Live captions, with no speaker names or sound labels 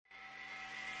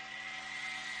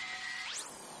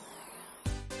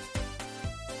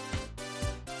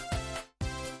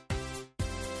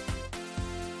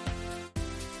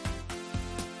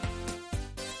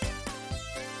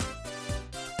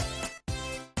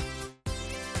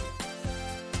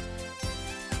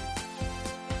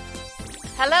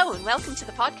Hello and welcome to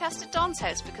the podcast at Dawn's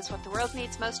House, because what the world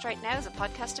needs most right now is a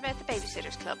podcast about the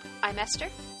Babysitters Club. I'm Esther.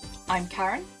 I'm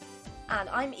Karen. And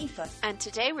I'm Aoife. And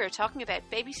today we're talking about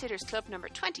Babysitters Club number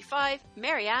 25,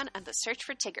 Marianne and the Search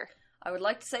for Tigger. I would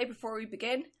like to say before we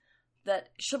begin that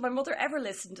should my mother ever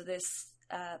listen to this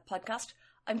podcast,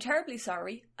 I'm terribly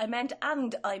sorry. I meant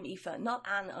and I'm Aoife, not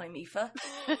an I'm Aoife.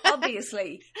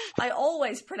 Obviously, I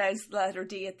always pronounce the letter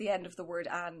D at the end of the word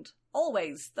and.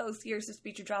 Always. Those years of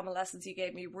speech and drama lessons you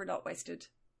gave me were not wasted.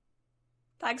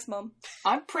 Thanks, Mum.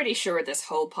 I'm pretty sure this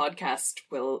whole podcast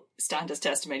will stand as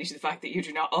testimony to the fact that you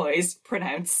do not always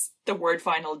pronounce the word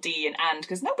final D and,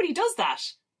 because nobody does that.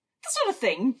 That's not a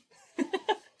thing.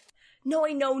 No,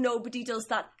 I know nobody does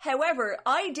that. However,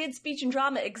 I did speech and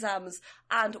drama exams,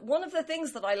 and one of the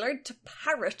things that I learned to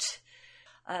parrot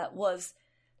was,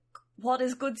 what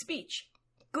is good speech?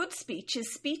 Good speech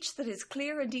is speech that is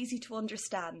clear and easy to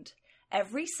understand.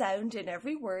 Every sound in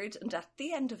every word and at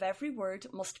the end of every word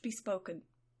must be spoken.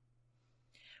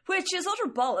 Which is utter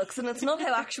bollocks, and it's not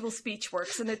how actual speech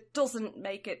works, and it doesn't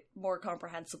make it more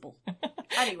comprehensible.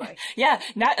 Anyway. Yeah,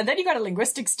 and then you got a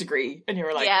linguistics degree, and you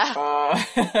were like,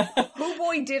 Oh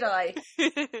boy, did I.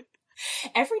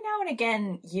 Every now and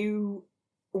again,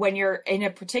 when you're in a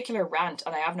particular rant,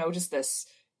 and I have noticed this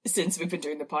since we've been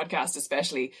doing the podcast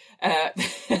especially,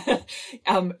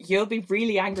 you'll be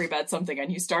really angry about something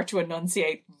and you start to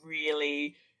enunciate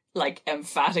really, like,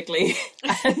 emphatically,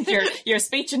 and your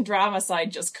speech and drama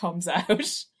side just comes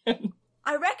out.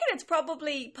 I reckon it's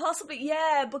possibly,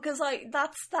 yeah, because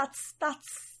that's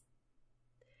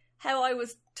how I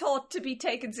was taught to be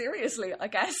taken seriously, I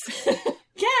guess.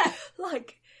 Yeah.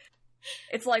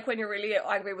 It's like when you're really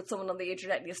angry with someone on the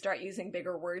internet and you start using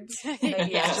bigger words.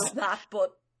 Maybe it's just that,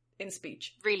 but in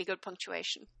speech. Really good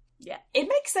punctuation. Yeah. It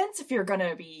makes sense if you're going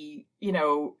to be,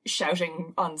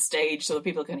 shouting on stage so that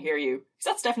people can hear you. Because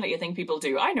that's definitely a thing people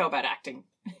do. I know about acting.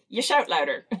 You shout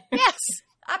louder. Yes.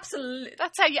 Absolutely.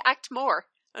 That's how you act more.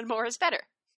 And more is better.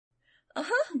 Okay.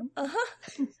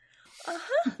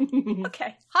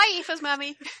 Hi, Aoife's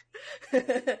mommy.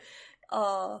 Okay.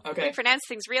 We pronounce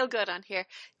things real good on here.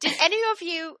 Did any of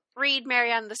you read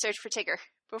Marianne the Search for Tigger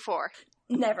before?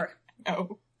 Never.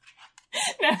 No.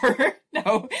 Never.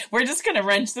 No. We're just going to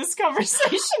wrench this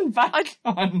conversation back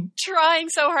on. Trying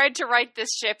so hard to right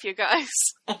this ship, you guys.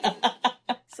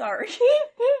 Sorry.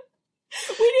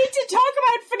 We need to talk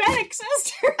about phonetics,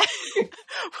 Esther.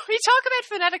 We talk about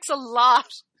phonetics a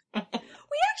lot.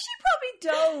 We actually probably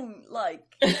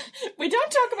don't, We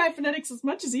don't talk about phonetics as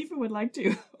much as Aoife would like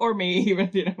to. Or me, even,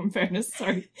 in fairness.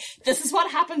 Sorry. This is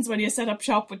what happens when you set up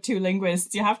shop with two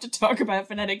linguists. You have to talk about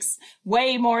phonetics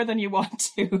way more than you want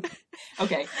to.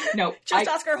 Okay, no. Just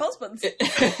ask our husbands.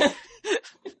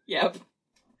 Yep.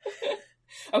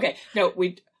 Okay, no,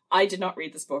 I did not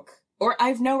read this book. Or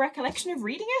I've no recollection of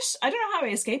reading it. I don't know how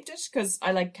I escaped it, because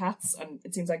I like cats, and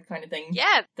it seems like the kind of thing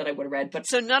that I would have read. But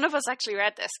so none of us actually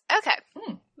read this.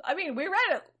 Okay. I mean, we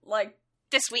read it,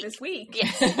 this week.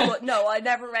 Yes. But no, I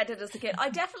never read it as a kid. I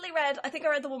think I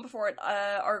read the one before it,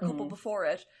 or a couple before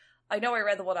it. I know I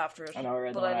read the one after it. I know I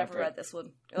read the one after it. But I never read this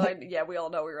one. Yeah, we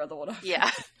all know we read the one after Yeah.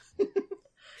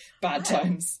 Bad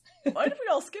times. Why did we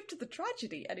all skip to the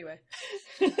tragedy, anyway?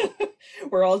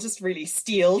 We're all just really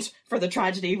steeled for the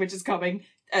tragedy which is coming.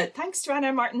 Thanks to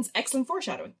Anna Martin's excellent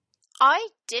foreshadowing. I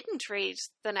didn't read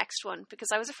the next one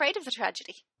because I was afraid of the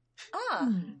tragedy.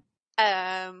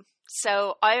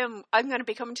 So I'm going to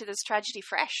be coming to this tragedy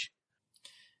fresh.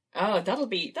 Oh, that'll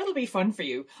be fun for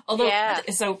you. Although,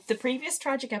 so the previous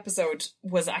tragic episode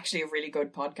was actually a really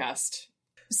good podcast.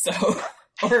 So,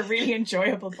 or a really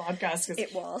enjoyable podcast. Cause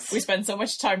it was. We spent so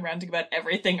much time ranting about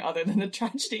everything other than the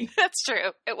tragedy. That's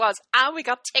true. It was. And we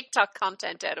got TikTok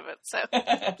content out of it, so.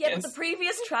 Yeah, yes. But the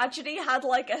previous tragedy had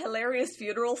a hilarious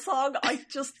funeral song. I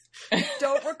just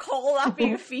don't recall that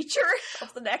being a feature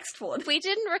of the next one. We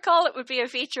didn't recall it would be a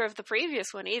feature of the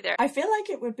previous one either. I feel like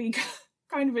it would be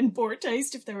kind of in poor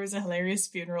taste if there was a hilarious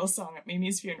funeral song at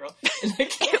Mimi's funeral.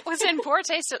 It was in poor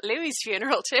taste at Louis'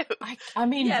 funeral too. I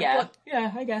mean, yeah,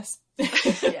 I guess.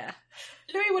 Yeah.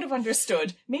 Louis would have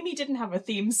understood. Mimi didn't have a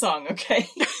theme song, okay?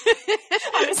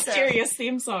 A mysterious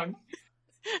theme song.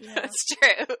 Yeah. That's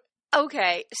true.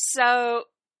 Okay, so,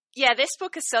 yeah, this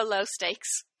book is so low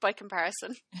stakes by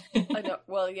comparison. I know.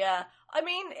 Well, yeah. I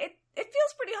mean, it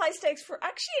feels pretty high stakes for...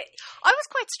 Actually... I was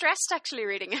quite stressed, actually,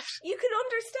 reading it. You can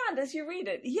understand as you read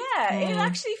it. Yeah, it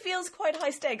actually feels quite high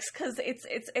stakes, because it's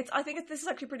I think this is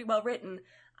actually pretty well written,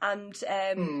 and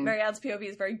Marianne's POV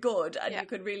is very good, and you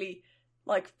could really,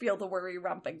 feel the worry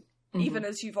ramping, even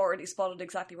as you've already spotted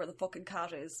exactly where the fucking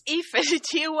cat is. Aoife,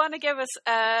 do you want to give us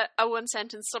a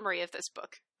one-sentence summary of this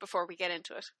book before we get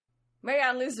into it?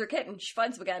 Marianne loses her kitten. She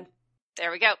finds him again.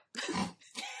 There we go.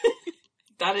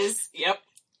 That is, yep.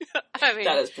 I mean,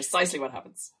 That is precisely what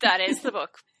happens. that is the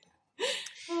book.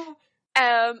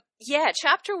 Yeah,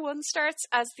 chapter 1 starts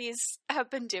as these have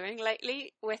been doing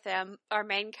lately, with our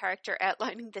main character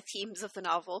outlining the themes of the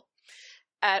novel,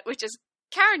 which is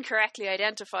Karen correctly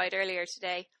identified earlier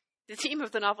today. The theme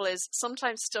of the novel is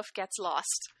sometimes stuff gets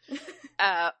lost.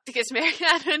 Because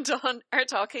Marianne and Dawn are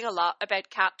talking a lot about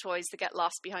cat toys that get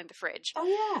lost behind the fridge.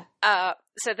 Oh, yeah.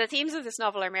 So the themes of this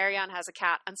novel are Marianne has a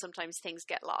cat and sometimes things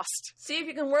get lost. See if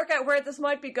you can work out where this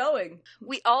might be going.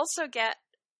 We also get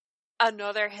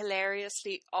another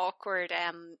hilariously awkward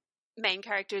main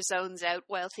character zones out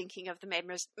while thinking of the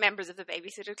members of the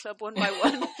Babysitter Club one by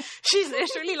one. She's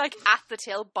literally like at the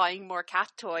till buying more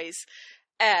cat toys.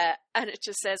 And it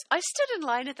just says, I stood in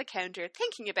line at the counter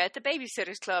thinking about the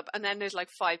Babysitters Club, and then there's like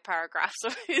 5 paragraphs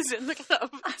of who's in the club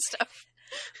and stuff.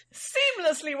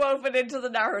 Seamlessly woven into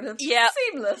the narrative. Yeah.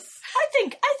 Seamless. I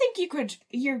think you could,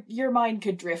 your mind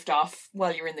could drift off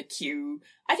while you're in the queue.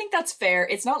 I think that's fair.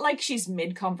 It's not like she's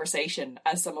mid-conversation,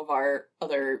 as some of our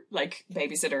other, like,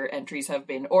 babysitter entries have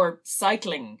been, or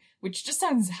cycling, which just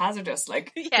sounds hazardous.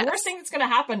 Like, Yes. The worst thing that's going to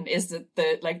happen is that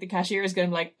the cashier is going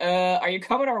to be like, are you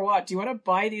coming or what? Do you want to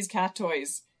buy these cat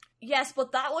toys? Yes,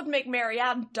 but that would make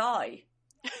Marianne die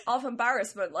of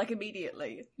embarrassment, like,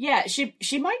 immediately. Yeah,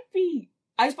 she might be,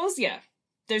 I suppose, yeah.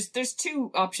 There's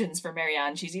 2 options for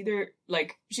Marianne. She's either,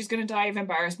 like, she's going to die of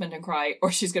embarrassment and cry,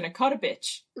 or she's going to cut a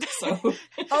bitch. So...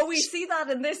 Oh, we see that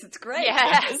in this. It's great.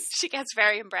 Yes, she gets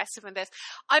very impressive in this.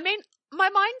 I mean, my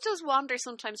mind does wander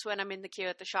sometimes when I'm in the queue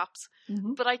at the shops,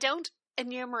 but I don't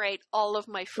enumerate all of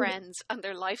my friends and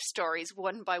their life stories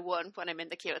one by one when I'm in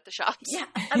the queue at the shops. Yeah,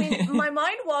 I mean, my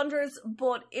mind wanders,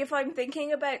 but if I'm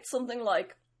thinking about something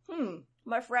like,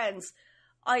 my friends,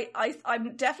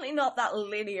 I'm definitely not that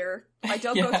linear. I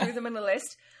don't go through them in a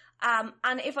list.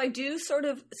 And if I do sort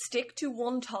of stick to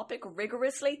one topic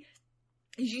rigorously,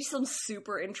 it's usually some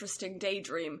super interesting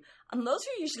daydream. And those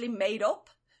are usually made up.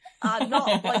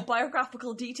 Not like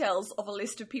biographical details of a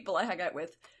list of people I hang out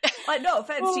with. No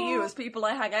offense to you as people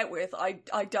I hang out with.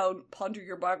 I don't ponder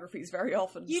your biographies very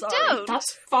often. You Sorry. don't?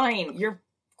 That's fine. You're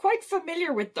quite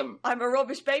familiar with them. I'm a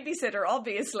rubbish babysitter,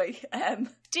 obviously.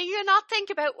 Do you not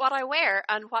think about what I wear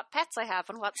and what pets I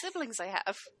have and what siblings I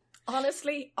have?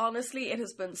 Honestly, it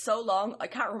has been so long, I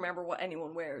can't remember what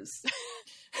anyone wears.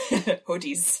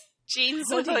 Hoodies.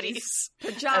 Jeans and hoodies.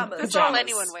 Pajamas. That's all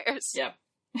anyone wears. Yeah.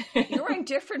 You're wearing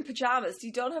different pajamas.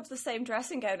 You don't have the same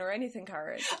dressing gown or anything,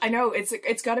 Karen. I know,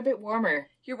 it's got a bit warmer.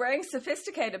 You're wearing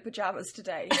sophisticated pajamas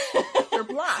today. They're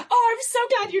black. Oh, I'm so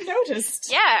glad you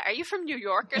noticed. Yeah, are you from New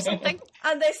York or something?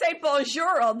 And they say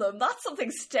bonjour on them. That's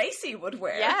something Stacey would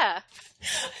wear. Yeah.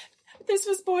 This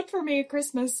was bought for me at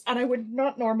Christmas, and I would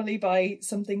not normally buy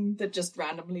something that just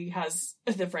randomly has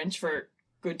the French for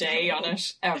good day on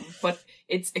it. But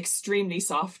it's extremely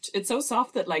soft. It's so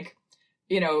soft that, like,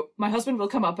 you know, my husband will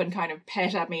come up and kind of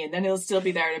pet at me, and then he'll still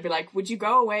be there and I'll be like, would you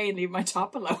go away and leave my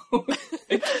top alone?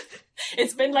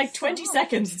 It's been like 20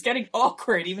 seconds. It's getting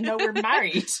awkward, even though we're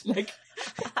married. Like,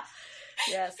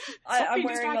 yes. Stop I'm being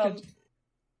wearing distracted.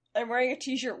 I'm wearing a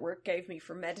t-shirt work gave me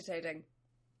for meditating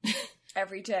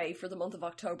every day for the month of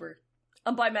October.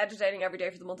 And by meditating every day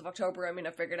for the month of October, I mean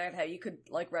I figured out how you could,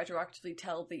 like, retroactively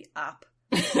tell the app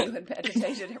that you had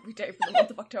meditated every day for the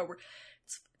month of October.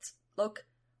 Look,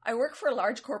 I work for a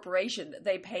large corporation.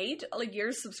 They paid a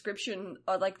year's subscription,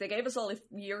 or like they gave us all a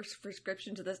year's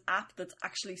subscription to this app that's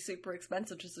actually super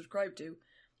expensive to subscribe to.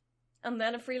 And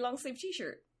then a free long sleeve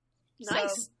t-shirt.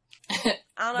 Nice. So,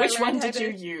 and which I one learned how did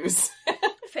you to use?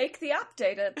 fake the app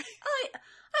data. I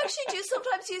actually do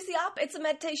sometimes use the app. It's a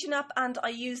meditation app, and I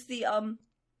use the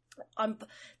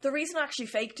the reason I actually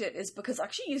faked it is because I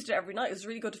actually used it every night. It was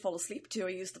really good to fall asleep to. I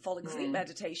used the falling asleep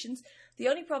meditations. The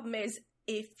only problem is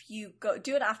if you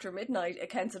do it after midnight, it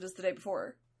counts it as the day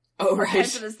before. Oh, Or right.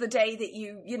 counts it as the day that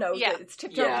that it's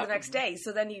tipped over Yeah. the next day.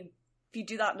 So then if you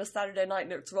do that on a Saturday night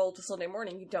and it's rolled to Sunday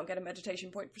morning, you don't get a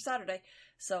meditation point for Saturday.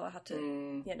 So I had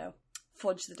to,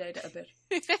 fudge the data a bit.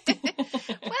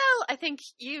 Well, I think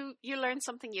you learned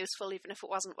something useful, even if it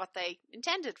wasn't what they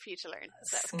intended for you to learn.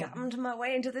 So. Scammed my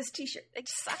way into this t-shirt.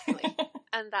 Exactly.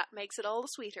 And that makes it all the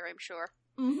sweeter, I'm sure.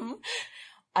 Mm-hmm.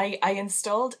 I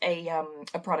installed a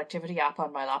productivity app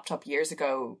on my laptop years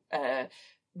ago,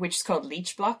 which is called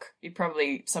Leech Block. Some of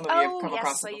you have come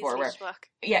across it before. Where,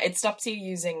 it stops you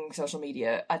using social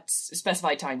media at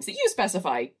specified times that you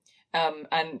specify.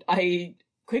 And I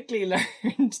quickly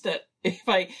learned that if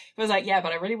I was like,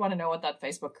 but I really want to know what that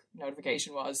Facebook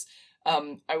notification was,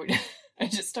 I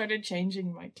just started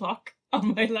changing my clock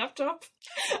on my laptop.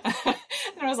 And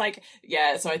I was like,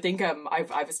 yeah, so I think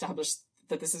I've established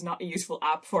that this is not a useful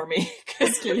app for me,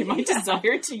 because clearly my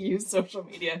desire to use social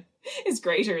media is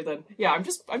greater than, I'm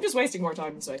just wasting more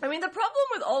time this way. I mean, the problem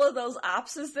with all of those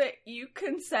apps is that you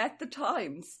can set the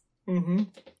times. Mm-hmm.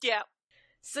 Yeah.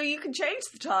 So you can change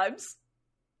the times.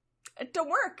 It don't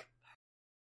work.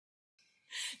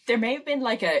 There may have been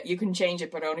like you can change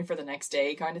it but only for the next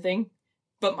day kind of thing.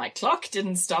 But my clock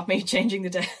didn't stop me changing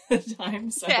the time,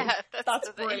 so... Yeah, that's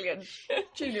brilliant.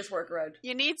 Genius workaround.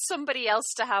 You need somebody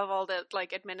else to have all the,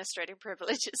 like, administrative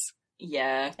privileges.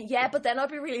 Yeah. Yeah, but then I'd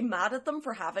be really mad at them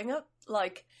for having it.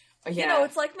 Like, Yeah. you know,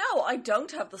 it's like, no, I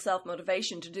don't have the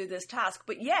self-motivation to do this task.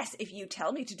 But yes, if you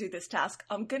tell me to do this task,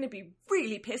 I'm going to be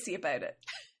really pissy about it.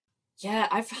 Yeah,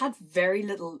 I've had very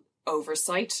little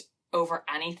oversight over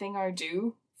anything I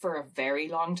do for a very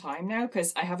long time now,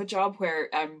 because I have a job where...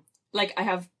 like, I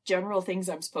have general things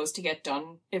I'm supposed to get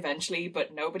done eventually,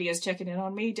 but nobody is checking in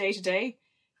on me day to day.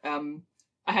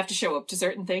 I have to show up to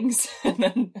certain things, and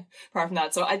then apart from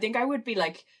that, so I think I would be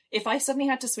like, if I suddenly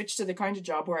had to switch to the kind of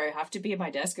job where I have to be at my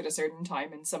desk at a certain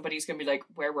time and somebody's going to be like,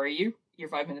 where were you? You're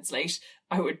 5 minutes late.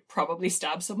 I would probably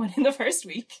stab someone in the first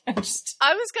week. I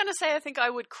was going to say, I think I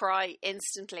would cry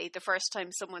instantly the first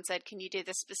time someone said, can you do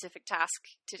this specific task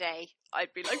today?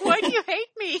 I'd be like, why do you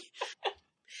hate me?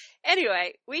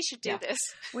 Anyway, we should do this.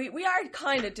 We are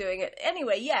kind of doing it.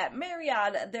 Anyway, yeah,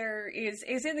 Marianne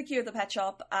is in the queue at the pet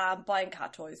shop buying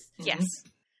cat toys. Yes.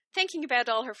 Thinking about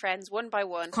all her friends one by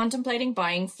one. Contemplating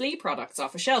buying flea products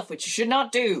off a shelf, which you should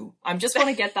not do. I just want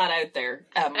to get that out there.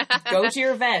 Go to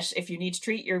your vet if you need to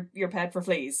treat your pet for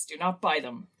fleas. Do not buy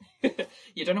them.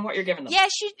 You don't know what you're giving them. Yeah,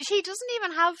 she doesn't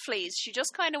even have fleas. She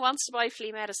just kind of wants to buy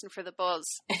flea medicine for the buzz.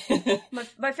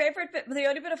 My favourite bit, the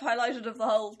only bit of highlighted of the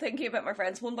whole thinking about my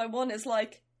friends one by one is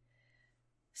like,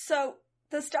 so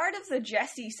the start of the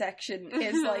Jessie section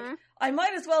is like, I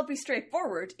might as well be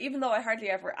straightforward, even though I hardly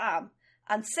ever am,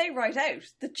 and say right out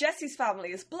that Jessie's family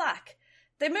is black.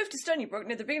 They moved to Stony-Brook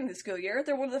near the beginning of the school year.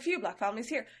 They're one of the few black families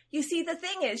here. You see, the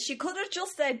thing is, she could have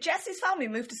just said, Jessie's family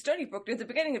moved to Stony-Brook near the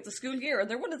beginning of the school year, and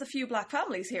they're one of the few black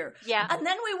families here. Yeah. And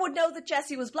then we would know that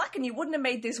Jessie was black, and you wouldn't have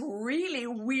made this really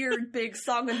weird big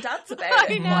song and dance about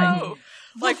it. I know.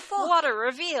 Like, fuck? what a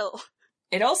reveal.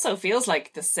 It also feels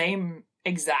like the same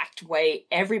exact way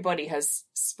everybody has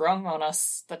sprung on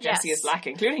us that Jessie is black,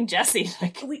 including Jessie.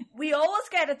 Like, we always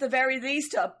get at the very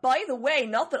least, by the way,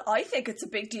 not that I think it's a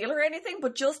big deal or anything,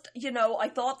 but just, you know, I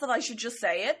thought that I should just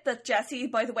say it, that Jessie,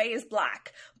 by the way, is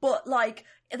black. But, like,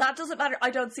 that doesn't matter. I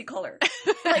don't see colour.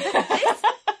 Like, it's...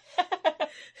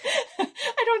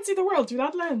 I don't see the world through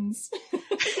that lens.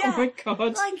 Yeah, oh my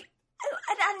god. Like,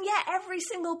 and yeah, every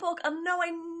single book, and no,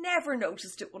 I never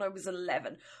noticed it when I was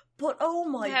 11. But oh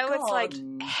my god. Now it's like,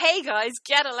 hey guys,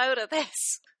 get a load of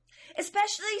this.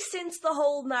 Especially since the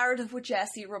whole narrative with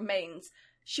Jessie remains.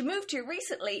 She moved here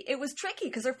recently. It was tricky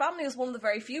because her family was one of the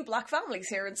very few black families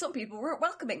here, and some people weren't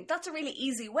welcoming. That's a really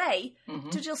easy way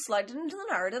to just slide it into the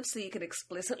narrative, so you can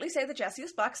explicitly say that Jessie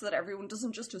is black so that everyone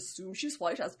doesn't just assume she's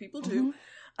white, as people do.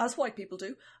 As white people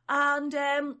do. And,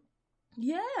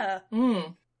 yeah.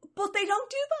 But they don't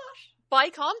do that. By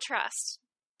contrast,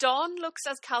 Dawn looks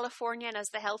as Californian as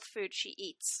the health food she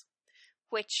eats,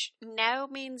 which now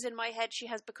means in my head she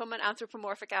has become an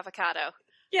anthropomorphic avocado.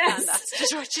 Yes. And that's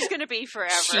just what she's going to be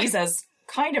forever. She's as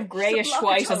kind of greyish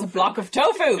white as a block of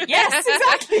tofu. Yes,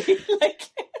 exactly. Like,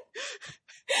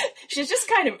 she's just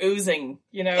kind of oozing,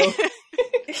 you know.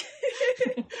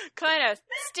 Kind of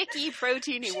sticky,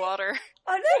 proteiny water.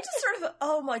 I know, just sort of,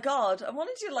 oh my god, I want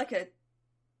to do like a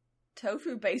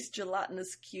tofu-based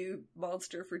gelatinous cube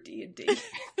monster for D&D.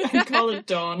 And call it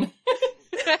Dawn.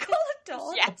 Call it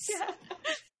Dawn? Yes. Yeah.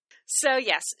 So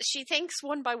yes, she thinks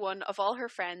one by one of all her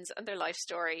friends and their life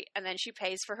story, and then she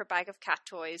pays for her bag of cat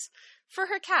toys for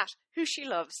her cat, who she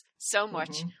loves so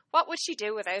much. What would she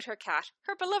do without her cat?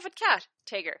 Her beloved cat,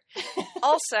 Tigger.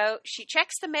 Also, she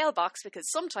checks the mailbox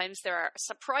because sometimes there are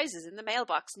surprises in the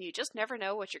mailbox and you just never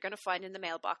know what you're going to find in the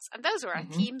mailbox. And those are our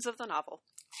themes of the novel.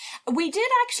 We did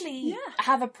actually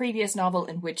have a previous novel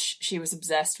in which she was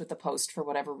obsessed with the post for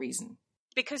whatever reason.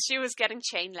 Because she was getting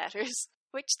chain letters,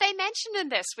 which they mentioned in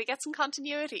this. We get some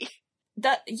continuity.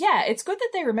 Yeah, it's good that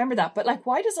they remember that, but like,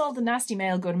 why does all the nasty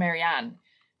mail go to Marianne?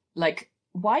 Like,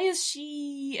 why is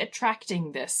she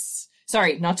attracting this?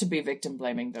 Sorry, not to be victim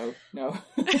blaming though, no.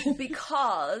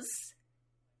 Because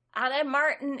Anna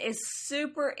Martin is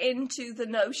super into the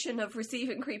notion of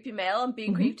receiving creepy mail and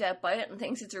being creeped out by it and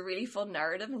thinks it's a really fun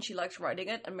narrative and she likes writing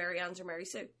it, and Marianne's her Mary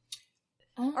Sue.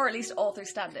 Or at least author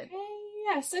stand-in.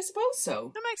 Yes, I suppose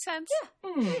so. That makes sense.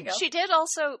 Yeah, there you go. She did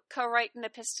also co-write an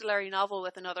epistolary novel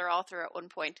with another author at one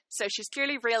point, so she's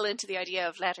clearly real into the idea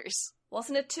of letters.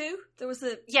 Wasn't it 2? There was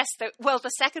a... Yes, the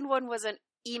second one was an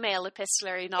email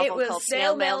epistolary novel It was called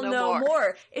Snail Mail No More.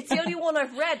 More. It's the only one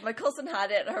I've read. My cousin had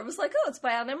it, and I was like, oh, it's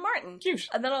by Anne M. Martin. Cute.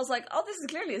 And then I was like, oh, this is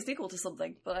clearly a sequel to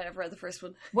something, but I never read the first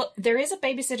one. Well, there is a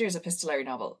Babysitter's epistolary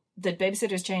novel. The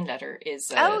Babysitter's Chain Letter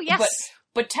is... Oh, yes.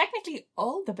 But technically,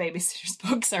 all the Babysitter's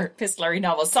books are epistolary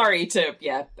novels. Sorry to,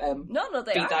 No,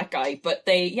 they be are. that guy. But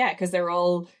because they're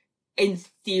all, in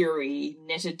theory,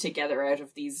 knitted together out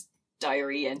of these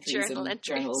diary entries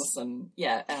journals. And,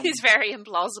 These very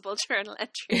implausible journal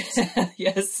entries.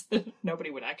 Yes, nobody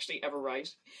would actually ever write.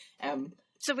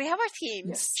 So we have our themes.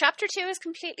 Yes. Chapter 2 is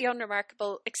completely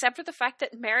unremarkable, except for the fact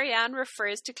that Marianne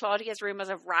refers to Claudia's room as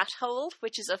a rat hole,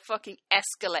 which is a fucking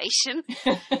escalation.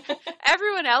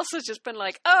 Everyone else has just been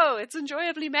like, oh, it's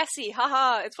enjoyably messy,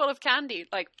 haha, it's full of candy.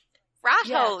 Like, rat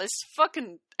hole is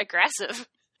fucking aggressive.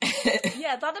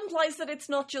 Yeah, that implies that it's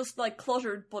not just, like,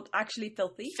 cluttered, but actually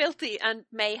filthy. Filthy and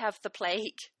may have the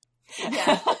plague.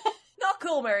 Yeah. Not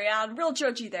cool, Marianne. Real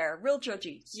judgy there. Real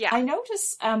judgy. Yeah. I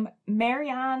notice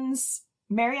Marianne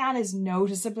is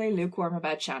noticeably lukewarm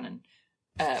about Shannon.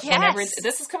 Whenever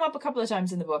this has come up a couple of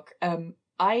times in the book.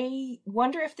 I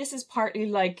wonder if this is partly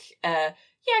like,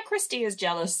 Christy is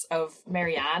jealous of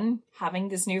Marianne having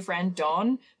this new friend,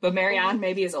 Dawn, but Marianne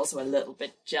maybe is also a little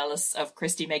bit jealous of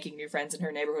Christy making new friends in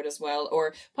her neighbourhood as well,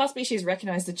 or possibly she's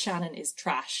recognised that Shannon is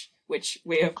trash, which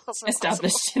we have also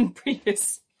established in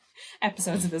previous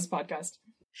episodes of this podcast.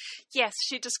 Yes,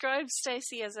 she describes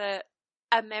Stacey as a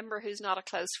member who's not a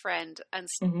close friend, and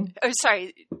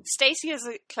Stacey is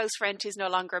a close friend who's no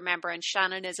longer a member, and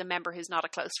Shannon is a member who's not a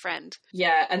close friend.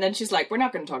 Yeah, and then she's like, we're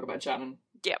not going to talk about Shannon.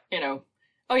 Yep.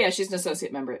 Oh yeah, she's an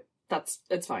associate member.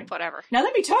 It's fine. Whatever. Now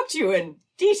let me talk to you in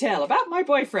detail about my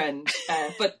boyfriend.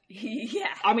 But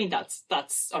yeah, I mean that's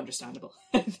understandable,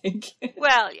 I think.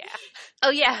 Well, yeah. Oh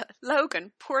yeah,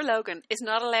 Logan, poor Logan, is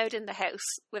not allowed in the house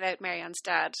without Marianne's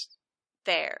dad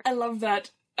there. I love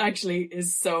that. Actually,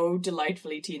 is so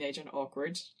delightfully teenage and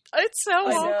awkward. It's so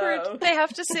awkward. know. They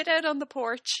have to sit out on the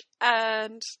porch,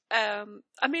 and I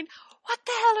mean, what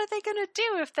the hell are they going to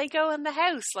do if they go in the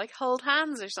house? Like hold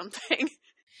hands or something?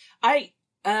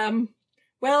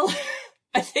 Well,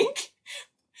 I think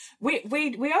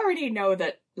we already know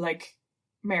that, like,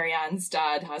 Marianne's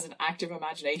dad has an active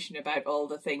imagination about all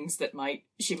the things that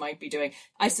she might be doing.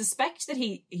 I suspect that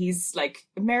he's like,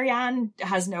 Marianne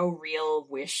has no real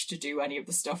wish to do any of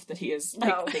the stuff that he is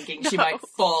thinking she might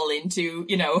fall into,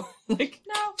 like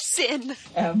sin.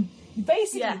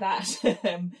 Basically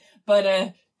that. But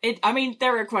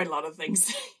there are quite a lot of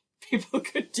things people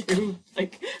could do,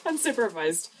 like,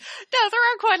 unsupervised. No, there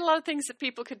are quite a lot of things that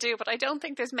people could do, but I don't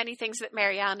think there's many things that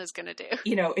Marianne is going to do.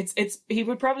 It's he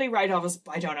would probably write off as,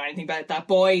 I don't know anything about that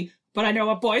boy, but I know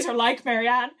what boys are like,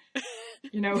 Marianne.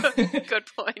 Good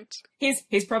point.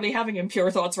 He's probably having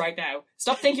impure thoughts right now.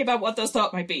 Stop thinking about what those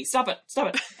thoughts might be. Stop it.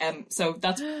 So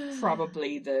that's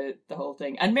probably the whole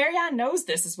thing. And Marianne knows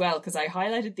this as well, because I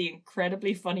highlighted the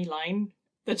incredibly funny line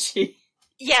that she...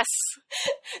 Yes.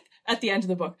 At the end of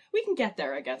the book. We can get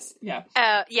there, I guess. Yeah.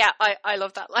 I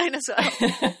love that line as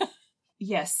well.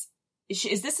 Yes.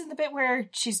 Is this in the bit where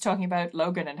she's talking about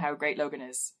Logan and how great Logan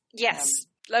is? Yes.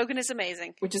 Logan is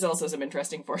amazing. Which is also some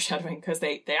interesting foreshadowing, because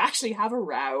they actually have a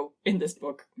row in this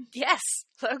book. Yes.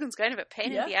 Logan's kind of a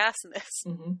pain in the ass in this.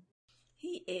 Mm-hmm.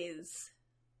 He is.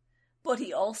 But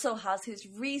he also has his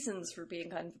reasons for being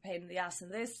kind of a pain in the ass in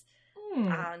this,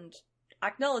 and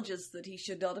acknowledges that he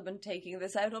should not have been taking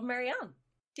this out on Marianne.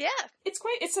 Yeah. It's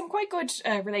some quite good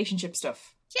relationship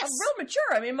stuff. Yes. And real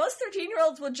mature. I mean, most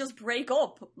 13-year-olds would just break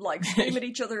up, like scream at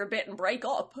each other a bit and break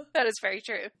up. That is very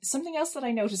true. Something else that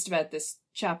I noticed about this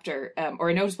chapter, or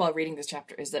I noticed while reading this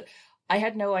chapter, is that I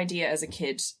had no idea as a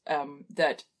kid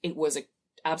that it was an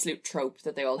absolute trope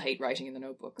that they all hate writing in the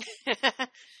notebook.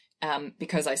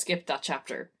 Because I skipped that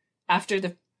chapter. After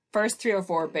the first 3 or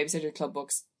 4 Babysitter Club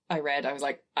books I read, I was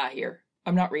like,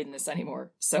 I'm not reading this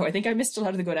anymore. So I think I missed a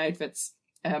lot of the good outfits.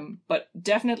 But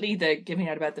definitely the giving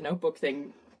out about the notebook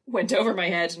thing went over my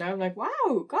head, and I'm like,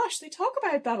 wow, gosh, they talk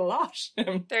about that a lot.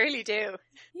 They really do.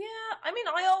 Yeah, I mean,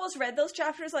 I always read those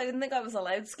chapters. I didn't think I was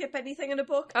allowed to skip anything in a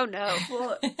book. Oh no.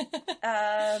 But,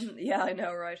 yeah, I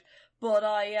know, right? But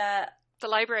the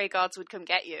library gods would come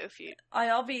get you if you... I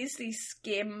obviously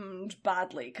skimmed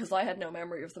badly, because I had no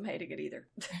memory of them hating it either.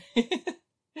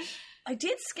 I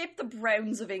did skip the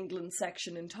Browns of England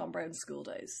section in Tom Brown's School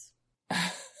Days.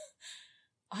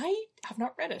 I have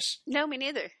not read it. No, me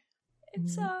neither.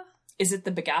 It's Is it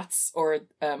the Begats or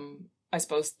I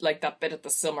suppose, like that bit at the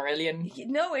Silmarillion.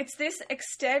 No, it's this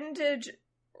extended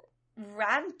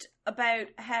rant about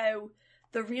how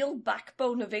the real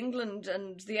backbone of England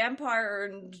and the Empire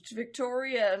and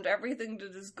Victoria and everything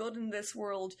that is good in this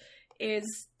world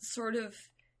is sort of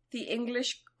the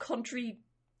English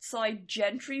countryside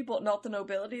gentry, but not the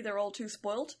nobility. They're all too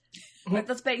spoiled. Like,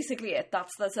 that's basically it.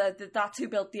 That's who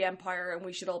built the Empire, and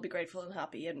we should all be grateful and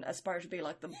happy and aspire to be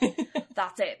like them.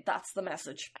 That's it. That's the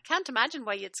message. I can't imagine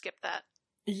why you'd skip that.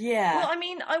 Yeah. Well, I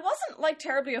mean, I wasn't, like,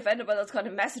 terribly offended by those kind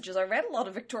of messages. I read a lot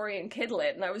of Victorian kid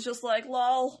lit, and I was just like,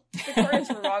 lol, Victorians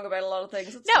were wrong about a lot of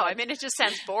things. It's No, fine. I mean, it just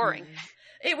sounds boring.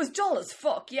 It was dull as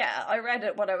fuck, yeah. I read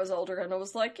it when I was older, and I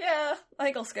was like, yeah, I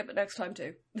think I'll skip it next time,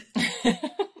 too.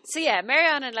 So yeah,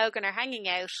 Marianne and Logan are hanging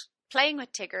out, playing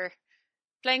with Tigger,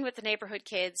 playing with the neighborhood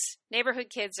kids. Neighborhood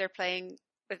kids are playing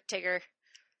with Tigger.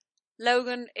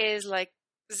 Logan is, like,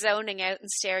 zoning out and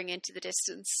staring into the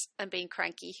distance and being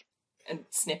cranky. And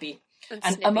snippy. And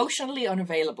snippy. emotionally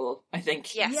unavailable, I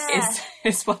think, Yes. Yeah.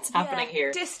 is what's happening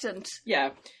here. Distant.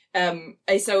 Yeah.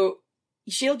 So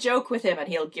she'll joke with him and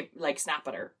he'll snap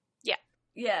at her.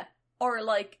 Yeah. Or,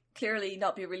 like, clearly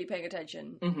not be really paying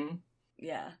attention. Mm-hmm.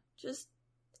 Yeah. Just...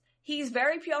 He's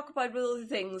very preoccupied with other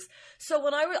things. So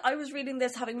when I was reading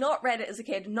this, having not read it as a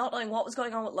kid, not knowing what was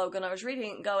going on with Logan, I was reading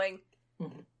it and going,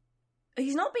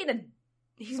 he's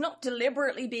not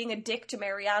deliberately being a dick to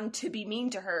Marianne to be mean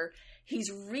to her.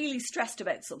 He's really stressed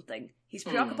about something. He's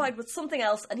preoccupied with something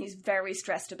else, and he's very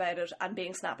stressed about it and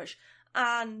being snappish.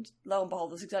 And lo and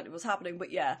behold, that's exactly what's happening.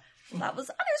 But yeah, and it was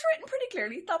written pretty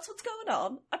clearly. That's what's going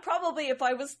on. I probably, if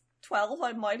I was 12,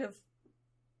 I might have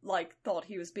thought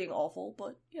he was being awful,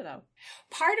 but you know.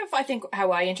 Part of, I think,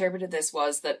 how I interpreted this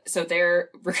was that, so they're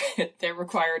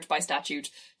required by statute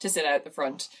to sit out the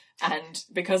front, and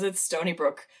because it's Stony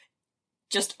Brook,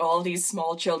 just all these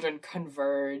small children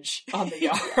converge on the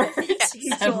yard. He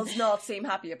does not seem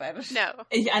happy about it. No.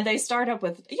 And they start up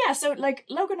with, so like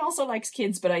Logan also likes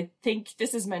kids, but I think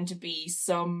this is meant to be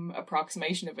some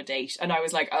approximation of a date. And I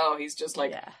was like, oh, he's just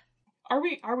like, are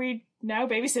we now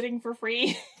babysitting for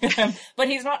free? But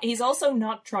he's also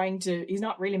not he's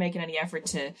not really making any effort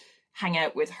to hang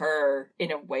out with her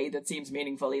in a way that seems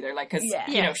meaningful either. Like, cause,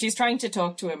 you know, she's trying to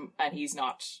talk to him and he's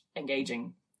not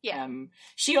engaging. Yeah.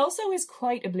 She also is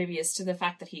quite oblivious to the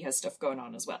fact that he has stuff going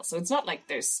on as well. So it's not like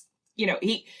there's, you know,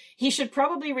 he should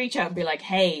probably reach out and be like,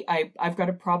 hey, I've got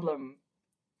a problem.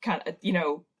 You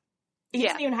know, he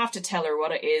doesn't even have to tell her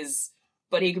what it is,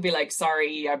 but he could be like,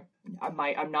 sorry,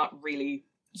 I'm not really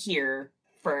here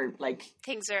for, like,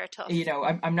 things are tough. You know,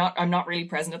 I'm not really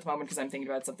present at the moment because I'm thinking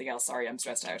about something else. Sorry, I'm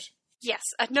stressed out. Yes.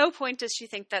 At no point does she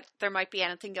think that there might be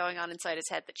anything going on inside his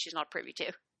head that she's not privy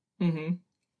to. Mm-hmm.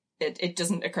 It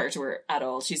doesn't occur to her at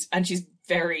all. She's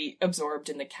very absorbed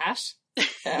in the cat.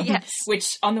 Yes.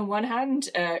 Which, on the one hand,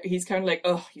 he's kind of like,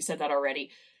 oh, you said that already,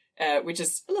 which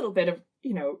is a little bit of,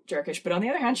 you know, jerkish. But on the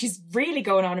other hand, she's really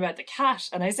going on about the cat.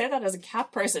 And I say that as a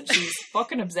cat person. She's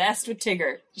fucking obsessed with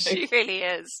Tigger. She really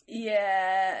is.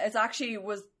 Yeah, it actually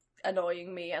was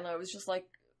annoying me. And I was just like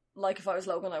if I was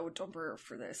Logan, I would dump her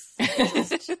for this.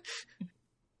 Just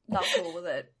not cool with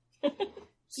it.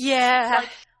 Yeah. Like,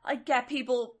 I get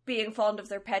people being fond of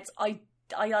their pets. I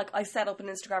set up an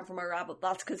Instagram for my rabbit.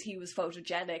 That's because he was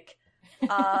photogenic.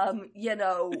 You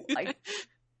know,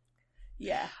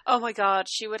 yeah. Oh my god,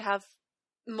 she would have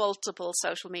multiple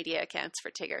social media accounts for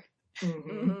Tigger.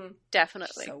 Mm-hmm.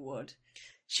 Definitely. So would.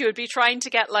 She would be trying to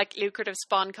get, like, lucrative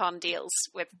SpawnCon deals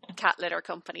with cat litter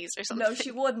companies or something. No, she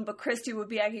wouldn't, but Christy would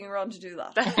be egging her on to do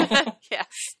that. Yes.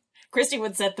 Christy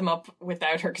would set them up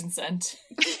without her consent.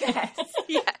 Yes.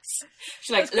 Yes.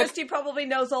 She's like, look, Christy probably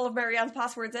knows all of Marianne's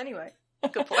passwords anyway.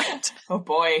 Good point. oh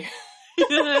boy.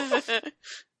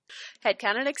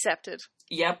 Headcanon accepted.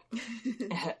 Yep.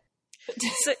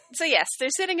 So yes, they're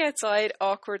sitting outside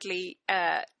awkwardly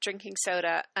drinking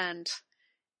soda, and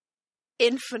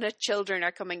infinite children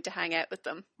are coming to hang out with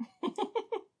them.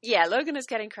 Yeah, Logan is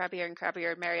getting crabbier and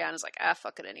crabbier, and Marianne is like,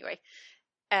 fuck it anyway.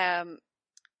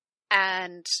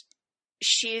 And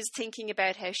she's thinking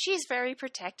about how she's very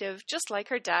protective, just like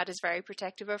her dad is very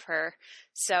protective of her.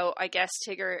 So I guess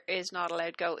Tigger is not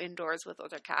allowed to go indoors with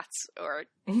other cats or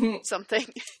something.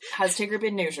 Has Tigger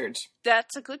been neutered?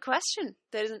 That's a good question.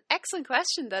 That is an excellent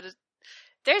question. There's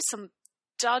some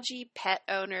dodgy pet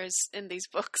owners in these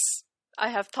books. I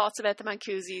have thoughts about the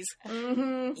Mancusis.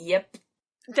 Mm-hmm. Yep.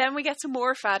 Then we get some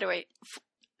more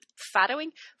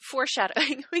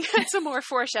foreshadowing. We get some more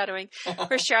foreshadowing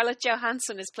where Scarlett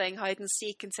Johansson is playing hide and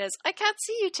seek and says, "I can't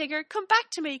see you, Tigger. Come back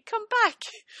to me. Come back."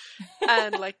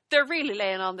 And like they're really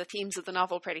laying on the themes of the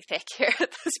novel pretty thick here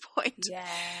at this point. Yeah.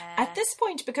 At this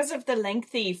point, because of the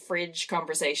lengthy fridge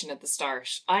conversation at the start,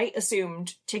 I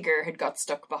assumed Tigger had got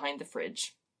stuck behind the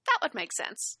fridge. That would make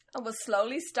sense. And was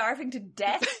slowly starving to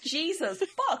death. Jesus,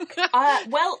 fuck.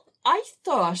 Well, I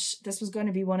thought this was going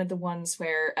to be one of the ones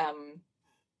where,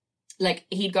 like,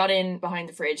 he'd got in behind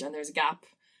the fridge and there's a gap,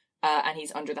 and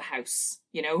he's under the house,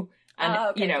 you know?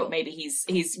 And, okay, you know, cool. maybe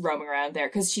he's roaming around there.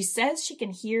 Because she says she can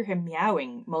hear him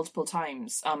meowing multiple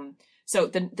times. So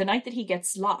the night that he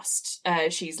gets lost,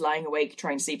 she's lying awake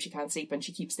trying to sleep. She can't sleep and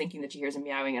she keeps thinking that she hears him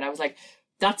meowing. And I was like,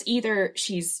 that's either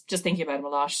she's just thinking about him a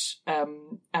lot,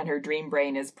 and her dream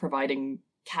brain is providing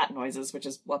cat noises, which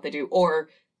is what they do, or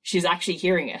she's actually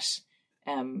hearing it.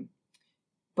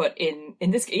 But in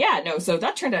this, so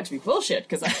that turned out to be bullshit,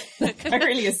 because I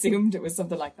really assumed it was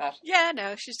something like that. Yeah,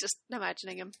 no, she's just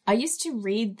imagining him. I used to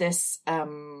read this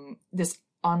this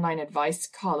online advice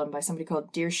column by somebody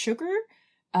called Dear Sugar.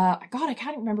 God, I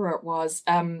can't remember where it was.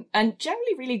 And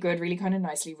generally really good, really kind of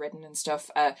nicely written and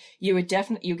stuff. You get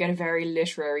a very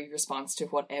literary response to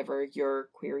whatever your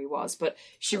query was. But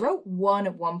she wrote one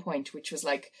at one point, which was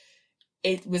like,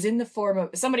 it was in the form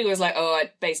of, somebody was like, I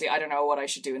don't know what I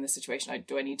should do in this situation.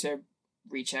 Do I need to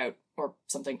reach out or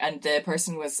something? And the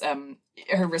person was,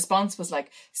 her response was like,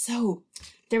 so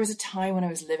there was a time when I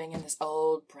was living in this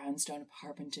old brownstone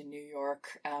apartment in New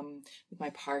York, with my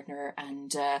partner,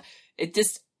 and it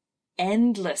this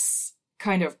endless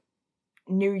kind of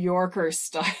New Yorker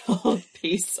style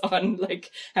piece on like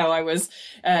how I was,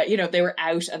 they were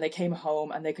out and they came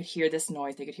home and they could hear this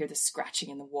noise, they could hear this scratching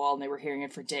in the wall, and they were hearing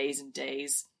it for days and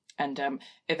days. And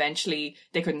eventually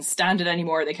they couldn't stand it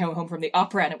anymore. They came home from the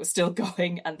opera and it was still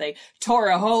going, and they tore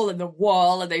a hole in the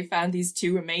wall and they found these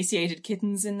two emaciated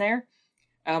kittens in there.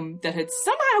 That had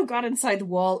somehow got inside the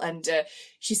wall, and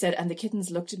she said, and the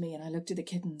kittens looked at me and I looked at the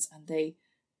kittens, and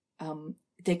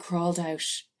they crawled out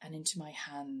and into my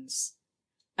hands.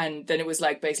 And then it was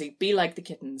like, basically, be like the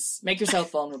kittens, make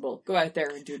yourself vulnerable, go out there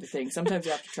and do the thing. Sometimes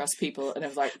you have to trust people. And I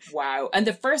was like, wow. And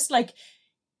the first, like,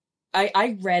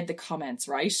 I read the comments,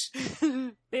 right?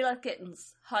 Be like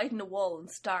kittens, hide in a wall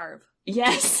and starve.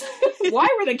 Yes. Why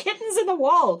were the kittens in the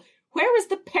wall? Where was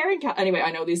the parent cat? Anyway,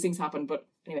 I know these things happen, but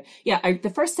anyway. Yeah, the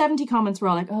first 70 comments were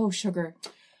all like, oh, Sugar,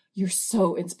 you're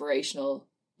so inspirational.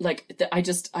 Like,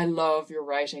 I love your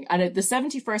writing. And the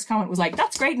 71st comment was like,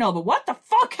 that's great and all, but what the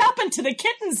fuck happened to the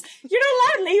kittens? You're not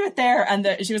allowed to leave it there.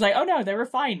 And she was like, oh no, they were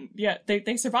fine. Yeah,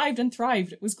 they survived and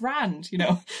thrived. It was grand, you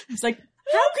know. It's like,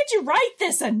 how could you write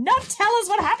this and not tell us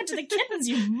what happened to the kittens,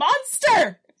 you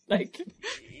monster? Like,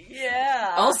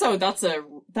 yeah. Also,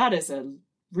 that is a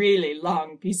really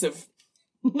long piece of,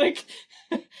 like,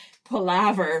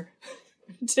 palaver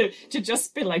to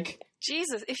just be like,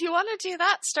 Jesus, if you want to do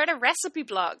that, start a recipe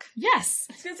blog. yes.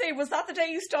 I was going to say, was that the day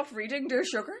you stopped reading Dear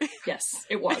Sugar? Yes,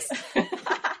 it was.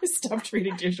 I stopped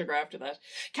reading Dear Sugar after that.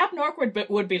 Captain Awkward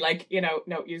would be like,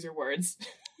 no, use your words.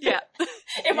 Yeah.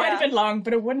 It might have been long,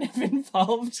 but it wouldn't have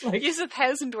involved, like... Use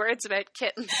 1,000 words about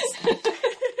kittens.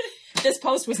 This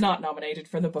post was not nominated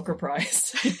for the Booker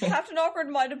Prize. Captain Awkward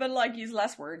might have been like, use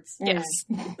less words. Yes.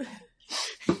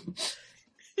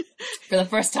 For the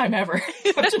first time ever,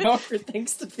 Captain Awkward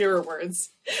thinks the fewer words.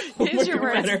 Use your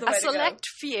words. Better. A select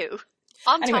few.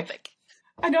 On topic.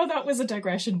 I know that was a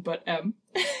digression, but yes,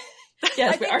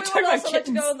 I think we are we talking would about also like to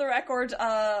kittens. go on the record,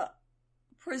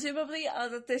 presumably,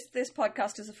 that this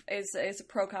podcast is a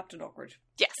pro Captain Awkward.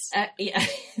 Yes. Yeah.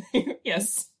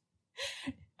 Yes.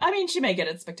 I mean, she may get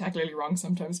it spectacularly wrong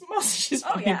sometimes, but mostly she's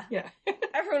fine. Oh, yeah. Yeah.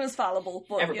 Everyone is fallible,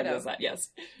 but, Everybody does that, yes.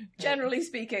 generally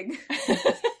speaking,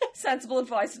 sensible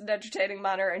advice in an entertaining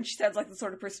manner, and she sounds like the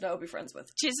sort of person I would be friends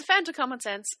with. She's a fount of common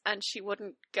sense, and she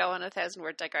wouldn't go on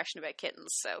 1,000-word digression about kittens,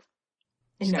 so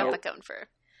she's got that going for her.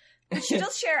 But she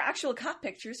does share actual cat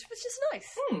pictures, which is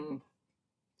nice.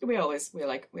 We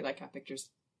like cat pictures.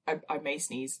 I may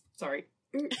sneeze. Sorry.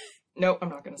 No, I'm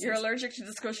not going to sneeze. You're allergic to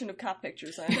discussion of cat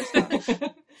pictures, I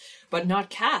understand. But not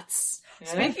cats. Yeah.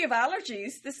 Speaking of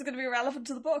allergies, this is going to be relevant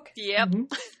to the book. Yep. Mm-hmm.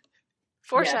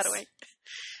 Foreshadowing.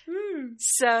 Yes.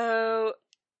 So,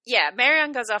 yeah,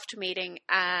 Marianne goes off to a meeting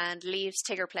and leaves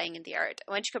Tigger playing in the yard.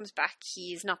 When she comes back,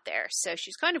 he's not there. So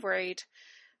she's kind of worried.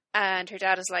 And her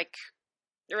dad is like,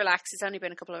 relax, it's only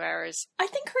been a couple of hours. I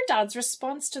think her dad's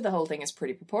response to the whole thing is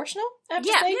pretty proportional, I have to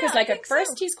Yeah. say. Because, Yeah, I like, at think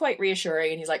first so. he's quite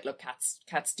reassuring and he's like, look,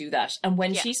 cats do that. And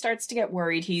when she starts to get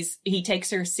worried, he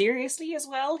takes her seriously as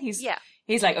well. He's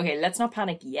like, okay, let's not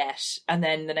panic yet. And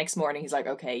then the next morning he's like,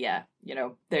 okay, yeah,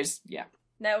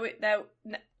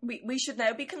 we should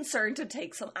now be concerned to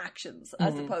take some actions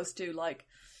as opposed to like,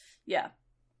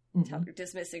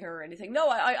 dismissing her or anything. No,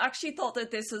 I actually thought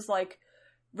that this was like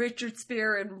Richard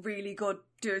Spear and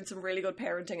doing some really good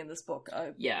parenting in this book.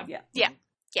 Yeah,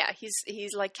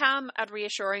 he's like calm and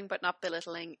reassuring, but not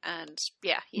belittling, and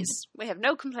we have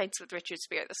no complaints with Richard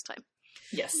Spear this time.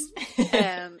 Yes.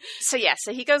 So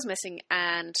he goes missing,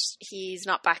 and he's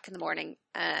not back in the morning,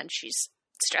 and she's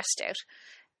stressed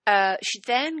out. She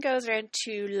then goes around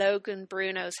to Logan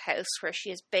Bruno's house, where she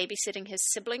is babysitting his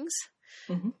siblings,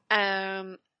 who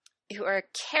are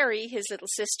Kerry, his little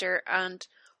sister, and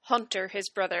Hunter, his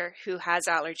brother, who has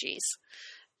allergies.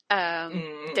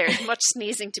 There's much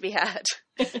sneezing to be had.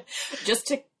 Just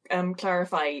to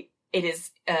clarify, it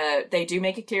is they do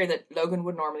make it clear that Logan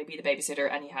would normally be the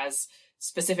babysitter, and he has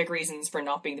specific reasons for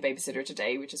not being the babysitter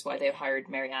today, which is why they've hired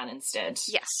Marianne instead.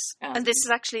 Yes, and this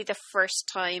is actually the first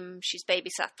time she's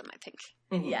babysat them, I think.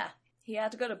 Yeah, he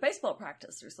had to go to baseball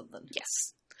practice or something.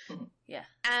 Yes. Yeah.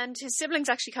 And his siblings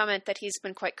actually comment that he's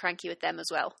been quite cranky with them as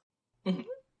well. She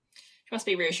must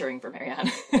be reassuring for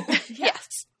Marianne. Yes.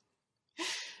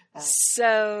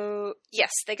 So,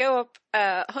 yes, they go up.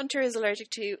 Hunter is allergic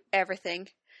to everything.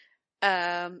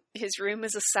 His room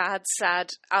is a sad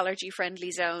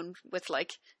allergy-friendly zone with,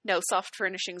 like, no soft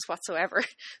furnishings whatsoever,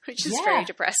 which is very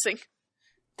depressing.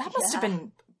 That must have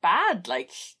been bad,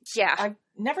 like... Yeah. I've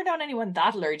never known anyone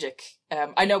that allergic.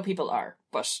 I know people are,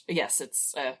 but yes,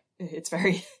 it's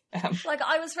very... Like,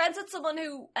 I was friends with someone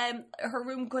who, her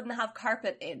room couldn't have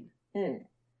carpet in.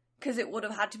 Because it would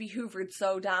have had to be hoovered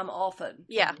so damn often.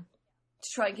 Yeah. To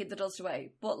try and keep the dust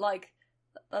away. But, like,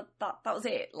 that was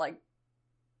it. Like,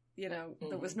 you know,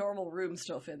 there was normal room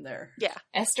stuff in there. Yeah.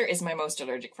 Esther is my most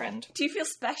allergic friend. Do you feel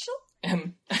special?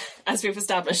 As we've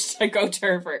established, I go to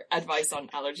her for advice on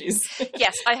allergies.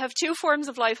 Yes, I have two forms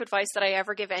of life advice that I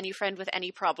ever give any friend with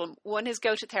any problem. One is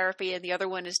go to therapy, and the other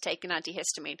one is take an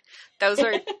antihistamine. Those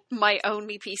are my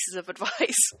only pieces of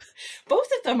advice. Both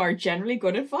of them are generally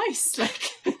good advice.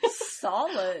 Like,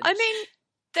 solid. I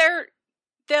mean,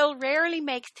 they'll rarely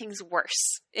make things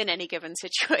worse in any given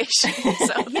situation.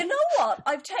 So. You know what?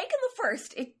 I've taken the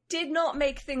first. It did not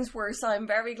make things worse. I'm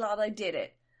very glad I did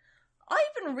it. I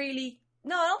don't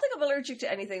think I'm allergic to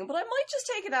anything, but I might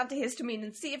just take an antihistamine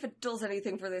and see if it does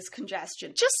anything for this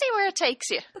congestion. Just see where it takes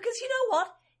you. Because you know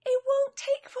what? It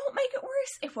won't make it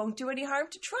worse. It won't do any harm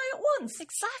to try it once.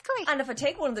 Exactly. And if I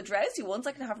take one of the drowsy ones,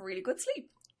 I can have a really good sleep.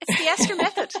 It's the Esther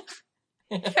method.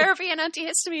 Therapy and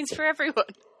antihistamines for everyone.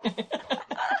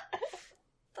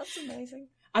 That's amazing.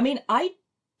 I mean, I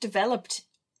developed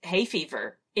hay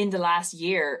fever in the last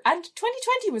year, and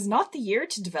 2020 was not the year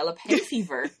to develop hay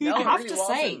fever. No, I have really to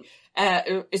wasn't.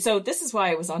 say. So this is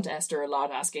why I was on to Esther a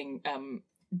lot, asking,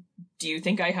 do you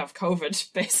think I have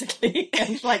COVID, basically?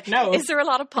 And like, no. Is there a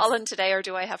lot of pollen today, or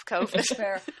do I have COVID?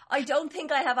 Fair. I don't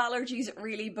think I have allergies,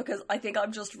 really, because I think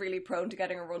I'm just really prone to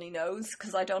getting a runny nose,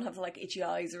 because I don't have, like, itchy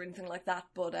eyes or anything like that,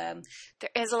 but... There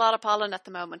is a lot of pollen at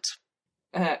the moment.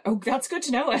 That's good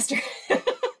to know, Esther.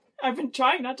 I've been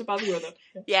trying not to bother you with it.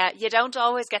 Yeah, you don't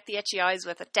always get the itchy eyes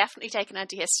with it. Definitely take an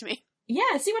antihistamine.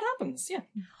 Yeah, see what happens, yeah.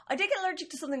 I did get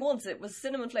allergic to something once. It was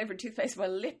cinnamon-flavoured toothpaste. My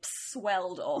lips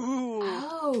swelled up. Ooh.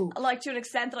 Oh. Like, to an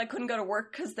extent that I couldn't go to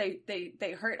work because they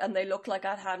hurt and they looked like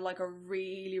I'd had, like, a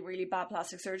really, really bad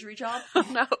plastic surgery job. Oh,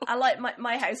 no. And, like,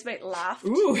 my housemate laughed.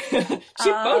 Ooh, cheap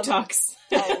Botox.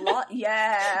 A lot,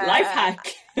 yeah. Life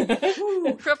hack.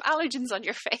 Rub allergens on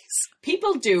your face.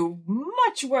 People do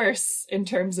much worse in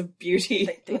terms of beauty.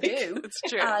 They do. It's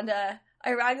true. And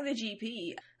I rang the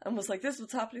GP and was like, this is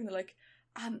what's happening. They're like,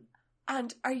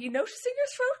 and are you noticing your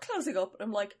throat closing up? And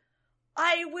I'm like,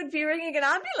 I would be ringing an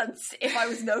ambulance if I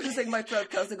was noticing my throat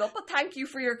closing up, but thank you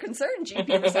for your concern,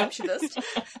 GP receptionist.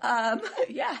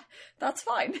 Yeah, that's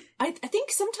fine. I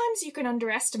think sometimes you can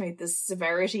underestimate the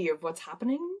severity of what's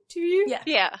happening to you.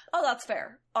 Yeah. Oh, that's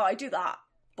fair. Oh, I do that.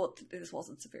 But this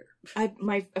wasn't severe.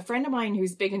 A friend of mine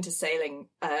who's big into sailing,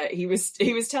 he was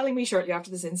telling me shortly after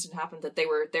this incident happened that they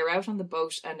were out on the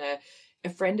boat, and a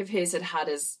friend of his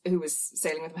who was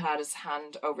sailing with him had his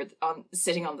hand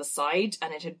sitting on the side,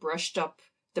 and it had brushed up.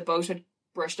 The boat had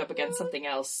brushed up against something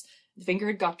else. The finger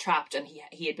had got trapped, and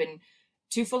he had been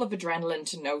too full of adrenaline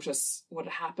to notice what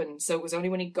had happened. So it was only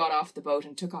when he got off the boat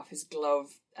and took off his glove,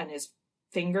 and his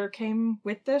finger came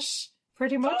with it,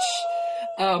 pretty much.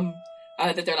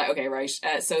 That they're like, okay, right.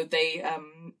 So they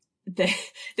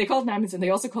called an ambulance, and they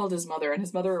also called his mother, and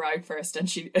his mother arrived first, and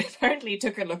she apparently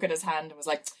took a look at his hand and was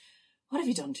like, what have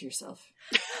you done to yourself?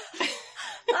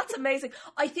 That's amazing.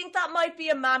 I think that might be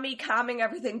a mammy calming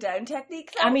everything down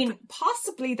technique, though. I mean,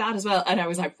 possibly that as well. And I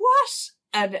was like, what?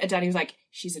 And Danny was like,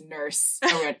 she's a nurse.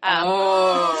 I went,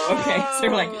 oh, okay. So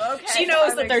we're like, okay, she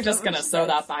knows that they're makes just so going to much sew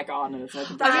that sense. back on, and it's like,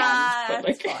 That's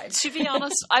like, fine. To be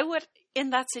honest, I would, in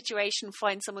that situation,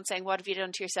 find someone saying, what have you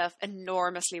done to yourself,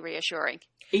 enormously reassuring.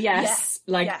 yes,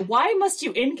 Yeah, like, yeah. why must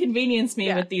you inconvenience me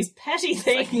Yeah. with these petty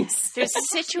things? There's a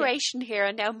situation here,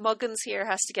 and now Muggins here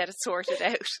has to get it sorted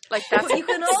out. Like, that's But you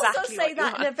can also exactly say what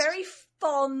that you in a want. very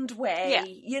fond way, Yeah.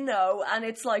 you know, and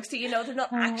it's like, so you know they're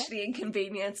not actually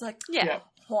inconvenienced. Like, Yeah.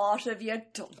 what have you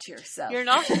done to yourself? You're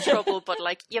not in trouble, but,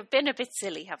 like, you've been a bit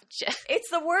silly, haven't you? It's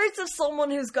the words of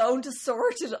someone who's going to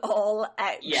sort it all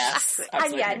out. Yes, And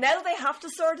absolutely. yeah, now they have to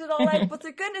sort it all out, but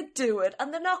they're going to do it,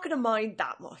 and they're not going to mind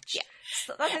that much. Yeah.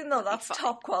 So that's fine.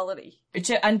 top quality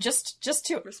And just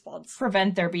to response.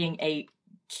 prevent there being a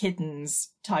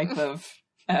kittens type of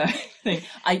thing,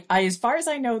 I as far as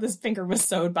I know, this finger was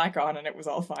sewed back on and it was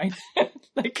all fine.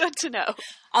 Like, Good to know.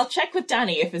 I'll check with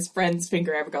Danny if his friend's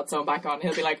finger ever got sewn back on.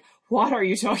 He'll be like, what are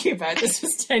you talking about? This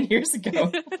was 10 years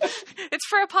ago. It's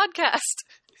for a podcast.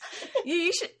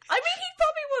 You should. I mean, he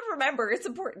probably would remember. It's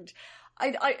important.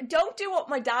 I don't do what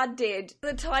my dad did.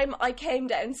 The time I came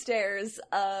downstairs,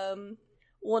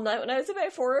 one night when I was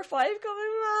about 4 or 5,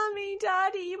 going, "Mommy,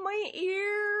 Daddy, my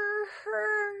ear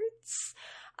hurts,"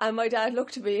 and my dad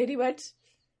looked at me and he went,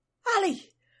 "Ali,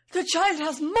 the child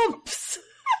has mumps."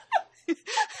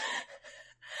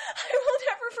 I will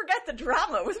never forget the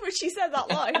drama with which he said that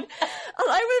line. And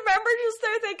I remember just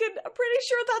there thinking, I'm pretty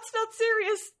sure that's not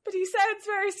serious, but he sounds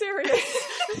very serious.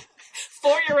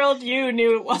 4-year-old you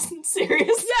knew it wasn't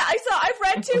serious. Yeah, I've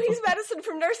read Toohey's Medicine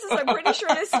from Nurses. I'm pretty sure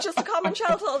this is just a common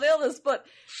childhood illness, but,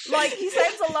 like, he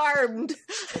sounds alarmed.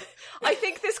 I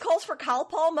think this calls for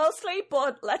Calpol mostly,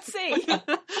 but let's see.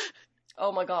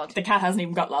 Oh my god. The cat hasn't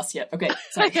even got lost yet. Okay,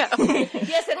 sorry. Yeah.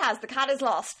 Yes, it has. The cat is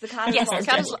lost. The cat is Yes, lost.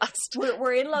 the cat is lost.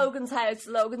 We're in Logan's house.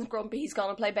 Logan's grumpy. He's gone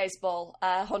to play baseball.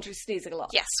 Hunter's sneezing a lot.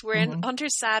 Yes, we're in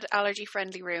Hunter's sad,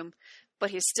 allergy-friendly room,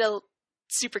 but he's still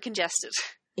super congested.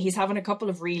 He's having a couple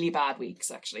of really bad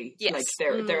weeks, actually. Yes.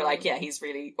 Like, they're like, yeah, he's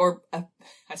really, or I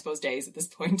suppose days at this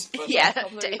point. But, Yeah, A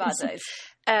couple of really bad days.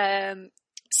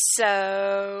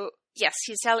 So, yes,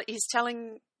 he's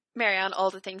telling Marianne all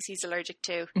the things he's allergic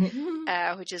to,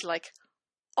 which is like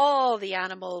all the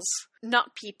animals,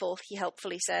 not people, he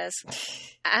helpfully says.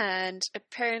 And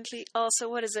apparently also,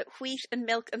 what is it? Wheat and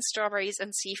milk and strawberries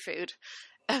and seafood.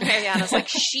 And Marianne is like,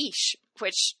 sheesh,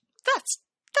 which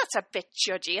that's a bit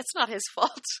judgy. It's not his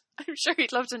fault. I'm sure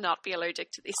he'd love to not be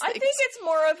allergic to these I things. think it's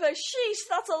more of a sheesh.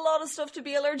 That's a lot of stuff to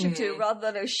be allergic to, rather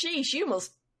than a sheesh. You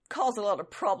must cause a lot of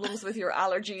problems with your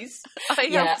allergies. I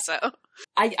Yeah. hope so.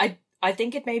 I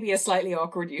think it may be a slightly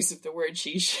awkward use of the word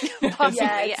sheesh. Possibly,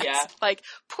 Yeah, yes. yeah. Like,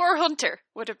 poor Hunter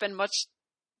would have been much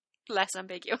less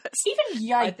ambiguous. Even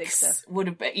yikes I think so. would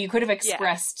have been, you could have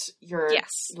expressed your, Yes.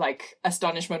 like,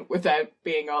 astonishment without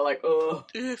being all like, oh,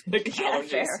 like, Yeah, allergies.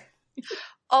 fair.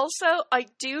 Also, I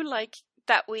do like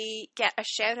that we get a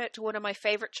shout out to one of my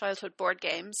favourite childhood board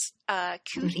games,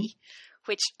 Cootie,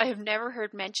 which I have never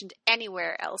heard mentioned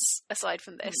anywhere else aside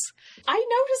from this. I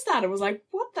noticed that. I was like,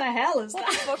 what the hell is What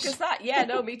that? the fuck is that? Yeah,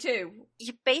 no, me too.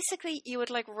 You would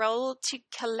like roll to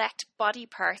collect body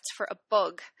parts for a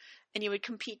bug, and you would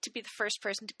compete to be the first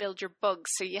person to build your bug.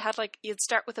 So you'd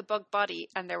start with a bug body,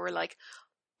 and there were like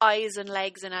eyes and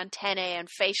legs and antennae and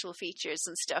facial features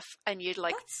and stuff, and you'd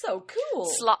like That's so cool.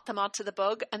 slot them onto the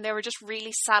bug, and they were just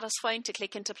really satisfying to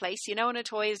click into place. You know, when a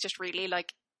toy is just really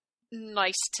like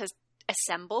nice to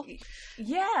assemble.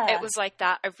 Yeah. It was like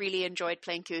that. I really enjoyed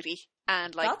playing Cootie,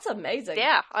 and like That's amazing.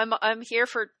 yeah, I'm here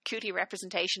for Cootie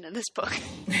representation in this book.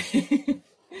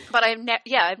 But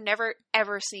I've never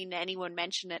ever seen anyone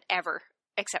mention it ever,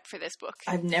 except for this book.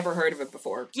 I've never heard of it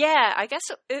before. Yeah, I guess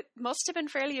it must have been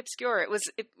fairly obscure.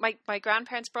 My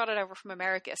grandparents brought it over from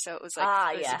America, so it was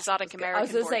like this exotic I American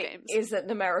was going to board say, games. is it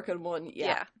an American one?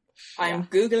 Yeah. I'm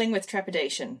Googling with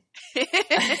trepidation.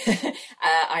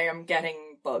 I am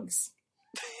getting bugs.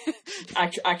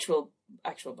 Actual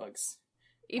bugs.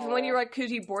 Even when you write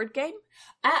Cootie board game?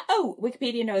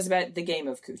 Wikipedia knows about the game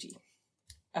of Cootie.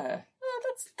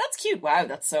 That's cute. Wow,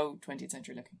 that's so 20th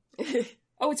century looking.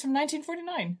 Oh, it's from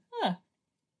 1949. Huh.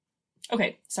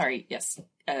 Okay, sorry. Yes.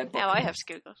 Now I have to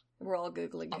Google. We're all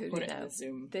Googling I'll Cootie put it now. in the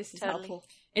Zoom. This is Totally. helpful.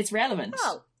 It's relevant.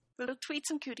 Oh, We'll tweet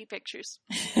some Cootie pictures.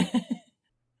 that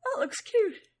looks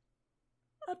cute.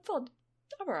 That's fun.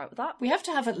 I'm alright with that. We have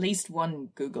to have at least one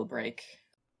Google break.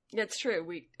 Yeah, it's true.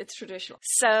 It's traditional.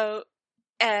 So,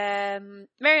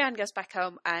 Marianne goes back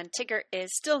home, and Tigger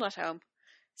is still not home.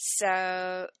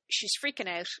 So she's freaking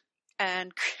out,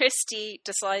 and Christy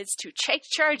decides to take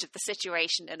charge of the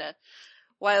situation in a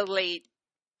wildly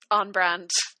on-brand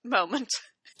moment.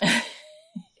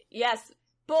 Yes,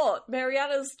 But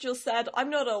Mariana's just said, I'm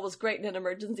not always great in an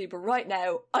emergency, but right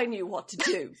now, I knew what to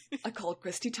do. I called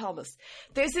Christy Thomas.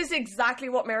 This is exactly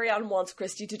what Marianne wants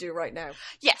Christy to do right now.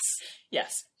 Yes.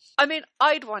 Yes. I mean,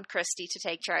 I'd want Christy to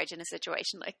take charge in a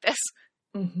situation like this.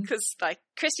 Because, like,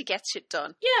 Christy gets shit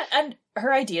done. Yeah, and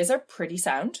her ideas are pretty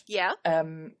sound. Yeah.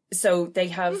 So they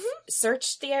have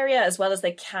searched the area as well as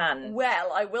they can.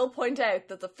 Well, I will point out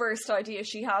that the first idea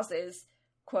she has is,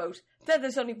 quote, then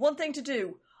there's only one thing to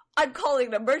do. I'm calling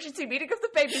an emergency meeting of the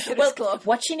Babysitters Club.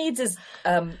 What she needs is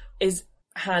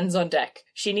hands on deck.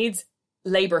 She needs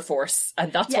labour force,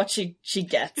 and that's what she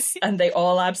gets. And they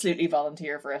all absolutely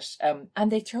volunteer for it.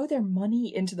 And they throw their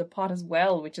money into the pot as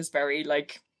well, which is very,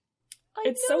 like...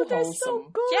 It's so wholesome. So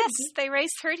good. Yes, they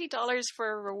raised $30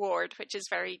 for a reward, which is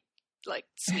very, like,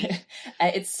 sweet.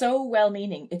 It's so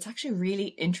well-meaning. It's actually really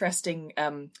interesting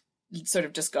sort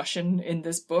of discussion in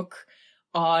this book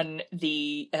on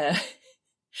the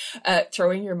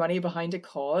throwing your money behind a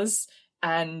cause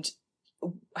and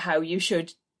how you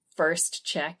should first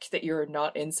check that you're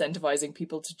not incentivizing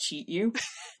people to cheat you,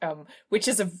 which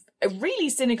is a really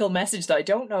cynical message that I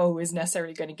don't know is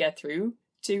necessarily going to get through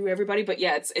to everybody, but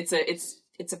yeah,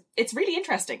 it's really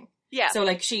interesting. Yeah. So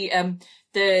like she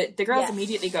the girls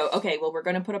immediately go, okay, well we're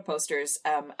going to put up posters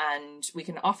and we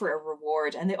can offer a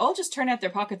reward, and they all just turn out their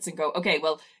pockets and go, okay,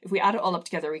 well if we add it all up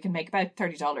together we can make about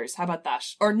 $30. How about that?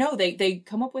 Or no, they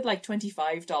come up with like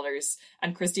 $25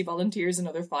 and Christy volunteers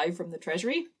another $5 from the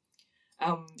treasury.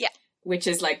 Which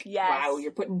is like, wow,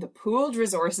 you're putting the pooled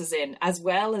resources in as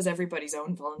well as everybody's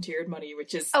own volunteered money,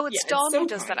 which is it's Dawn who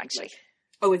does that actually.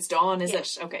 Oh, it's Dawn, is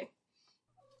it? Okay.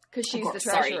 Because she's the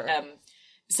treasurer.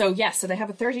 Sorry. So they have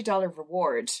a $30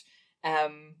 reward.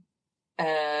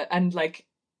 And like,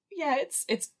 yeah,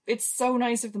 it's so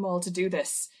nice of them all to do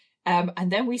this.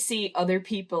 And then we see other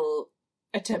people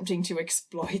attempting to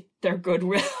exploit their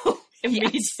goodwill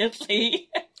immediately.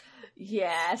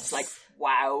 Yes. It's like,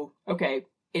 wow. Okay.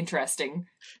 Interesting.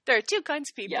 There are two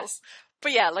kinds of people. Yes.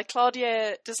 But yeah, like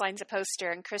Claudia designs a poster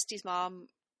and Christy's mom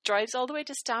drives all the way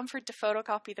to Stamford to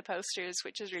photocopy the posters,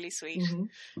 which is really sweet.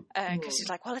 Because she's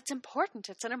like, well, it's important.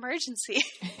 It's an emergency.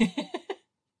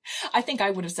 I think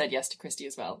I would have said yes to Christy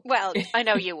as well. Well, I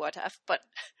know you would have, but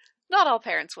not all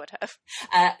parents would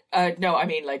have. No, I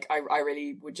mean, like, I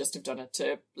really would just have done it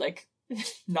to, like,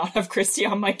 not have Christy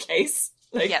on my case.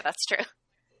 Like, yeah, that's true.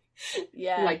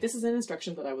 Yeah. Like, this is an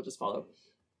instruction that I will just follow.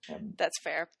 That's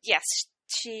fair. Yes,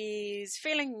 she's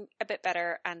feeling a bit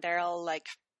better, and they're all like,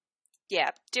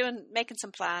 making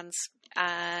some plans,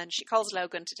 and she calls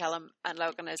Logan to tell him, and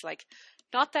Logan is like,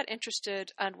 not that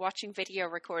interested, and watching video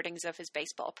recordings of his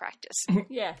baseball practice.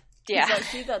 Yeah. Yeah. He's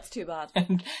like, gee, that's too bad.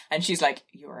 And she's like,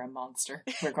 you're a monster.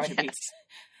 We're going to be...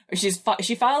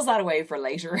 She files that away for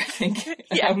later, I think.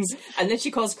 Yes. And then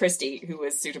she calls Christy, who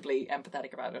is suitably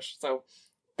empathetic about it. So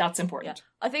that's important.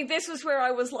 Yeah. I think this was where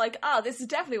I was like, this is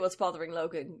definitely what's bothering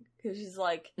Logan. Because she's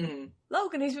like,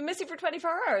 Logan, he's been missing for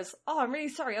 24 hours. Oh, I'm really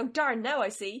sorry. Oh, darn, now I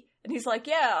see. And he's like,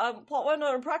 what went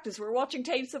on in practice? We're watching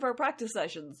tapes of our practice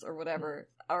sessions or whatever,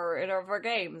 or in our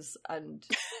games. And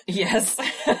yes.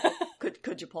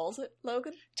 Could you pause it,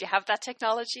 Logan? Do you have that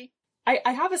technology? I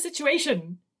have a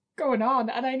situation going on,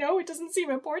 and I know it doesn't seem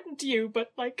important to you,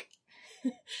 but like...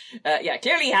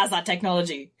 clearly he has that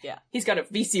technology. Yeah. He's got a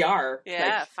VCR.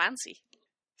 Yeah, fancy.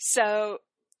 So,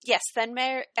 yes, then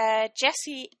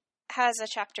Jessie has a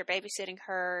chapter babysitting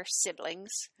her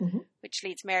siblings, which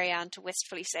leads Marianne to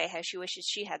wistfully say how she wishes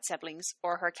she had siblings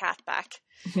or her cat back.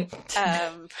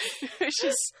 Which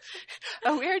is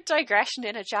a weird digression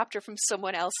in a chapter from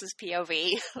someone else's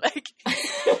POV. Like,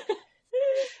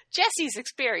 Jessie's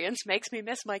experience makes me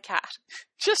miss my cat.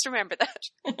 Just remember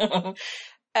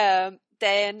that.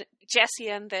 Then Jessie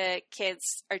and the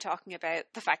kids are talking about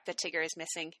the fact that Tigger is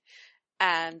missing,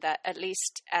 and that at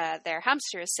least their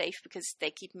hamster is safe because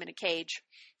they keep him in a cage.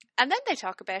 And then they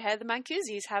talk about how the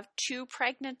Mancusis have 2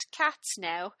 pregnant cats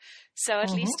now, so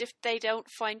at least if they don't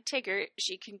find Tigger,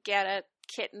 she can get a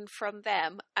kitten from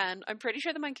them. And I'm pretty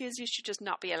sure the Mancusis should just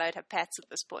not be allowed to have pets at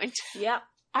this point. Yeah.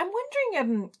 I'm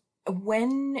wondering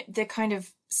when the kind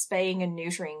of spaying and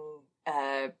neutering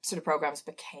sort of programs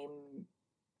became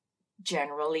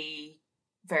generally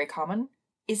very common.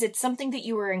 Is it something that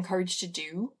you were encouraged to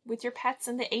do with your pets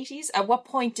in the 80s? At what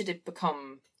point did it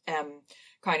become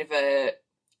kind of a...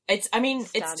 It's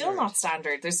still not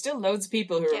standard. There's still loads of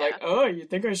people who are like, oh, you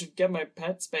think I should get my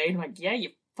pet spayed? I'm like, yeah, you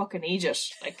fucking idiot.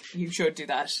 Like, you should do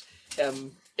that.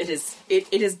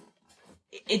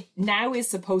 It now is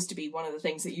supposed to be one of the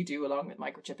things that you do along with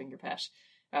microchipping your pet.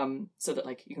 So that,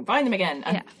 like, you can find them again.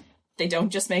 And they don't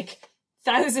just make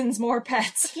thousands more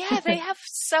pets. Yeah, they have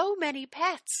so many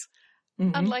pets.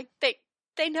 And, like,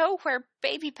 they they know where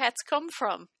baby pets come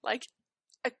from. Like,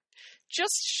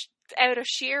 just out of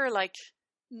sheer, like,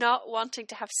 not wanting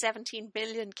to have 17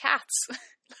 million cats.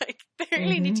 Like, they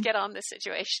really need to get on this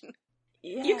situation.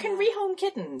 Yeah. You can rehome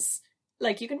kittens.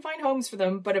 Like, you can find homes for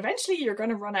them, but eventually you're going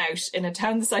to run out. In a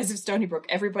town the size of Stony Brook,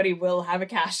 everybody will have a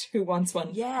cat who wants one.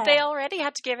 Yeah. They already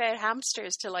had to give out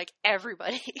hamsters to, like,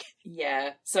 everybody.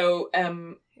 Yeah. So,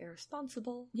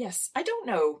 irresponsible. yes, I don't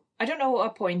know. I don't know at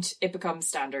what point it becomes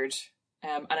standard.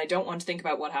 And I don't want to think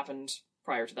about what happened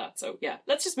prior to that. So, yeah,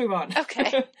 let's just move on.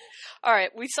 Okay. All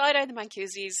right, we side-eye the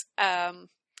Mancusis.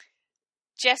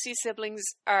 Jessie's siblings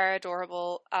are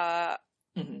adorable.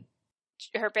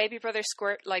 Her baby brother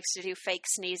Squirt likes to do fake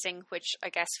sneezing, which I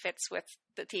guess fits with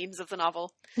the themes of the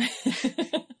novel.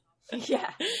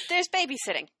 Yeah. There's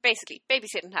babysitting. Basically,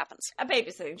 babysitting happens. A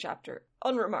babysitting chapter.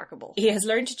 Unremarkable. He has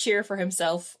learned to cheer for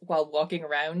himself while walking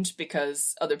around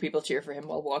because other people cheer for him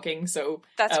while walking. So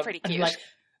that's pretty cute. Like,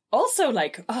 also,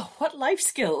 like, oh, what life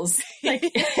skills! Like,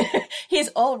 he has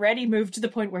already moved to the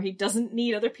point where he doesn't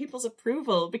need other people's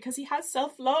approval because he has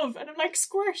self-love. And I'm like,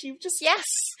 Squirt,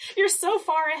 you're so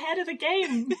far ahead of the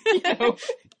game. You know?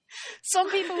 Some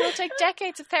people will take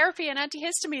decades of therapy and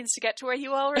antihistamines to get to where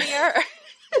you already are.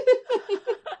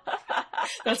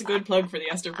 That's a good plug for the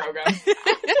Esther program.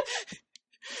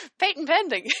 Patent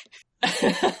pending.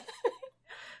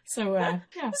 So,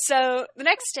 yeah. So the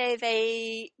next day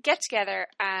they get together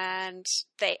and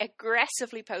they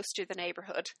aggressively post to the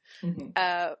neighbourhood.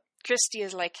 Christy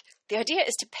is like, the idea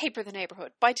is to paper the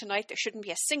neighbourhood. By tonight there shouldn't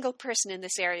be a single person in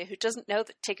this area who doesn't know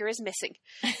that Tigger is missing.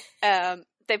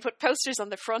 They put posters on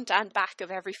the front and back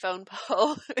of every phone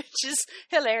pole, which is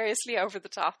hilariously over the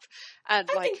top. And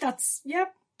I think that's,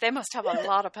 they must have a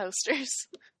lot of posters.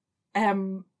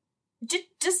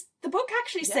 Does the book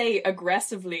actually say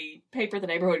aggressively paper the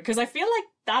neighbourhood? Because I feel like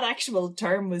that actual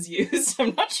term was used.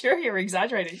 I'm not sure you're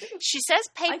exaggerating. She says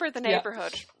paper the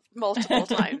neighbourhood multiple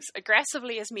times.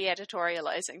 Aggressively is me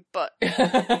editorializing, but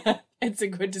it's a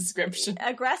good description.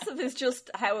 Aggressive is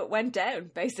just how it went down,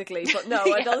 basically. But no,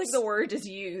 I don't think the word is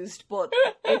used, but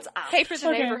it's apt. Paper the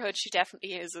neighbourhood she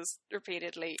definitely uses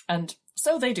repeatedly. And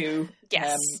so they do.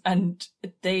 Yes. And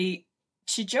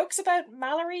she jokes about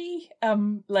Mallory,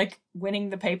 like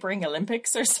winning the papering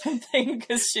Olympics or something,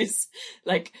 because she's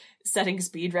like setting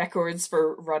speed records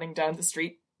for running down the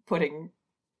street, putting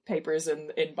papers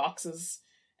in boxes.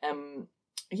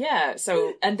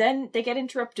 So, and then they get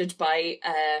interrupted by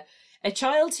a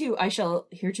child who I shall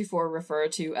heretofore refer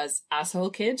to as Asshole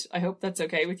Kid. I hope that's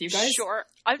okay with you guys. Sure.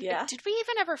 Did we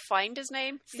even ever find his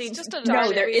name? He's just a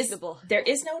no, there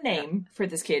is no name for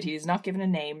this kid. He is not given a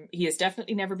name. He has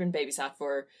definitely never been babysat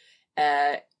for.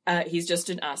 He's just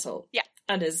an asshole. Yeah.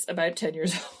 And is about 10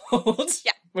 years old.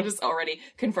 Yeah. But is already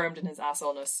confirmed in his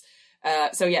assholeness.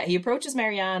 So yeah, he approaches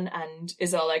Marianne and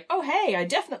is all like, oh hey, I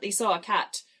definitely saw a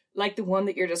cat, like the one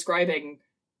that you're describing,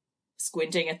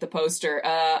 squinting at the poster.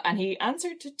 And he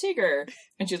answered to Tigger.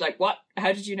 And she's like, what?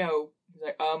 How did you know? He's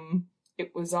like,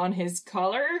 it was on his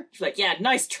collar. She's like, yeah,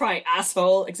 nice try,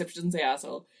 asshole. Except she doesn't say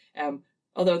asshole.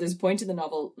 Although there's a point in the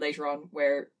novel later on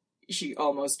where she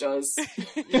almost does.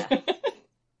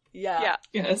 Yeah.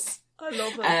 Yes. I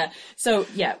love it. So,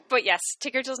 yeah. But yes,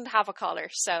 Tigger doesn't have a collar,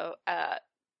 so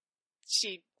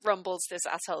she rumbles this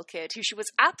asshole kid, who she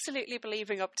was absolutely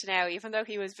believing up to now, even though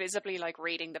he was visibly, like,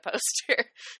 reading the poster.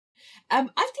 I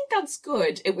think that's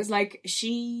good. It was like,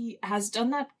 she has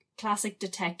done that classic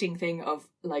detecting thing of,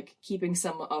 like, keeping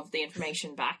some of the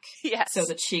information back. Yes. So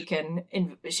that she can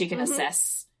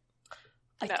assess.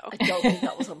 I don't think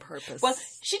that was on purpose. Well,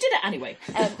 she did it anyway.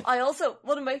 I also,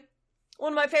 one of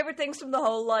my favourite things from the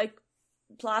whole, like,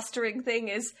 plastering thing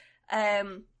is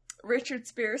Richard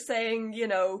Spears saying, you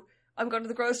know, I'm going to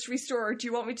the grocery store, do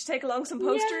you want me to take along some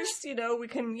posters? Yeah. You know, we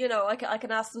can, you know, I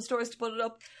can ask some stores to put it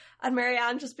up. And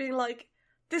Marianne just being like,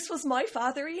 this was my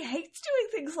father, he hates doing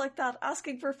things like that,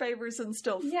 asking for favours and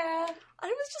stuff. Yeah. And I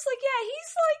was just like, yeah,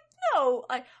 he's like,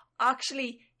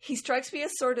 no. He strikes me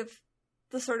as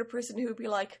the sort of person who would be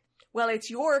like, well, it's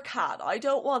your cat. I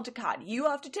don't want a cat. You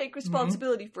have to take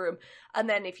responsibility for him. And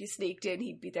then if you sneaked in,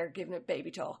 he'd be there giving it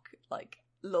baby talk, like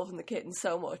loving the kitten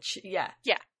so much. Yeah.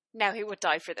 Yeah. Now he would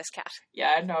die for this cat.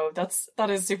 Yeah, no, that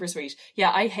is super sweet.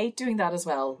 Yeah, I hate doing that as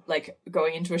well. Like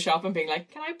going into a shop and being like,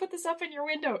 "Can I put this up in your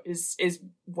window?" is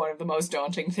one of the most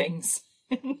daunting things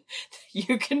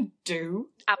you can do.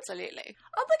 Absolutely.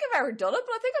 I don't think I've ever done it,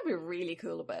 but I think I'd be really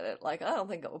cool about it. Like, I don't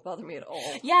think it would bother me at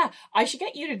all. Yeah, I should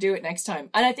get you to do it next time.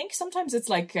 And I think sometimes it's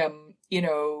like, you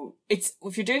know, it's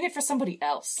if you're doing it for somebody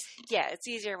else. Yeah, it's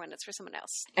easier when it's for someone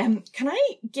else. Can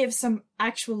I give some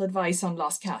actual advice on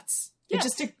lost cats?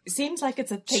 It seems like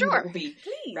it's a thing that will be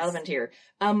Please. relevant here.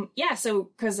 So,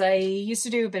 because I used to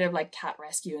do a bit of like cat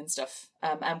rescue and stuff,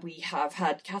 and we have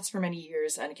had cats for many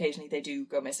years, and occasionally they do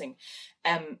go missing.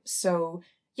 So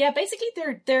yeah, basically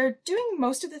they're doing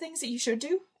most of the things that you should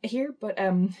do here, but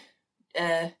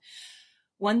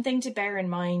one thing to bear in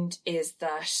mind is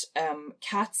that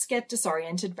cats get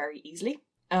disoriented very easily.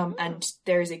 And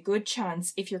there's a good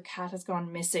chance if your cat has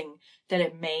gone missing that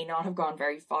it may not have gone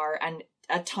very far, and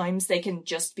at times they can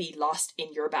just be lost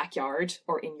in your backyard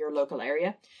or in your local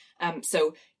area.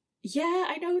 So yeah,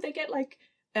 I know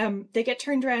they get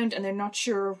turned around and they're not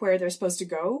sure where they're supposed to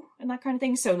go and that kind of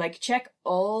thing. So like check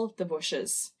all the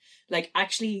bushes, like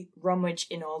actually rummage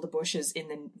in all the bushes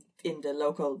in the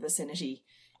local vicinity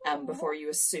before you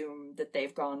assume that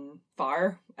they've gone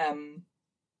far.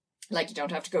 Like you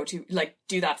don't have to go to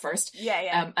do that first.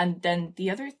 Yeah. And then the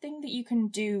other thing that you can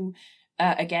do,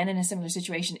 again in a similar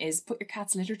situation, is put your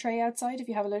cat's litter tray outside if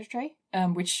you have a litter tray,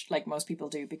 which like most people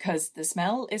do, because the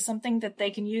smell is something that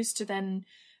they can use to then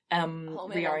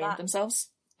reorient themselves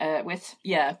with.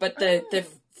 Yeah, but the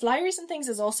flyers and things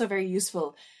is also very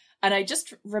useful. And I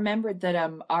just remembered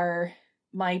that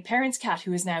my parents' cat,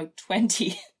 who is now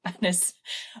 20 and is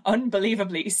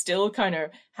unbelievably still kind of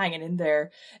hanging in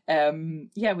there.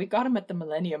 We got him at the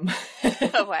Millennium.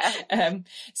 Oh, wow.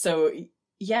 So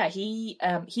yeah, he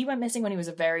went missing when he was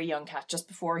a very young cat, just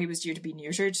before he was due to be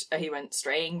neutered. He went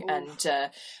straying. Oof.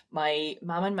 And my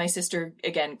mum and my sister,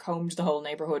 again, combed the whole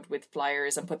neighborhood with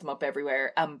flyers and put them up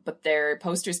everywhere. But their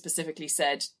posters specifically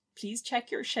said, please check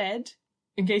your shed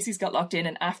in case he's got locked in.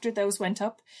 And after those went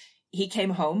up, he came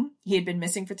home. He had been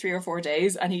missing for 3 or 4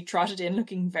 days, and he trotted in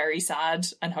looking very sad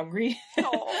and hungry.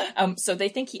 So they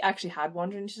think he actually had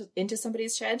wandered into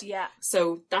somebody's shed. Yeah.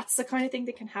 So that's the kind of thing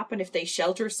that can happen if they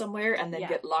shelter somewhere and then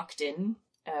get locked in.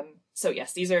 So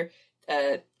yes, these are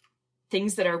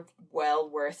things that are well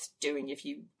worth doing if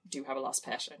you do have a lost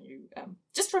pet, and you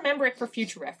just remember it for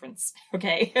future reference.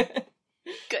 Okay.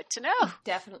 Good to know.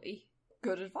 Definitely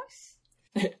good advice.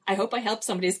 I hope I helped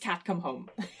somebody's cat come home.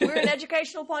 We're an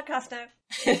educational podcast now.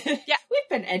 Yeah, we've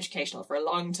been educational for a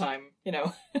long time, you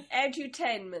know.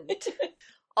 Edutainment.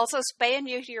 Also, spay and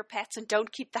neuter your pets and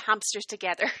don't keep the hamsters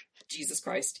together. Jesus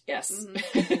Christ, yes.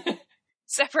 Mm-hmm.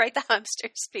 Separate the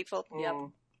hamsters, people. Yep.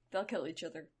 They'll kill each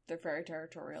other. They're very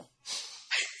territorial.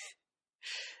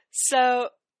 So,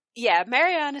 yeah,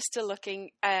 Marianne is still looking.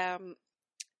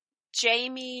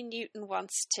 Jamie Newton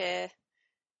wants to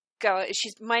go.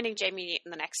 She's minding Jamie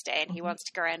Newton the next day, and he wants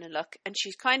to go around and look, and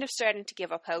she's kind of starting to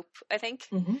give up hope, I think.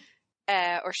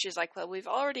 Or she's like, well, we've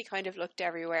already kind of looked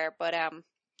everywhere, but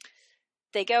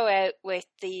they go out with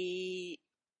the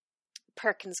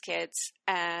Perkins kids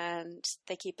and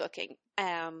they keep looking,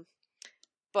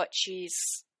 but she's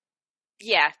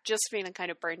just feeling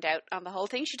kind of burned out on the whole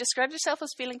thing. She described herself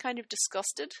as feeling kind of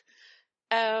disgusted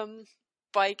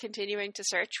by continuing to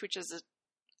search, which is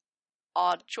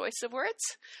odd choice of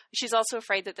words. She's also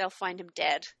afraid that they'll find him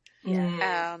dead.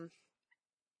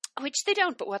 Which they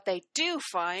don't, but what they do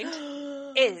find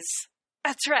is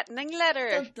a threatening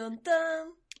letter. Dun, dun,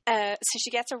 dun. So she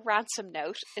gets a ransom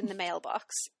note in the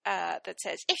mailbox that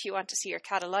says, if you want to see your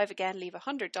cat alive again, leave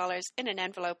 $100 in an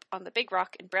envelope on the Big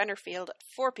Rock in Brennerfield at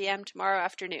 4 p.m. tomorrow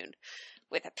afternoon,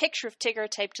 with a picture of Tigger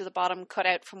taped to the bottom, cut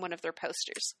out from one of their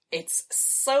posters. It's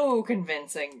so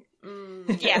convincing.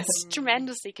 Yes,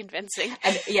 tremendously convincing.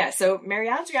 And so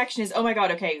Marianne's reaction is, oh my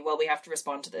god, okay, well, we have to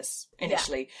respond to this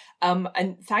initially.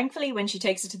 And thankfully, when she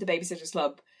takes it to the Babysitters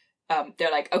Club,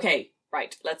 they're like, okay,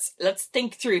 right, let's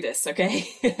think through this, okay?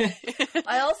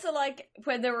 I also like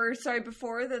when they were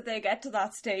before that they get to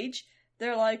that stage,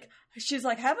 they're like, she's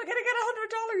like, how am I gonna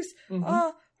get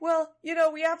 $100? Well,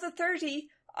 we have the 30,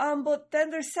 but then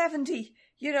there's 70.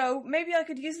 Maybe I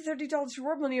could use the $30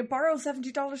 reward money and borrow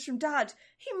 $70 from Dad.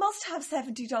 He must have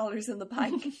 $70 in the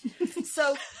bank.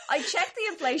 So I checked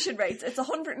the inflation rates. It's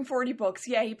 $140.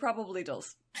 Yeah, he probably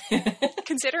does.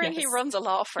 Considering he runs a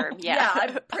law firm,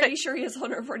 I'm pretty sure he has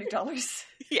 $140.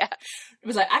 Yeah. It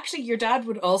was like, actually, your dad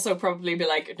would also probably be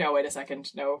like, no, wait a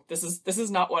second, no, this is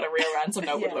not what a real ransom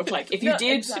note would look like. If you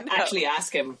did actually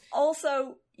ask him.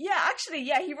 Also, he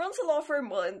runs a law firm.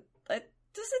 Well,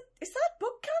 is that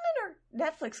book canon or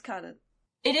Netflix canon?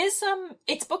 It is,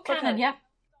 it's book canon, yeah.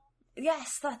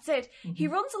 Yes, that's it. He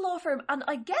runs a law firm, and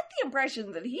I get the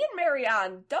impression that he and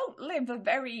Marianne don't live a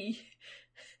very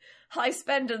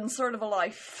high-spending sort of a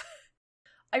life.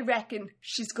 I reckon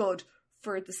she's good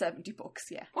for the 70 books,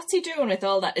 yeah. What's he doing with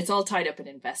all that? It's all tied up in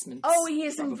investments. Oh, he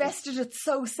has probably. invested it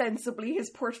so sensibly, his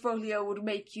portfolio would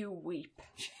make you weep.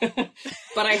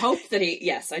 But I hope that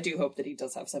I do hope that he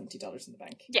does have $70 in the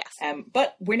bank. Yes.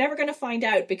 But we're never going to find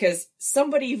out because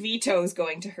somebody vetoes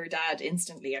going to her dad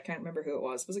instantly. I can't remember who it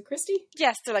was. Was it Christy?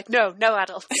 Yes, they're like, no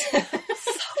adults.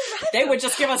 They would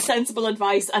just give us sensible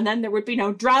advice and then there would be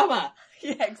no drama.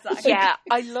 Yeah, exactly. Yeah,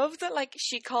 I love that, like,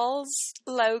 she calls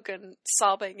Logan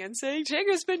sobbing and saying,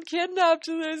 Tigger's been kidnapped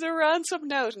and there's a ransom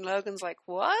note. And Logan's like,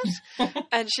 what?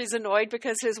 And she's annoyed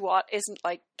because his what isn't,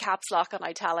 like, caps lock and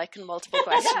italic and multiple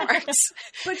question marks.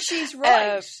 But she's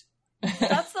right.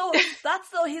 That's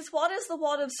though his what is the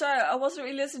what of, sorry, I wasn't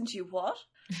really listening to you, what?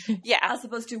 Yeah. As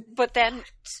opposed to... But then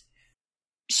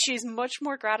she's much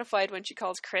more gratified when she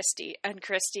calls Christy, and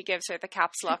Christy gives her the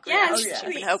caps lock reaction she's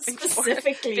been hoping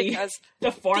specifically for. Because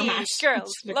the format. These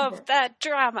girls love that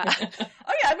drama. Oh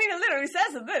yeah, I mean it literally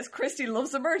says in this, Christy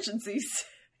loves emergencies.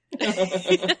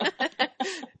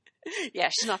 Yeah,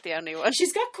 she's not the only one.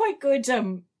 She's got quite good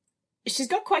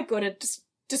at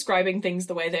describing things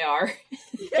the way they are.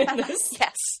 Yeah. In this.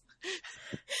 Yes.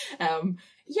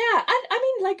 Yeah, and I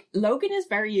mean, like, Logan is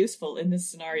very useful in this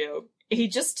scenario.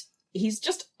 He's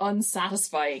just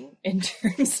unsatisfying in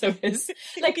terms of his,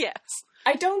 like, yes.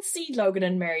 I don't see Logan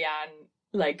and Marianne,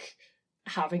 like,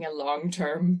 having a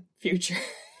long-term future.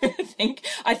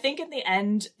 I think in the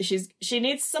end, she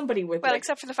needs somebody with, well, like,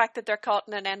 except for the fact that they're caught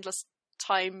in an endless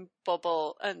time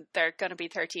bubble and they're going to be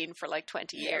 13 for like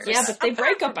 20 years. Yeah, but they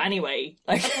break up anyway.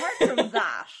 Like, apart from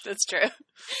that. That's true.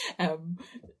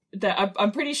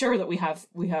 I'm pretty sure that we have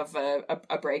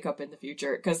a breakup in the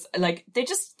future because, like, they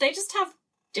just have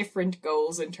different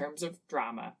goals in terms of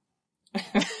drama.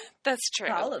 That's true.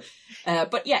 Solid.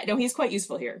 But yeah, no, he's quite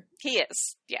useful here. He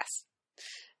is, yes.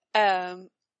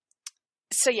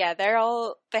 So yeah,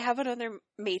 they have another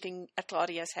meeting at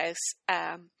Claudia's house,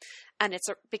 and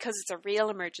because it's a real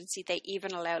emergency, they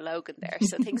even allow Logan there,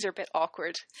 so things are a bit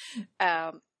awkward.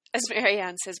 As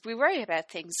Marianne says, we worry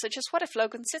about things such as what if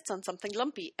Logan sits on something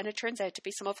lumpy and it turns out to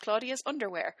be some of Claudia's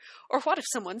underwear? Or what if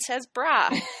someone says bra?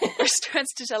 Or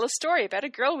starts to tell a story about a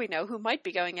girl we know who might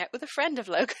be going out with a friend of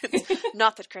Logan's.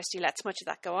 Not that Kirsty lets much of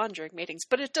that go on during meetings,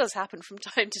 but it does happen from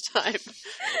time to time.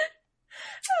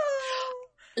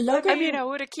 Logan... I mean, I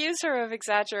would accuse her of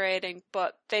exaggerating,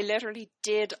 but they literally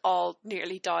did all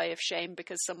nearly die of shame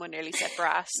because someone nearly said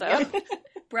bra, so... Yep.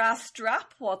 Bra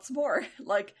strap, what's more?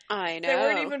 Like, I know. They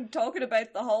weren't even talking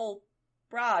about the whole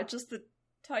bra, just the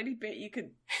tiny bit you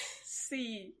could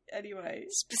see anyway.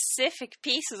 Specific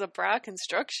pieces of bra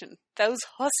construction. Those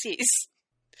hussies.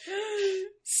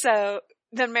 So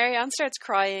then Marianne starts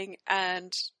crying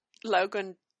and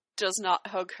Logan does not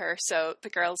hug her, so the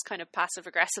girls kind of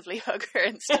passive-aggressively hug her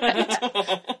instead.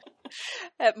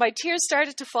 My tears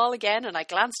started to fall again and I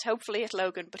glanced hopefully at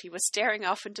Logan, but he was staring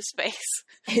off into space.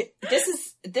 This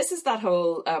is that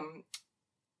whole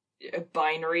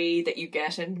binary that you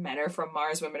get in Men Are From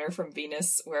Mars, Women Are From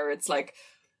Venus, where it's like,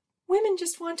 women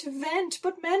just want to vent,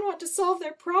 but men want to solve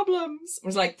their problems. It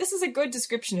was like, this is a good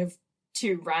description of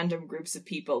two random groups of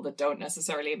people that don't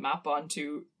necessarily map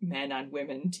onto men and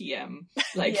women TM.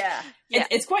 Like, yeah.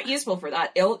 It's quite useful for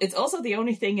that. It's also the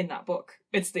only thing in that book.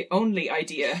 It's the only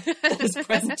idea that is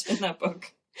present in that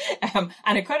book.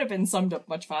 And it could have been summed up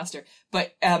much faster.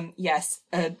 But yes,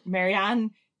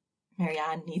 Marianne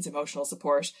needs emotional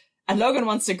support. And Logan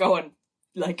wants to go and,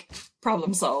 like,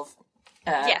 problem solve.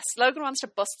 Yes, Logan wants to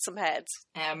bust some heads.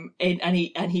 And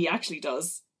he actually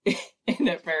does. In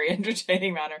a very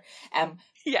entertaining manner.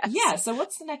 Yes. Yeah, so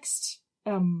what's the next...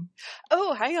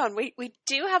 Oh, hang on. We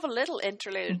do have a little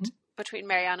interlude between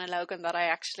Marianne and Logan that I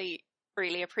actually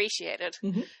really appreciated.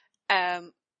 Mm-hmm.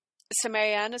 So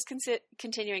Marianne is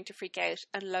continuing to freak out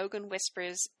and Logan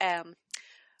whispers,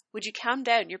 would you calm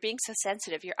down? You're being so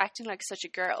sensitive. You're acting like such a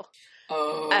girl.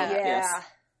 Oh, yeah. yes.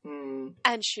 Mm.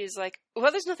 And she's like,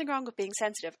 well, there's nothing wrong with being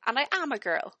sensitive. And I am a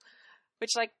girl.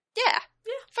 Which, like, yeah,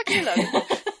 fuck you, Logan.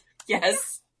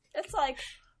 Yes. It's like,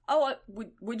 oh,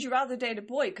 would you rather date a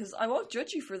boy? Because I won't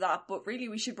judge you for that, but really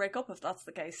we should break up if that's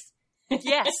the case.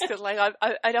 Yes, because, like,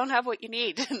 I don't have what you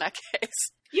need in that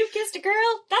case. You kissed a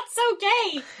girl? That's so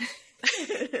gay!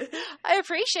 I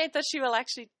appreciate that she will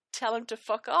actually tell him to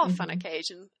fuck off on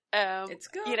occasion. It's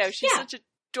good. You know, she's such a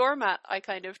doormat, I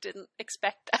kind of didn't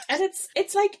expect that. And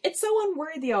it's like, it's so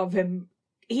unworthy of him.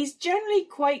 He's generally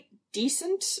quite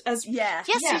decent as... Yeah.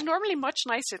 Yes, he's normally much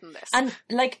nicer than this. And,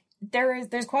 like,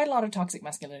 there's quite a lot of toxic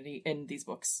masculinity in these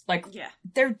books. Like,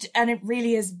 and it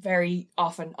really is very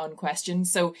often unquestioned.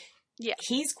 So,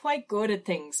 he's quite good at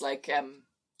things like,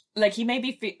 like, he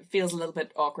maybe feels a little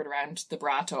bit awkward around the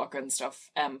bra talk and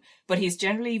stuff, but he's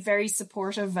generally very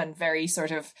supportive and very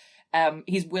sort of,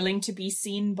 he's willing to be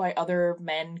seen by other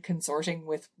men consorting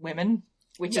with women,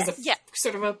 which is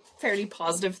sort of a fairly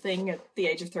positive thing at the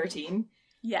age of 13.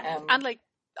 Yeah. And, like,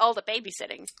 all the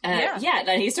babysitting. Yeah,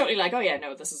 and he's totally like, oh yeah,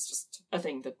 no, this is just a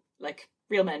thing that, like,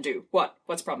 real men do. What's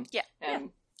the problem? Yeah.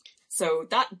 So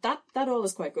that all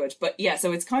is quite good. But yeah,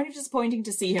 so it's kind of disappointing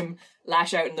to see him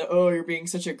lash out in the, oh, you're being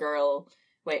such a girl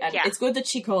way. And it's good that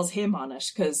she calls him on it,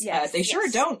 because they sure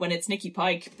don't when it's Nikki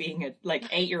Pike being a, like,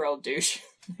 8-year-old douche.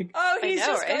 Oh, he's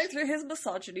just going through his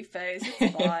misogyny phase.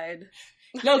 It's fine.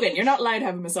 Logan, you're not allowed to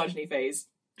have a misogyny phase.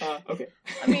 Okay.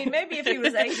 I mean, maybe if he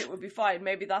was 8, it would be fine.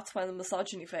 Maybe that's when the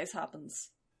misogyny phase happens.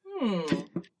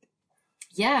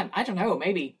 Yeah, I don't know,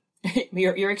 maybe.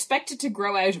 You're expected to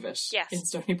grow out of it in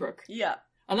Stony Brook. Yeah.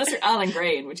 Unless you're Alan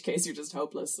Gray, in which case you're just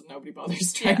hopeless and nobody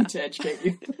bothers trying to educate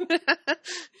you.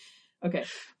 Okay.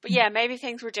 But yeah, maybe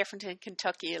things were different in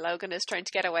Kentucky. Logan is trying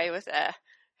to get away with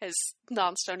his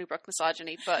non-Stony Brook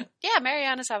misogyny. But yeah,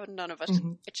 Marianne is having none of it,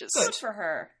 which is good for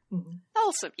her.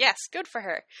 Awesome. Yes, good for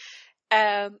her.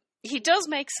 He does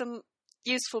make some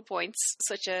useful points,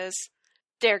 such as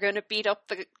they're going to beat up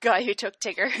the guy who took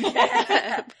Tigger.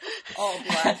 Oh,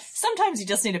 bless. Sometimes you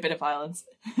just need a bit of violence.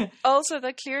 Also,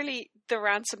 that clearly the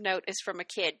ransom note is from a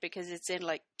kid, because it's in,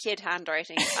 like, kid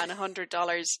handwriting, and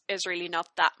 $100 is really not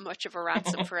that much of a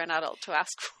ransom for an adult to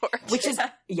ask for. Which is,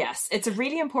 yes, it's a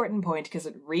really important point, because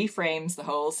it reframes the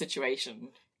whole situation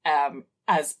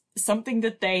as something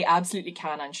that they absolutely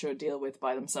can and should deal with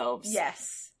by themselves. Yes.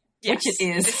 Which it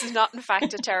is. This is not, in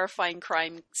fact, a terrifying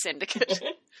crime syndicate.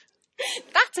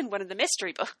 That's in one of the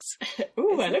mystery books.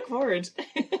 Ooh, I look forward.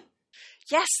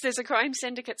 Yes, there's a crime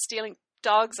syndicate stealing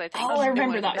dogs, I think. Oh, I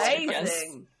remember that.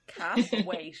 Amazing. Can't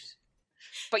wait.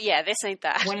 But yeah, this ain't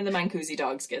that. One of the Mancusi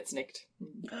dogs gets nicked.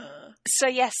 So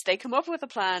yes, they come up with a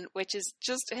plan, which is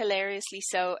just hilariously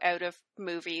so out of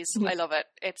movies. I love it.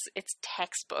 It's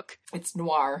textbook. It's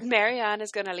noir. Marianne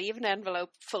is going to leave an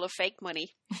envelope full of fake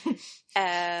money,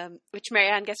 which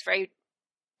Marianne gets very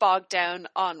bogged down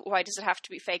on. Why does it have to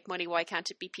be fake money? Why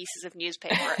can't it be pieces of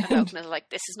newspaper? And Logan is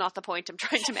like, this is not the point I'm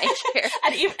trying to make here.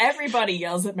 And everybody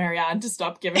yells at Marianne to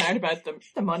stop giving out about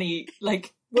the money.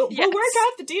 Like, we'll work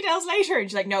out the details later. And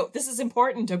she's like, no, this is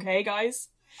important, okay, guys?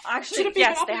 Actually,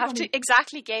 yes, they have to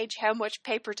exactly gauge how much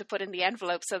paper to put in the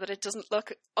envelope so that it doesn't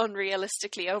look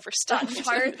unrealistically overstuffed. That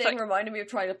entire thing reminded me of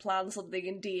trying to plan something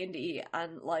in D&D,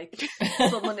 and like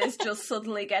someone is just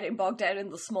suddenly getting bogged down in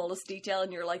the smallest detail,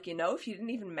 and you're like, you know, if you didn't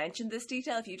even mention this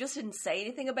detail, if you just didn't say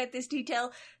anything about this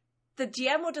detail, the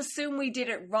GM would assume we did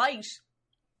it right.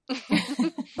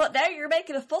 But now you're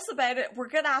making a fuss about it. We're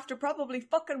gonna have to probably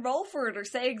fucking roll for it or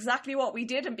say exactly what we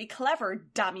did and be clever,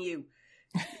 damn you.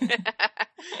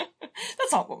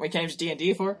 That's not what we came to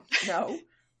D&D for. No,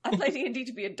 I play D&D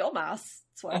to be a dumbass.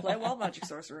 That's why I play Wild Magic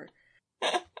Sorcerer.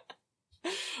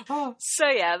 So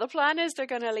yeah, the plan is they're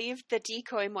going to leave the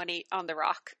decoy money on the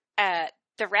rock.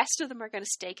 The rest of them are going to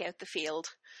stake out the field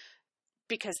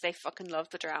because they fucking love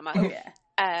the drama. Oh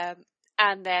yeah.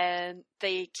 And then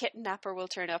the kidnapper will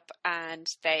turn up and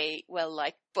they will,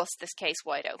 like, bust this case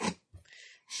wide open.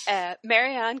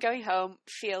 Marianne, going home,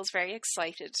 feels very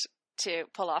excited to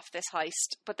pull off this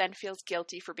heist, but then feels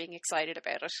guilty for being excited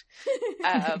about it.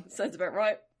 Sounds about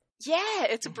right. Yeah,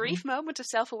 it's a brief moment of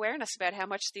self-awareness about how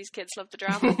much these kids love the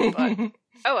drama, but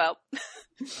oh well.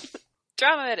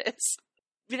 Drama it is.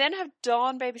 We then have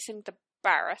Dawn babysitting the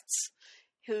Barretts,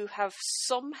 who have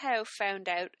somehow found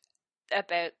out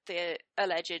about the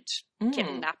alleged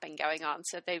kidnapping going on,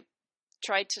 so they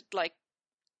tried to, like,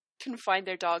 confine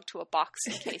their dog to a box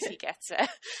in case he gets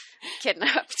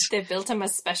kidnapped. They built him a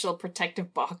special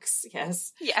protective box,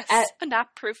 yes. Yes, a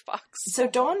nap-proof box. So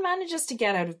Dawn manages to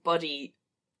get out of Buddy.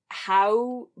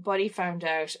 How Buddy found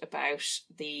out about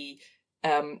the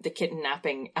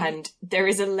kidnapping, and there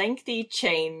is a lengthy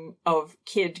chain of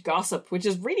kid gossip, which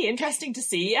is really interesting to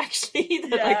see, actually.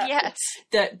 Yes.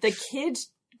 The kid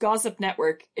gossip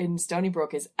network in Stony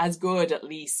Brook is as good, at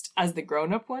least, as the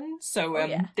grown-up one.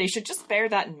 So they should just bear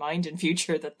that in mind in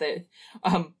future, that the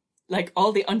like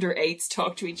all the under 8s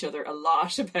talk to each other a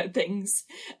lot about things.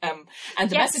 And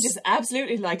the message is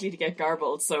absolutely likely to get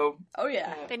garbled. So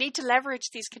they need to leverage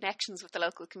these connections with the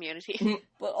local community.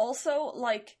 But also,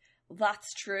 like,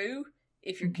 that's true.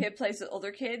 If your kid plays with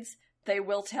other kids, they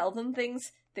will tell them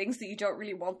things that you don't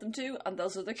really want them to, and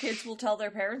those other kids will tell their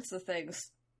parents the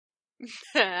things.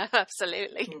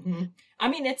 Absolutely. I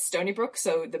mean, it's Stony Brook,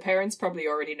 so the parents probably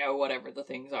already know whatever the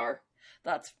things are.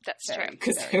 That's true.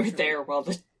 Because they were there while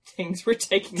the things were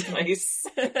taking place.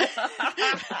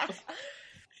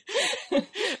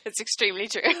 It's extremely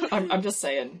true. I'm just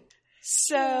saying.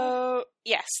 So,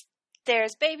 yes,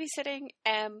 there's babysitting.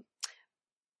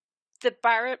 The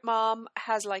Barrett mom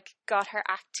has, like, got her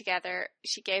act together.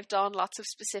 She gave Dawn lots of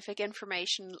specific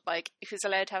information, like who's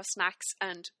allowed to have snacks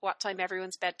and what time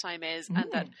everyone's bedtime is,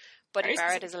 and that Buddy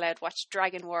Barrett is allowed to watch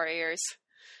Dragon Warriors.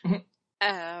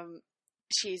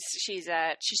 She's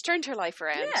turned her life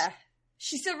around. Yeah.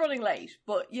 She's still running late,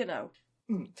 but, you know.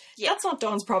 Yeah. That's not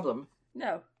Dawn's problem.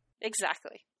 No.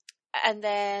 Exactly. And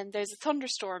then there's a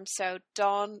thunderstorm, so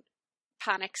Dawn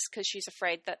panics because she's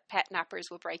afraid that pet nappers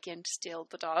will break in to steal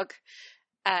the dog.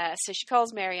 So she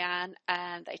calls Marianne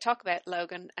and they talk about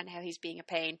Logan and how he's being a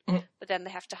pain. But then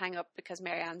they have to hang up because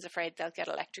Marianne's afraid they'll get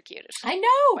electrocuted. I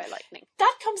know! By lightning.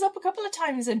 That comes up a couple of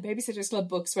times in Babysitter's Club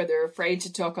books where they're afraid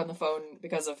to talk on the phone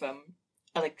because of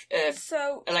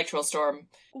electoral storm.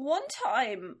 One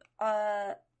time,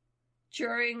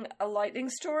 during a lightning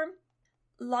storm,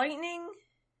 lightning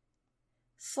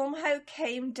somehow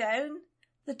came down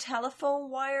the telephone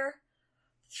wire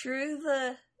through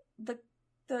the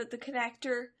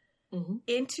connector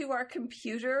into our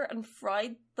computer and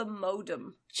fried the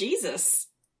modem. Jesus.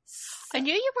 I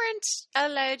knew you weren't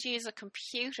allowed to use a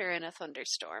computer in a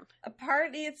thunderstorm.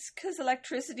 Apparently it's because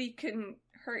electricity can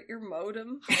hurt your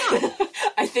modem.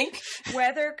 I think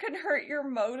weather can hurt your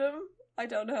modem. I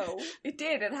don't know. It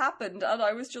did. It happened. And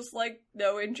I was just like,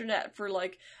 no internet for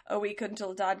like a week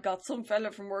until Dad got some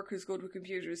fella from work who's good with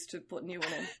computers to put a new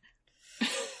one in.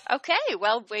 Okay,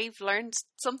 well, we've learned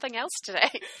something else today.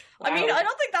 Wow. I mean, I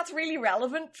don't think that's really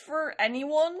relevant for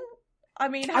anyone. I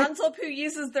mean, hands up who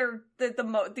uses the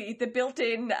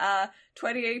built-in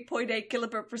 28.8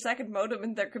 kilobit per second modem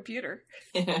in their computer.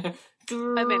 I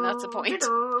mean, that's a point.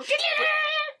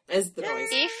 Is the noise.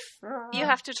 If you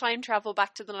have to time travel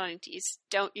back to the 90s,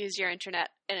 don't use your internet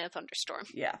in a thunderstorm.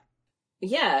 Yeah.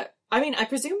 Yeah. I mean, I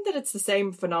presume that it's the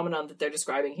same phenomenon that they're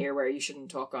describing here where you shouldn't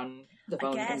talk on the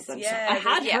phone. I guess, I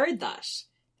had heard that.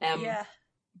 Yeah.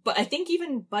 But I think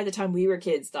even by the time we were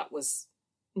kids, that was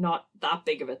not that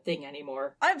big of a thing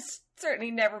anymore. I've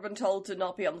certainly never been told to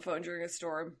not be on the phone during a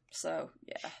storm, so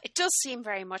yeah. It does seem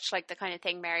very much like the kind of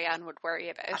thing Marianne would worry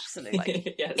about. Absolutely.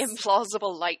 Like, yes.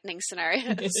 Implausible lightning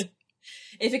scenarios.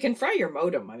 If it can fry your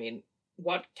modem, I mean,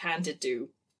 what can't it do?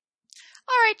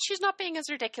 Alright, she's not being as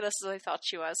ridiculous as I thought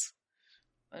she was.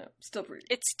 Still pretty.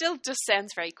 It still just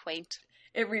sounds very quaint.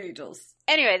 It really does.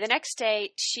 Anyway, the next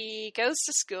day, she goes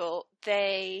to school.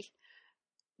 They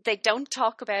don't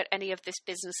talk about any of this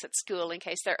business at school in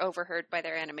case they're overheard by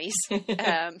their enemies.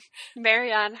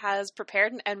 Marianne has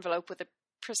prepared an envelope with a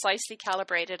precisely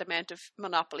calibrated amount of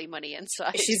Monopoly money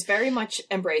inside. She's very much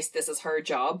embraced this as her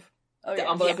job. Oh, the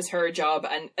envelope is her job,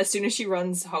 and as soon as she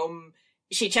runs home,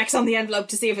 she checks on the envelope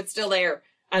to see if it's still there,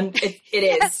 and it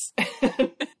is.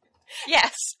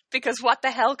 Yes, because what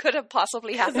the hell could have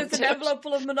possibly happened it's an envelope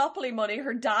full of Monopoly money.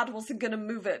 Her dad wasn't going to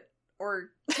move it or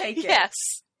take it. Yes.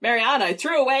 Marianne, I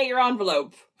threw away your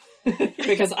envelope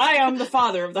because I am the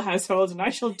father of the household and I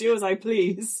shall do as I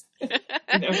please.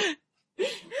 No.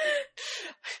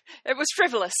 It was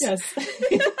frivolous. Yes.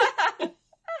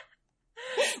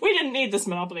 We didn't need this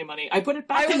Monopoly money. I put it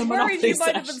back in the Monopoly I was worried you set.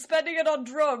 might have been spending it on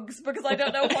drugs because I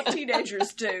don't know what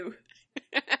teenagers do.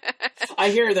 I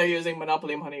hear they're using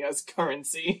Monopoly money as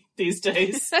currency these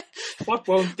days. What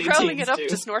won't these Rolling teens it up do?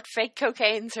 to snort fake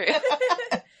cocaine through.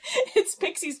 It's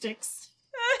pixie sticks.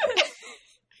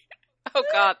 Oh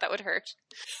god, that would hurt.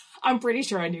 I'm pretty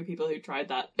sure I knew people who tried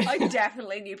that. I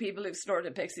definitely knew people who've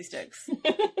snorted pixie sticks.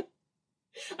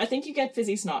 I think you get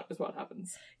fizzy snot is what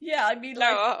happens. Yeah, I mean,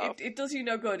 like, it does you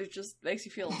no good. It just makes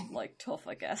you feel, like, tough,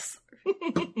 I guess.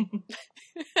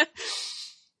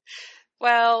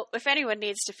 Well, if anyone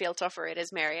needs to feel tougher, it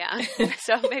is Marianne.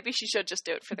 So maybe she should just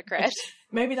do it for the cred.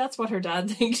 Maybe that's what her dad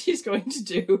thinks she's going to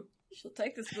do. She'll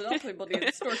take this Monopoly money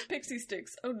and snort pixie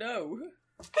sticks. Oh no.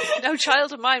 No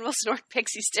child of mine will snort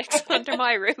pixie sticks under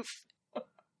my roof.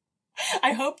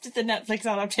 I hope that the Netflix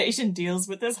adaptation deals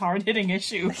with this hard-hitting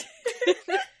issue.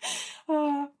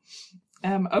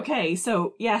 Okay,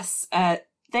 so yes,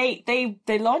 they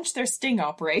launched their sting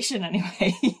operation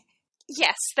anyway.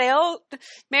 Yes,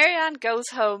 Marianne goes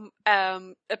home,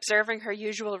 observing her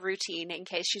usual routine in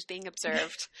case she's being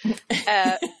observed,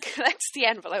 collects the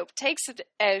envelope, takes it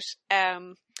out,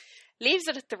 leaves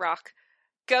it at the rock,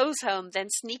 goes home, then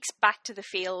sneaks back to the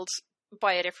field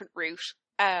by a different route,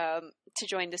 to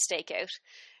join the stakeout.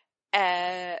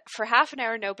 For half an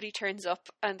hour, nobody turns up,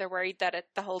 and they're worried that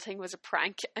the whole thing was a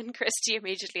prank, and Christy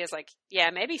immediately is like, yeah,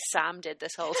 maybe Sam did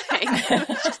this whole thing.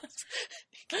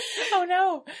 Oh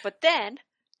no. But then,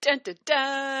 dun dun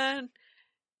dun,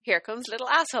 here comes little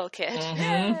asshole kid.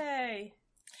 Yay!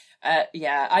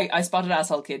 Yeah, I spotted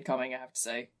Asshole Kid coming, I have to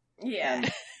say. Yeah.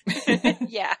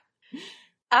 Yeah.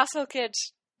 Asshole Kid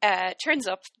turns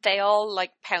up. They all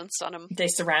like pounce on him. They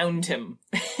surround him.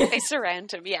 They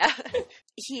surround him, yeah.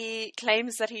 He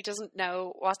claims that he doesn't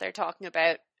know what they're talking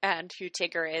about and who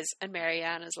Tigger is, and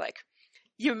Marianne is like,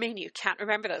 you mean you can't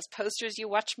remember those posters you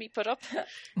watched me put up?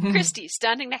 Christy,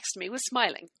 standing next to me, was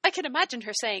smiling. I can imagine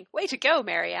her saying, way to go,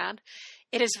 Marianne.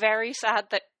 It is very sad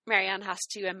that Marianne has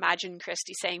to imagine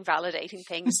Christy saying validating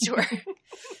things to her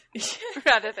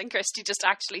rather than Christy just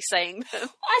actually saying them.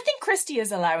 I think Christy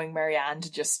is allowing Marianne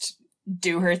to just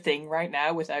do her thing right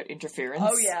now without interference.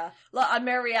 Oh, yeah. And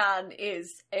Marianne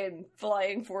is in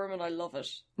flying form, and I love it.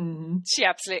 Mm-hmm. She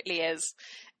absolutely is.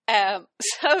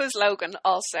 So is Logan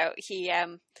also. He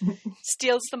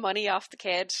steals the money off the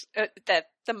kid,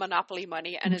 the Monopoly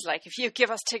money, and is like, if you give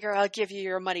us Tigger, I'll give you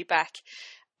your money back.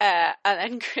 And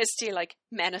then Christy, like,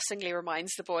 menacingly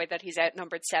reminds the boy that he's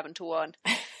outnumbered 7-1.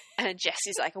 And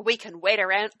Jesse's like, we can wait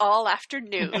around all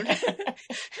afternoon.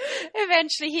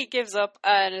 Eventually he gives up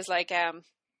and is like,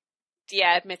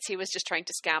 admits he was just trying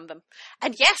to scam them.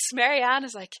 And yes, Marianne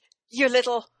is like, you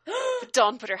little...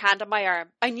 Dawn put her hand on my arm.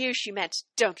 I knew she meant,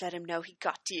 don't let him know he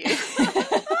got to you.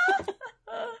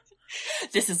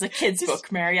 This is a kid's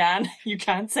book, Marianne. You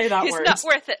can't say that word. It's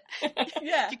not worth it.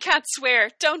 Yeah. You can't swear.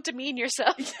 Don't demean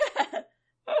yourself. Yeah.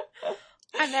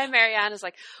 And then Marianne is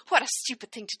like, what a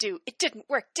stupid thing to do. It didn't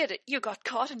work, did it? You got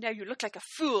caught and now you look like a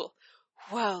fool.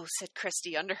 Whoa, said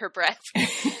Christy under her breath.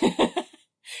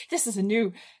 This is a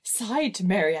new side to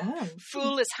Marianne.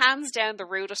 Fool is hands down the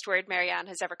rudest word Marianne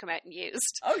has ever come out and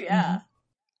used. Oh, yeah.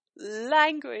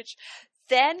 Language.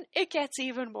 Then it gets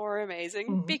even more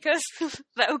amazing because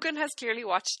Logan has clearly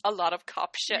watched a lot of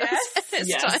cop shows at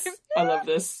this time. I love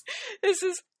this. This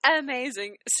is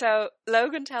amazing. So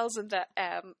Logan tells him that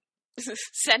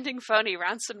sending phony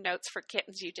ransom notes for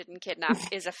kittens you didn't kidnap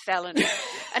is a felony.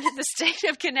 And in the state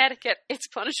of Connecticut, it's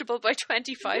punishable by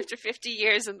 25 to 50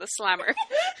 years in the slammer.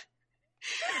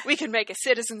 We can make a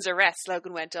citizen's arrest,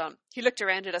 Logan went on. He looked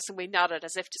around at us and we nodded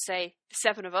as if to say, the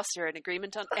 7 of us are in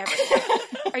agreement on everything.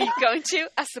 Are you going to?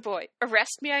 Asked the boy.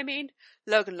 Arrest me, I mean?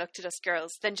 Logan looked at us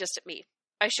girls, then just at me.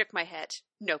 I shook my head.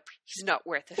 Nope, he's not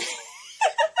worth it.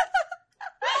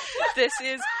 This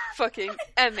is fucking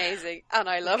amazing, and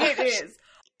I love it. It is.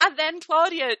 And then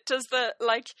Claudia does the,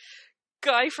 like,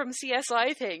 guy from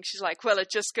CSI thing. She's like, well,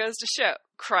 it just goes to show,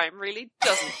 crime really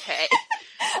doesn't pay.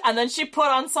 And then she put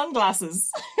on sunglasses.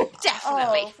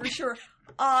 Definitely. Oh, for sure.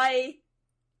 I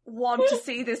want to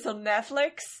see this on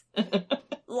Netflix.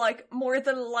 Like, more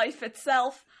than life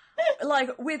itself.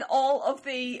 Like, with all of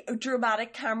the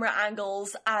dramatic camera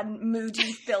angles and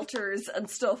moody filters and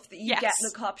stuff that you get in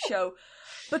a cop show.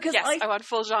 Because I want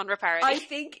full genre parody. I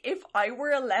think if I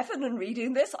were 11 and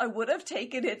reading this, I would have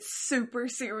taken it super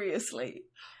seriously.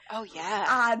 Oh,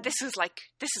 yeah. And this is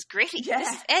gritty. Yeah.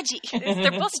 This is edgy.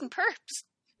 They're busting perps.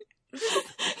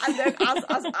 And then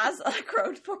as a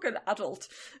grown fucking adult,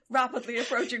 rapidly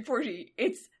approaching 40,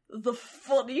 it's the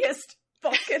funniest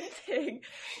fucking thing,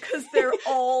 because they're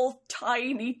all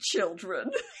tiny children.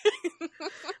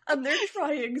 And they're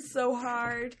trying so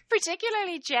hard.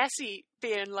 Particularly Jessie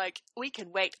being like, we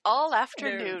can wait all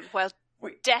afternoon while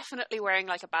definitely wearing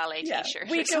like a ballet t-shirt.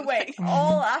 We can wait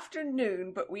all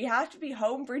afternoon, but we have to be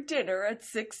home for dinner at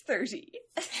 6:30.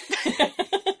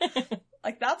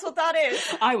 Like, that's what that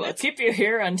is. I will keep you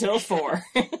here until 4.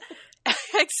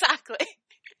 Exactly.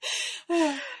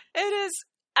 It is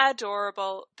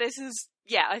adorable. This is,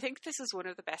 I think this is one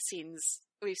of the best scenes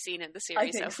we've seen in the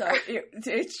series I think so far.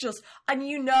 It's just, and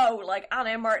like,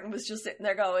 Anna M. Martin was just sitting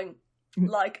there going,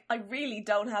 like, I really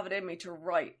don't have it in me to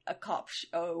write a cop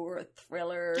show or a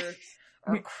thriller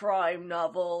or a crime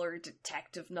novel or a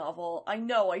detective novel. I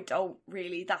know I don't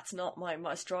really, that's not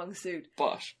my strong suit.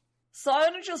 But so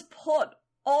I'm going to just put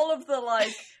all of the,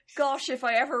 like, gosh, if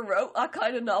I ever wrote that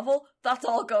kind of novel, that's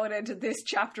all going into this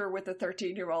chapter with the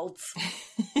 13-year-olds.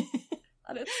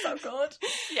 And it's so good.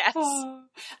 Yes.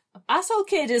 Asshole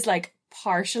Kid is, like,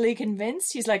 partially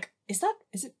convinced. He's like, is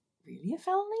it really a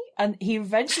felony? And he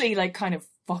eventually, like, kind of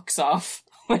fucks off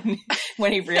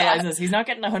when he realizes he's not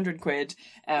getting 100 quid.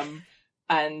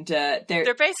 And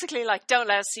they're basically like, don't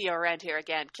let us see you around here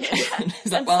again, kid.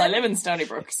 He's like, well, I live in Stony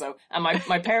Brook, so, and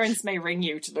my parents may ring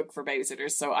you to look for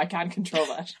babysitters, so I can't control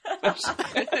that.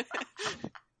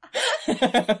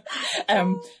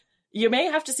 You may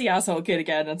have to see Asshole Kid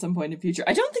again at some point in the future.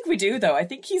 I don't think we do, though. I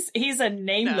think he's a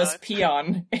nameless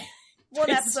peon. One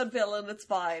episode villain, it's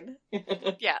fine.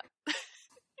 Yeah.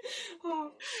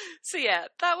 So yeah,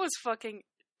 that was fucking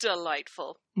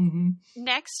delightful. Mm-hmm.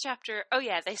 Next chapter,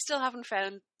 they still haven't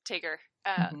found Tigger.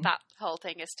 That whole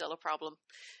thing is still a problem.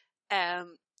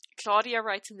 Claudia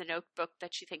writes in the notebook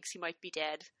that she thinks he might be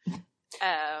dead.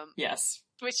 Yes.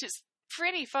 Which is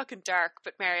pretty fucking dark,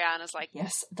 but Marianne is like...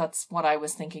 Yes, that's what I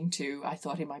was thinking too. I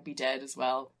thought he might be dead as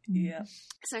well. Yeah.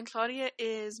 So Claudia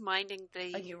is minding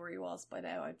the... I knew where he was by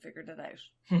now. I'd figured it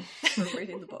out from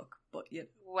reading the book. But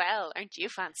Well, aren't you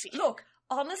fancy? Look,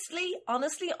 honestly,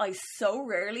 I so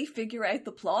rarely figure out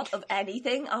the plot of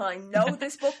anything, and I know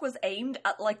this book was aimed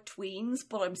at, like, tweens,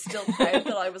 but I'm still proud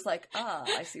that I was like,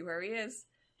 I see where he is.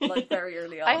 Like, very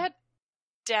early on. I had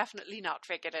definitely not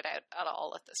figured it out at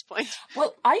all at this point.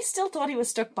 Well, I still thought he was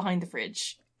stuck behind the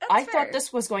fridge. That's fair. Thought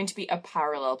this was going to be a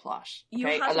parallel plot. You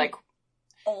okay? had like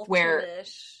alternate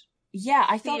yeah,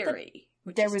 I thought theory,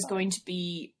 that there was going to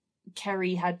be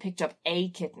Kerry had picked up a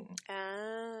kitten.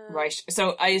 Right.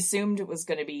 So I assumed it was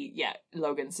going to be,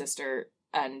 Logan's sister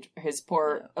and his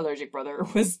poor allergic brother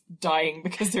was dying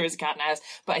because there was a cat in the house.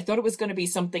 But I thought it was going to be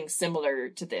something similar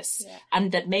to this. Yeah.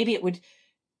 And that maybe it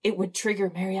would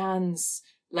trigger Marianne's,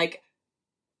 like,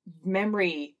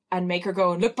 memory and make her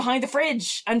go and look behind the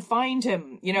fridge and find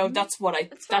him. You know, that's what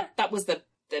that was the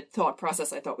thought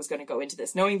process I thought was going to go into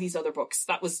this. Knowing these other books,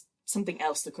 that was something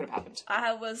else that could have happened.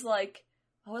 I was like,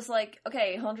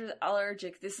 okay, 100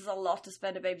 allergic, this is a lot to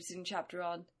spend a babysitting chapter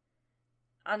on.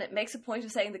 And it makes a point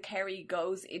of saying that Kerry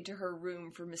goes into her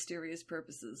room for mysterious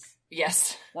purposes.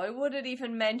 Yes. Why would it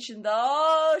even mention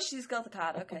she's got the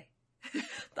cat, okay.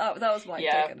 that was my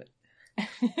take on it.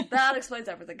 That explains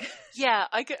everything. Yeah,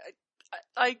 I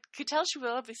could tell she was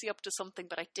obviously up to something,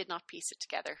 but I did not piece it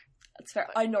together. That's fair.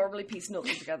 I normally piece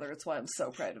nothing together. It's why I'm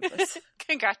so proud of this.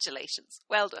 Congratulations.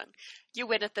 Well done. You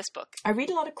win at this book. I read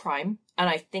a lot of crime, and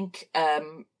I think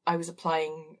I was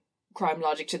applying crime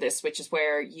logic to this, which is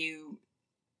where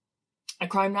a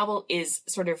crime novel is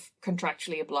sort of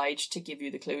contractually obliged to give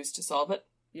you the clues to solve it.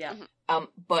 Yeah.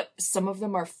 But some of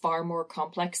them are far more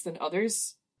complex than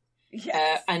others.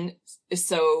 Yes. And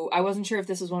so I wasn't sure if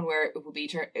this was one where it would be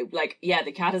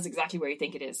the cat is exactly where you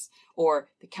think it is, or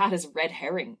the cat is a red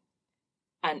herring,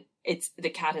 and the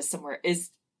cat is somewhere.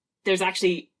 There's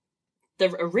actually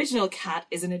the original cat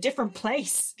is in a different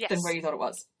place than where you thought it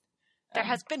was. There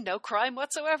has been no crime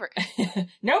whatsoever.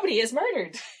 Nobody is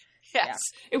murdered. Yes.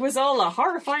 Yeah. It was all a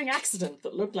horrifying accident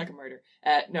that looked like a murder.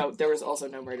 No, there was also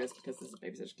no murders because this is a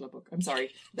Babysitters Club book. I'm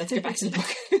sorry. Let's get back to the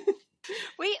book.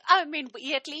 We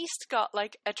at least got,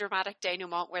 like, a dramatic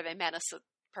denouement where they menace a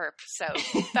perp, so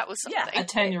that was something. A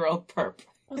 10-year-old perp. It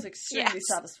was extremely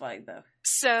satisfying, though.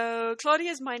 So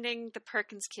Claudia's minding the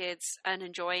Perkins kids and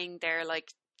enjoying their, like,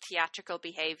 theatrical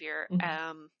behaviour.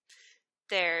 Mm-hmm.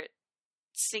 They're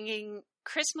singing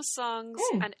Christmas songs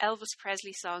and Elvis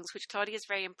Presley songs, which Claudia is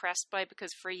very impressed by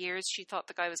because for years she thought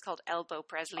the guy was called Elbow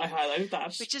Presley. I highlighted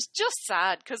that. Which is just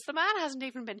sad because the man hasn't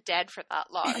even been dead for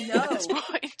that long at this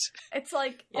point. It's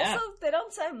like, also, they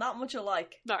don't sound that much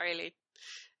alike. Not really.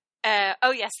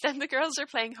 Then the girls are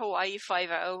playing Hawaii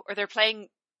 5-0, or they're playing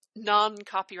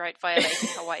non-copyright violating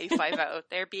Hawaii 5-0.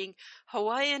 They're being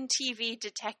Hawaiian TV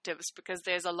detectives because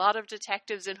there's a lot of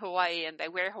detectives in Hawaii and they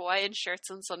wear Hawaiian shirts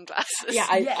and sunglasses. Yeah,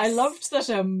 I loved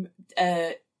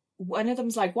that one of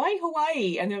them's like, why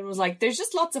Hawaii? And the other was like, there's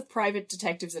just lots of private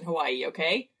detectives in Hawaii,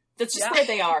 okay? That's just where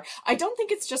they are. I don't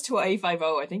think it's just Hawaii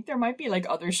 5-0. I think there might be, like,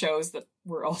 other shows that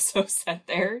were also set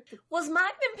there. Was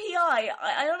Magnum P.I.,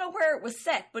 I don't know where it was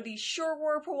set, but he sure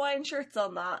wore Hawaiian shirts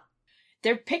on that.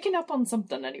 They're picking up on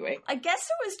something anyway. I guess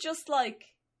it was just like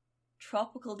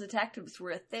tropical detectives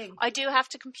were a thing. I do have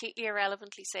to completely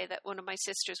irrelevantly say that one of my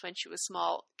sisters, when she was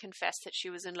small, confessed that she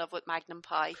was in love with Magnum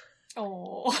Pie.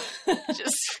 Oh,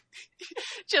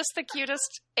 just the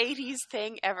cutest 80s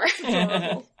thing ever.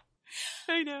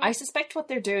 I know. I suspect what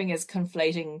they're doing is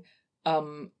conflating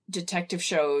detective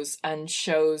shows and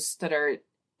shows that are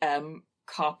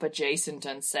cop adjacent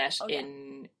and set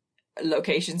in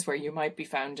locations where you might be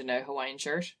found in a Hawaiian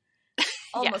shirt.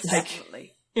 Almost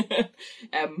definitely.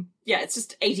 It's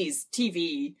just 80s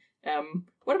TV.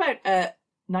 What about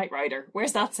Knight Rider?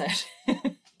 Where's that set?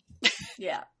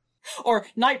 Yeah. Or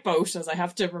Night Boat, as I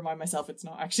have to remind myself it's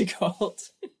not actually called.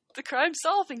 The crime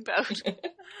solving boat.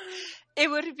 It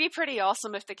would be pretty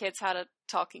awesome if the kids had a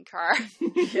talking car.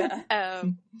 Yeah.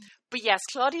 But yes,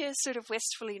 Claudia is sort of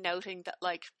wistfully noting that,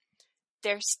 like,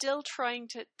 they're still playing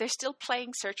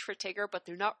Search for Tigger, but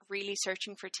they're not really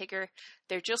searching for Tigger.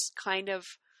 They're just kind of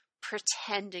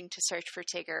pretending to search for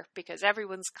Tigger because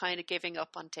everyone's kind of giving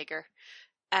up on Tigger.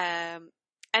 And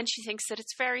she thinks that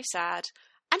it's very sad.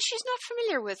 And she's not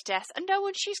familiar with death, and no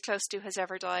one she's close to has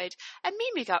ever died. And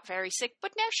Mimi got very sick,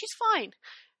 but now she's fine.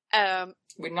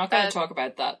 We're not going to talk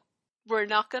about that. We're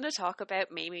not going to talk about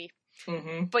Mimi.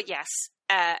 Mm-hmm. But yes,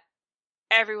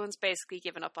 everyone's basically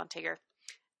given up on Tigger.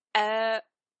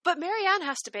 But Marianne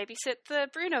has to babysit the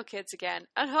Bruno kids again,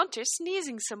 and Hunter's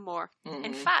sneezing some more.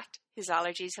 In fact, his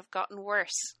allergies have gotten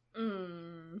worse.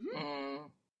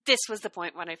 This was the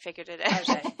point when I figured it out.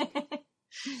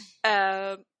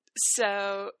 Okay.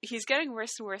 So he's getting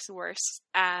worse and worse and worse,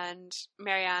 and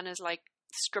Marianne is like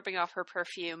scrubbing off her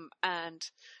perfume and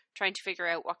trying to figure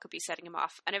out what could be setting him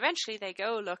off. And eventually they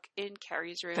go look in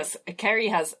Kerry's room. Because Kerry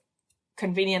has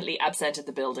conveniently absented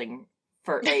the building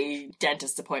for a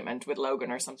dentist appointment with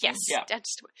Logan or something. Yes, yeah.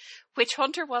 dentist, which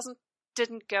Hunter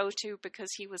didn't go to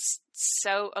because he was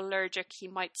so allergic he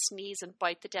might sneeze and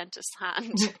bite the dentist's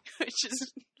hand, which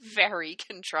is very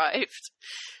contrived.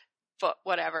 But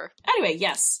whatever. Anyway,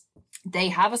 yes, they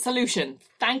have a solution,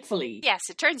 thankfully. Yes,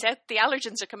 it turns out the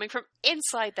allergens are coming from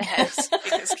inside the house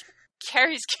because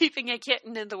Kerry's keeping a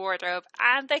kitten in the wardrobe,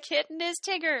 and the kitten is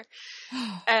Tigger.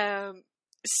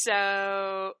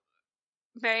 So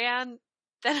Marianne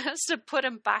then has to put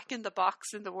him back in the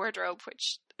box in the wardrobe,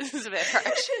 which is a bit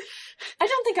harsh. I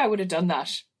don't think I would have done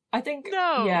that. I think...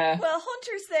 No. Yeah. Well,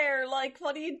 Hunter's there, like,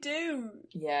 what do you do?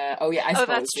 Yeah. Oh, yeah, I suppose,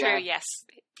 that's true, yeah. yes.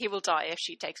 He will die if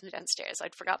she takes him downstairs.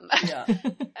 I'd forgotten that.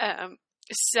 Yeah.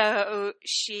 So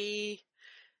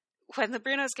when the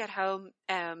Brunos get home,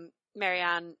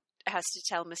 Marianne has to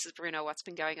tell Mrs. Bruno what's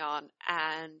been going on,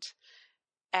 and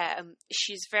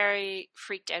she's very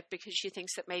freaked out because she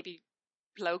thinks that maybe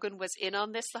Logan was in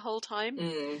on this the whole time.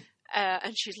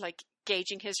 And she's like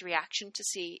gauging his reaction to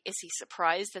see, is he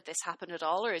surprised that this happened at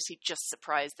all, or is he just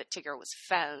surprised that Tigger was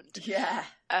found? Yeah.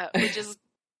 Which is,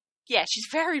 yeah, she's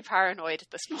very paranoid at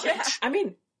this point. Yeah. I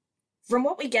mean, from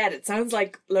what we get, it sounds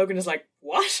like Logan is like,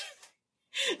 what?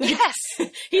 Yes.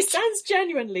 He sounds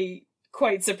genuinely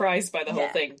quite surprised by the whole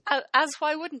thing. As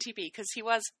why wouldn't he be? Because he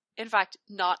was, in fact,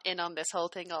 not in on this whole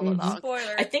thing all along.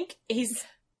 Spoiler. I think he's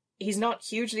not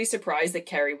hugely surprised that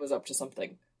Kerry was up to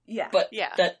something. Yeah. But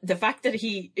Yeah. that the fact that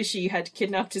she had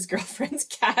kidnapped his girlfriend's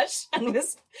cat and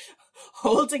was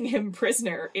holding him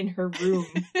prisoner in her room.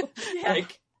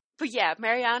 Like, but yeah,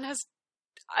 Marianne has,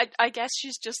 I guess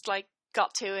she's just like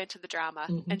got too into the drama,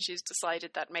 and she's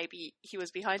decided that maybe he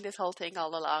was behind this whole thing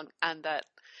all along, and that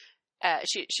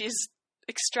she's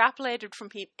extrapolated from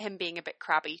him being a bit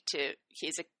crabby to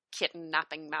he's a kitten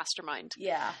napping mastermind.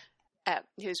 Yeah.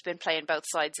 Who's been playing both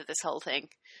sides of this whole thing.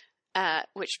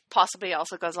 Which possibly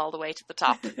also goes all the way to the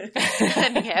top.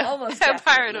 Anyhow, Almost how definitely.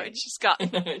 paranoid she's got.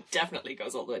 it definitely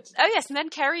goes all the way to Oh yes, and then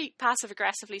Kerry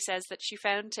passive-aggressively says that she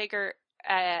found Tigger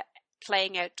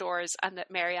playing outdoors and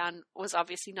that Marianne was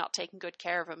obviously not taking good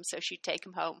care of him, so she'd take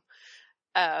him home.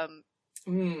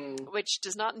 Which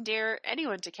does not endear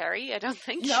anyone to Kerry, I don't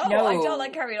think. No, I don't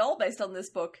like Carrie at all based on this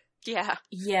book. Yeah.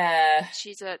 Yeah.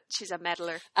 She's a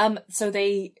meddler. So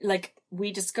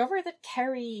we discover that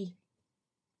Kerry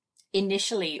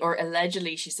initially, or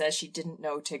allegedly, she says she didn't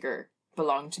know Tigger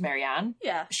belonged to Marianne.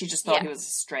 Yeah. She just thought he was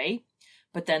a stray.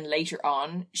 But then later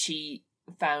on, she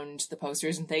found the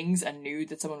posters and things and knew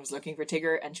that someone was looking for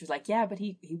Tigger, and she was like, yeah, but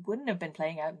he wouldn't have been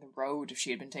playing out in the road if she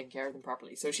had been taking care of them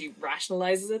properly. So she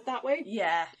rationalizes it that way.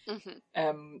 Yeah.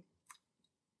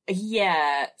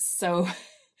 Yeah, so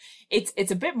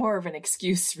it's a bit more of an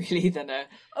excuse really than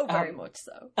very much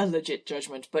so. a legit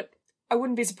judgment, but I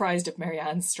wouldn't be surprised if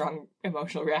Marianne's strong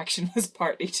emotional reaction was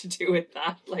partly to do with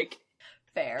that. Like,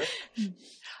 fair.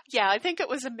 Yeah, I think it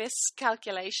was a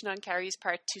miscalculation on Kerry's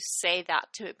part to say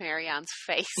that to Marianne's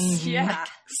face. Yeah. Like,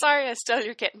 sorry I stole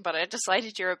your kitten, but I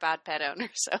decided you're a bad pet owner,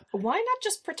 so... Why not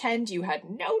just pretend you had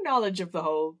no knowledge of the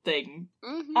whole thing?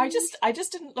 I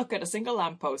just didn't look at a single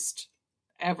lamppost.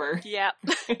 Ever. Yeah.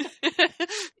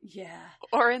 Yeah.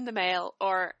 Or in the mail,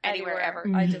 or anywhere ever.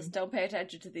 I just don't pay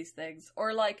attention to these things.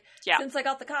 Or since I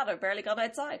got the cat, I've barely gone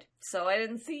outside. So I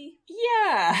didn't see.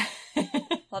 Yeah.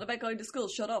 What about going to school?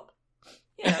 Shut up.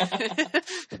 Yeah.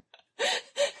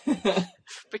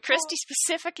 But Christy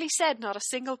specifically said not a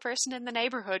single person in the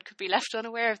neighbourhood could be left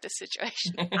unaware of this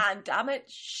situation. And damn it,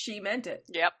 she meant it.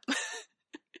 Yep.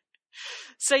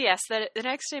 So yes, the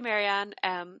next day Marianne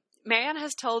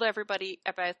has told everybody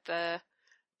about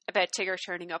Tigger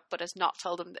turning up, but has not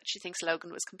told them that she thinks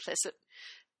Logan was complicit.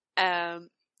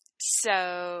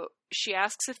 So she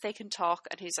asks if they can talk,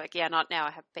 and he's like, yeah, not now,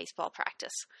 I have baseball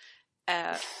practice.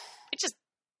 It's just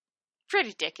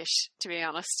pretty dickish, to be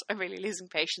honest. I'm really losing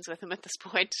patience with him at this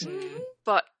point.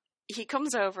 But he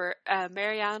comes over,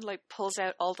 Marianne pulls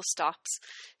out all the stops.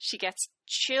 She gets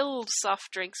chilled soft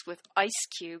drinks with ice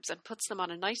cubes and puts them on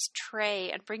a nice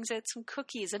tray and brings out some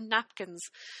cookies and napkins,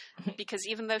 because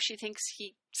even though she thinks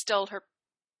he stole her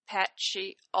pet,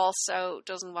 she also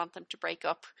doesn't want them to break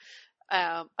up.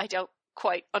 I don't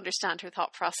quite understand her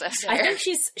thought process there. I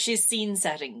think she's scene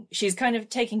setting. She's kind of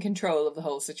taking control of the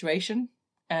whole situation.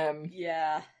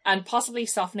 Yeah. And possibly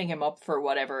softening him up for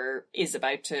whatever is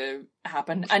about to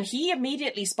happen. And he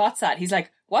immediately spots that. He's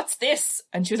like, "What's this?"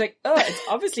 And she was like, "Oh,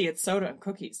 it's soda and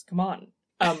cookies. Come on."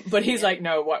 But he's like,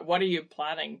 "No, what are you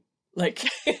planning?" Like,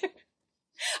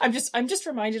 I'm just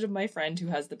reminded of my friend who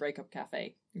has the breakup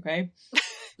cafe. Okay.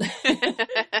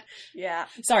 Yeah.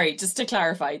 Sorry, just to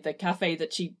clarify, the cafe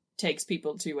that she takes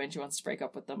people to when she wants to break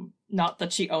up with them. Not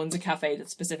that she owns a cafe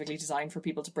that's specifically designed for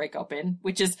people to break up in,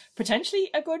 which is potentially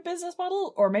a good business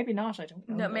model, or maybe not, I don't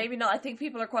know. No, maybe not. I think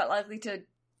people are quite likely to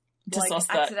suss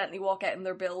that. accidentally walk out in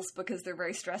their bills because they're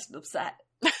very stressed and upset.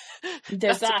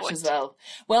 There's that as well.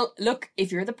 Well, look,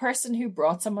 if you're the person who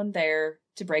brought someone there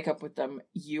to break up with them,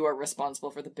 you are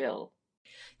responsible for the bill.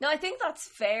 No, I think that's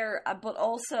fair, but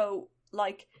also,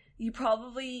 like, you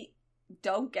probably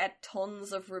don't get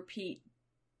tons of repeat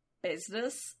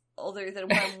business other than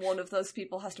when one of those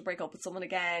people has to break up with someone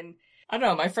again. I don't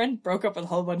know, my friend broke up with a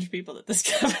whole bunch of people at this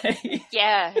cafe.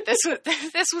 Yeah, this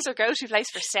was her go-to place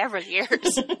for several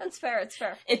years. That's fair, it's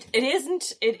fair. It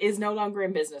is no longer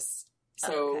in business.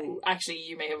 So, Actually,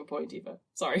 you may have a point, Eva.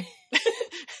 Sorry.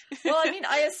 Well, I mean,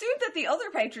 I assumed that the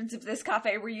other patrons of this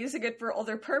cafe were using it for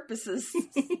other purposes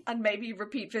and maybe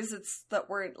repeat visits that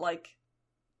weren't, like,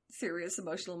 serious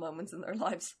emotional moments in their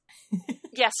lives.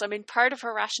 Yes, I mean, part of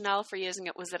her rationale for using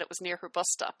it was that it was near her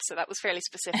bus stop, so that was fairly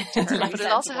specific to her. But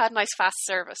it also had nice fast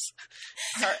service.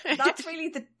 That's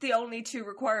really the only two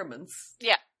requirements.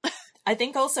 Yeah. I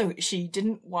think also she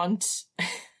didn't want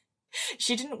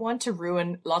to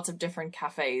ruin lots of different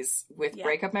cafes with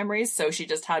breakup memories, so she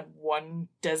just had one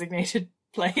designated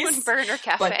place. One burner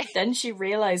cafe. But then she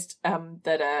realised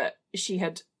that she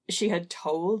had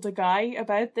told a guy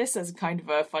about this as kind of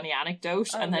a funny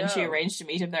anecdote, and then she arranged to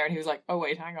meet him there, and he was like, "Oh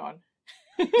wait, hang on."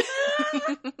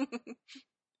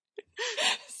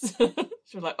 So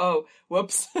she was like, "Oh,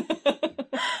 whoops."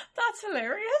 That's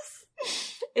hilarious.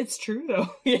 It's true though.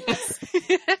 Yes.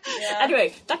 Yeah.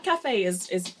 Anyway, that cafe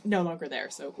is no longer there,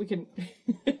 so we can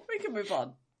move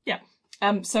on. Yeah.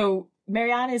 So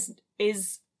Marianne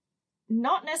is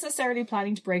not necessarily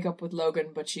planning to break up with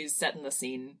Logan, but she's setting the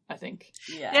scene, I think.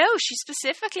 Yeah. No, she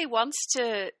specifically wants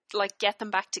to, like, get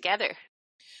them back together.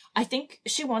 I think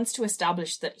she wants to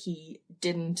establish that he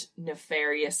didn't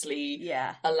nefariously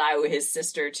allow his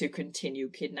sister to continue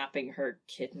kidnapping her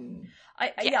kitten.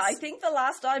 I think the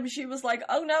last time she was like,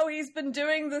 "Oh no, he's been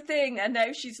doing the thing," and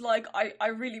now she's like, I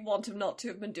really want him not to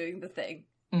have been doing the thing.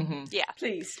 Mm-hmm. Yeah.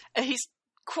 Please. He's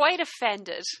quite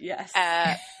offended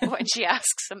when she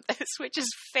asks him this, which is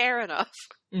fair enough.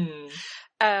 Mm.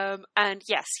 And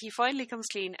yes, he finally comes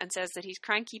clean and says that he's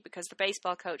cranky because the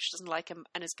baseball coach doesn't like him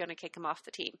and is going to kick him off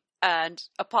the team. And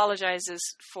apologizes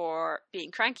for being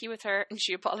cranky with her, and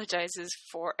she apologizes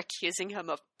for accusing him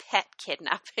of pet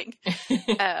kidnapping.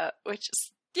 Which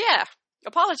is,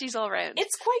 apologies all round.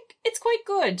 It's quite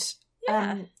good.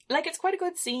 Yeah. It's quite a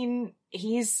good scene.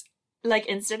 He's, like,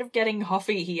 instead of getting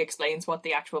huffy, he explains what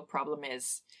the actual problem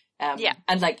is. And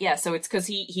so it's because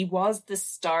he was the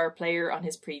star player on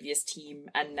his previous team,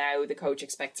 and now the coach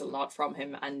expects a lot from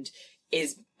him and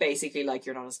is basically like,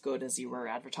 "You're not as good as you were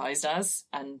advertised as,"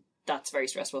 and that's very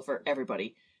stressful for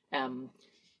everybody. And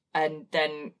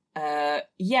then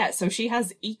so she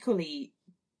has equally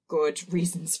good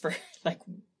reasons for, like,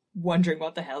 wondering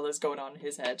what the hell is going on in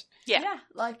his head.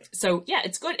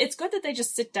 It's good that they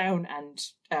just sit down and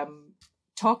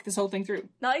talk this whole thing through.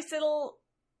 Nice little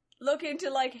look into,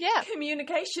 like,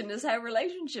 communication is how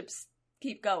relationships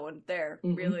keep going there,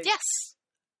 really. Yes.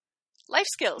 Life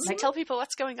skills. Like, tell people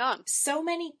what's going on. So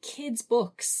many kids'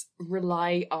 books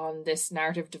rely on this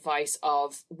narrative device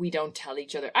of we don't tell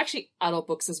each other. Actually, adult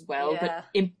books as well, but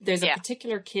there's a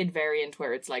particular kid variant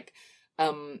where it's like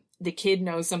the kid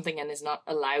knows something and is not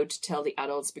allowed to tell the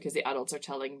adults because the adults are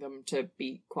telling them to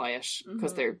be quiet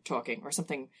because they're talking or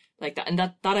something like that. And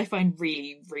that I find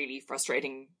really, really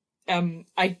frustrating.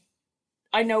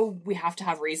 I know we have to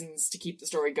have reasons to keep the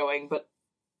story going, but,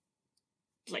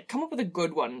 like, come up with a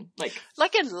good one.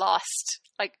 Like in Lost.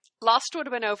 Like, Lost would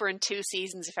have been over in 2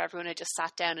 seasons if everyone had just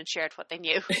sat down and shared what they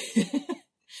knew.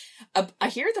 I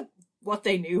hear that what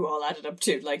they knew all added up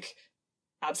to, like,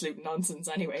 absolute nonsense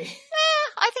anyway.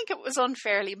 I think it was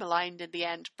unfairly maligned in the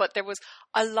end, but there was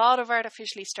a lot of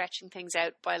artificially stretching things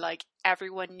out by, like,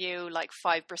 everyone knew, like,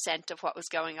 5% of what was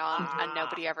going on and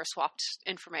nobody ever swapped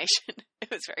information. It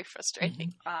was very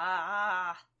frustrating.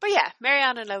 But yeah,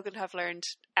 Marianne and Logan have learned,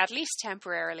 at least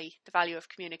temporarily, the value of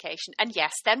communication. And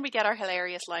yes, then we get our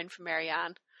hilarious line from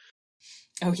Marianne.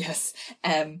 Oh yes.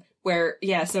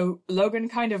 So Logan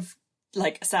kind of,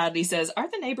 like, sadly says, "Are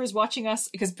the neighbours watching us?"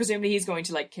 Because presumably he's going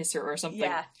to, like, kiss her or something.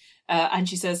 Yeah. And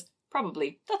she says,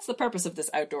 "Probably. That's the purpose of this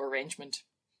outdoor arrangement."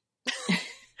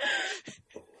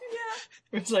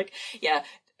 It's like, yeah,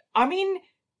 I mean,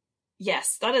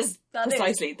 yes, that is That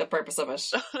precisely the purpose of it.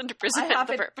 100% I have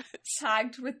the it purpose.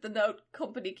 tagged with the note,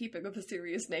 company keeping of a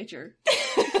serious nature.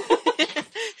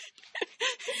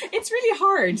 It's really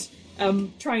hard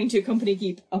trying to company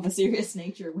keep of a serious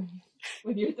nature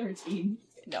when you're 13.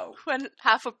 No. When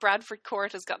half of Bradford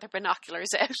Court has got their binoculars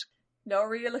out. No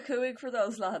real cooing for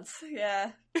those lads.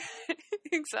 Yeah.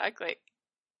 Exactly.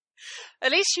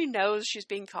 At least she knows she's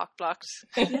being cock-blocked.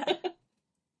 Yeah.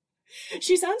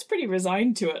 She sounds pretty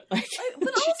resigned to it. Like,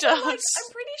 But She also, does. like,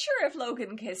 I'm pretty sure if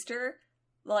Logan kissed her,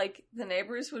 like, the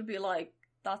neighbours would be like,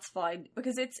 that's fine.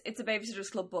 Because it's a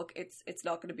Babysitter's Club book. It's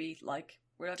not going to be, like,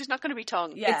 we're not... There's not going to be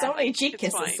tongue. Yeah. it's only like, cheek it's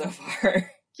kisses fine. so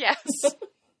far. Yes.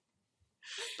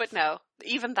 But no,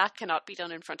 even that cannot be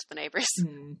done in front of the neighbours.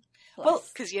 Well,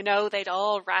 Because you know they'd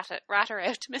all rat her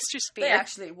out to Mr. Spear. they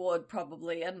actually would,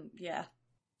 probably, and yeah.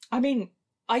 I mean,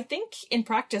 I think in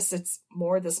practice it's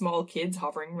more the small kids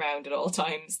hovering around at all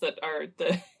times that are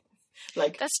the,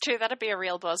 like... That's true, that'd be a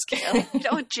real buzzkill. You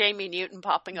don't want Jamie Newton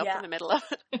popping up Yeah. in the middle of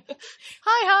it.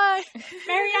 Hi!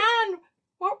 Marianne,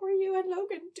 what were you and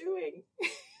Logan doing?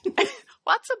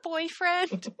 What's a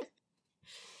boyfriend?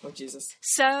 Oh, Jesus.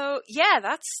 So, yeah,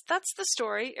 that's the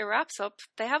story. It wraps up.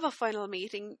 They have a final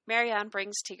meeting. Marianne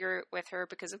brings Tigger with her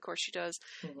because, of course, she does.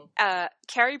 Mm-hmm.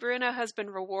 Carrie Bruno has been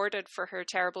rewarded for her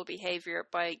terrible behaviour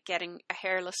by getting a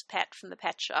hairless pet from the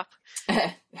pet shop.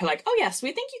 Like, oh yes,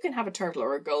 we think you can have a turtle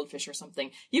or a goldfish or something.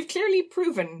 You've clearly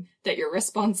proven that you're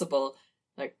responsible.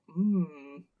 Like,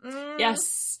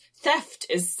 yes, theft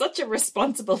is such a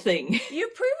responsible thing.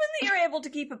 You've proven that you're able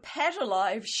to keep a pet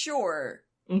alive, sure.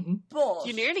 Mm-hmm. But...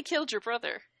 You nearly killed your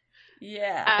brother.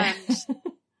 Yeah. And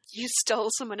you stole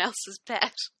someone else's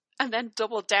pet. And then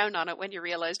doubled down on it when you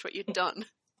realised what you'd done.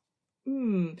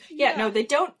 Yeah, no, they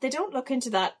don't look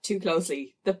into that too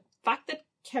closely. The fact that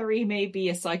Kerry may be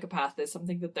a psychopath is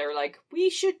something that they're like, we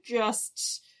should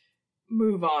just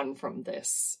move on from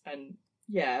this. And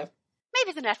yeah.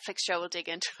 Maybe the Netflix show will dig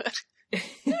into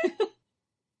it.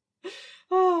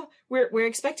 Oh, we're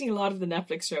expecting a lot of the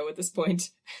Netflix show at this point.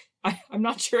 I'm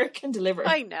not sure it can deliver.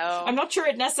 I know. I'm not sure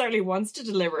it necessarily wants to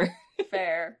deliver.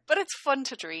 Fair. But it's fun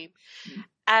to dream.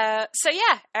 So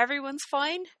yeah, everyone's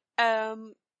fine.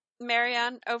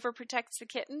 Marianne overprotects the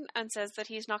kitten and says that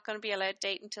he's not going to be allowed to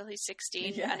date until he's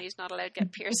 16 and he's not allowed to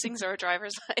get piercings or a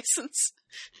driver's license.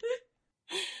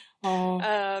 Oh.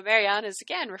 Marianne is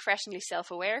again refreshingly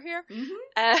self-aware here.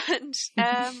 And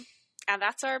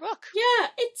that's our book. Yeah,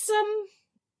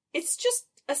 it's just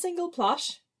a single plot,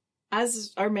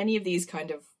 as are many of these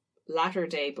kind of latter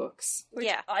day books. Which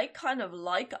I kind of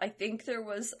like. I think there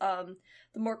was the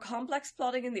more complex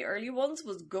plotting in the early ones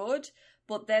was good,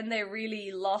 but then they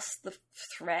really lost the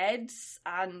threads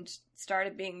and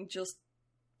started being just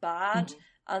bad.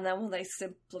 And then when they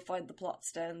simplified the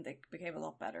plots down, they became a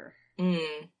lot better.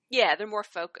 Yeah, they're more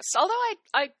focused. Although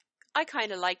I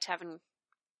kind of liked having,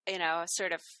 you know, a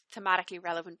sort of thematically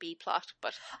relevant B plot,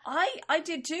 but I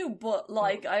did too, but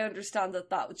like I understand that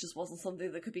just wasn't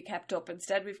something that could be kept up.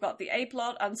 Instead, we've got the A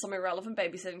plot and some irrelevant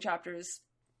babysitting chapters.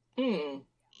 I'm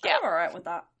alright with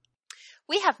that.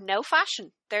 we have no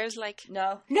fashion. There's like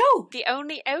No. the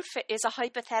only outfit is a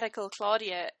hypothetical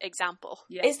Claudia example.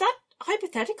 Yeah. Is that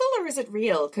hypothetical or is it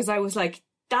real? Because I was like,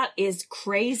 that is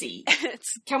crazy.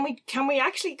 Can we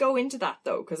actually go into that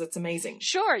though? Because it's amazing.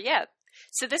 Sure, yeah.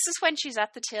 So this is when she's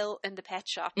at the till in the pet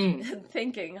shop.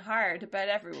 Thinking hard about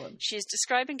everyone. She's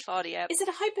describing Claudia. Is it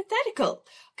a hypothetical?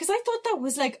 Because I thought that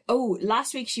was like, oh,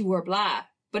 last week she wore blah.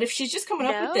 But if she's just coming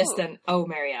up with this, then, oh,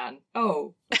 Marianne.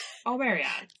 Oh,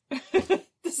 Marianne.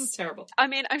 This is terrible. I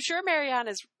mean, I'm sure Marianne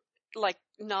is, like,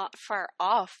 not far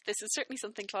off. This is certainly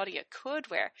something Claudia could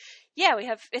wear. Yeah,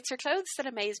 it's her clothes that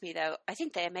amaze me, though. I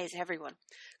think they amaze everyone.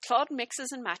 Claude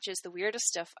mixes and matches the weirdest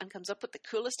stuff and comes up with the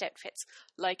coolest outfits,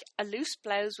 like a loose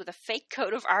blouse with a fake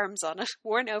coat of arms on it,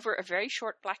 worn over a very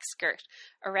short black skirt.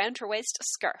 Around her waist, a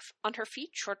scarf. On her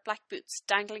feet, short black boots.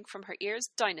 Dangling from her ears,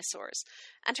 dinosaurs.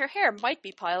 And her hair might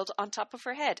be piled on top of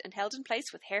her head and held in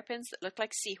place with hairpins that look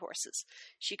like seahorses.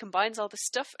 She combines all the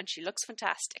stuff and she looks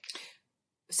fantastic.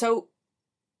 So,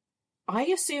 I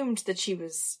assumed that she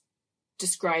was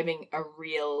describing a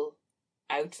real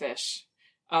outfit.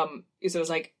 So it was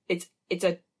like, it's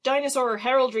a dinosaur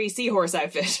heraldry seahorse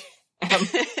outfit.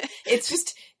 It's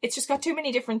just got too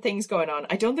many different things going on.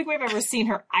 I don't think we've ever seen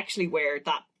her actually wear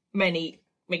that many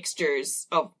mixtures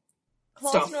of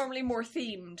Claude's stuff. normally more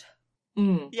themed.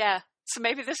 Yeah. So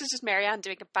maybe this is just Marianne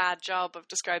doing a bad job of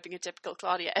describing a typical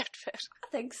Claudia outfit. I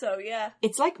think so, yeah.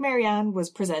 It's like Marianne was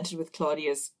presented with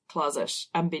Claudia's closet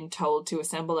and been told to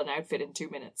assemble an outfit in 2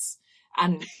 minutes.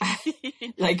 and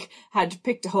like had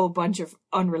picked a whole bunch of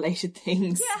unrelated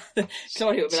things. Yeah.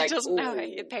 Claudia would be She like, doesn't know how "Oh."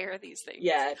 you pair these things.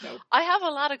 Yeah, no. I have a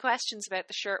lot of questions about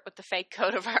the shirt with the fake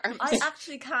coat of arms. I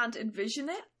actually can't envision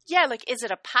it. Yeah, like, is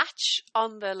it a patch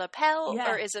on the lapel,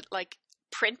 Yeah. or is it like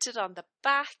printed on the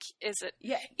back? Is it?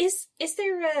 Yeah. Is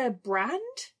there a brand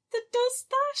that does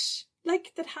that?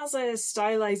 Like, that has a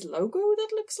stylized logo that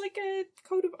looks like a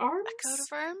coat of arms? A coat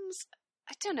of arms?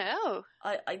 I don't know.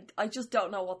 I just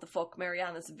don't know what the fuck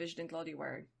Marianne is envisioning Claudia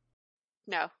wearing.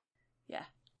 No. Yeah.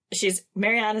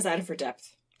 Marianne is out of her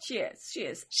depth. She is.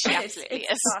 She absolutely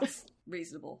is. That's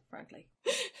reasonable, frankly.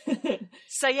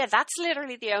 So yeah, that's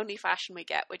literally the only fashion we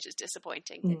get, which is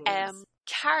disappointing.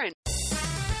 Karen.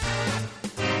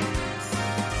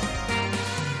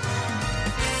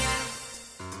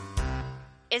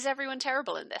 Is everyone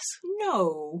terrible in this?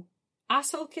 No.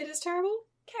 Asshole Kid is terrible?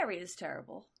 Kerry is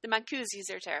terrible. The Mancusis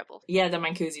are terrible. Yeah, the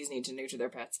Mancusis need to neuter their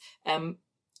pets.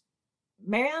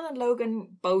 Marianne and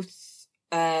Logan both,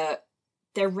 their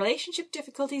relationship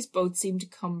difficulties both seem to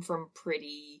come from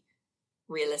pretty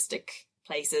realistic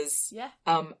places. Yeah.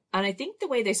 And I think the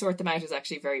way they sort them out is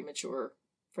actually very mature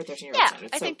for 13-year-old Yeah,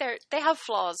 standards. I think they have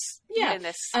flaws in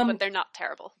this, but they're not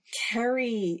terrible.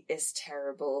 Kerry is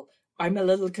terrible. I'm a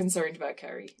little concerned about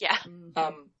Kerry. Yeah.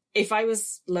 If I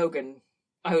was Logan,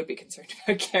 I would be concerned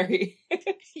about Kerry.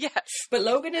 Yes. But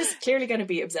Logan is clearly going to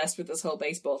be obsessed with this whole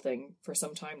baseball thing for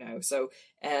some time now. So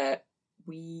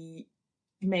we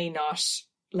may not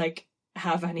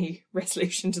have any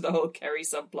resolution to the whole Kerry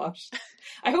subplot.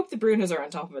 I hope the Brunos are on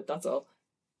top of it, that's all.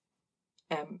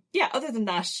 Other than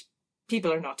that,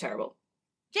 people are not terrible.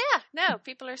 Yeah, no,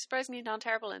 people are surprisingly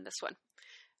non-terrible in this one.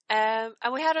 And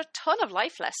we had a ton of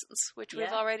life lessons, which we've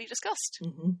already discussed.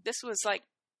 Mm-hmm. This was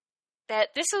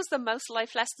this was the most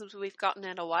life lessons we've gotten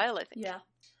in a while, I think. Yeah.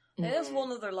 There's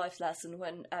one other life lesson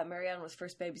when Marianne was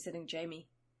first babysitting Jamie.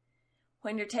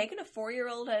 When you're taking a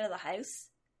 4-year-old out of the house,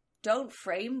 don't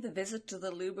frame the visit to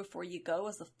the loo before you go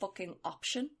as a fucking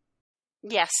option.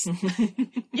 Yes.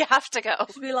 You have to go.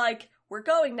 To be like, we're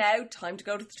going now, time to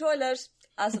go to the toilet,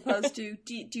 as opposed to,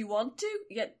 do you want to?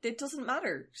 Yeah, it doesn't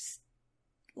matter.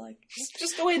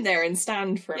 Just go in there and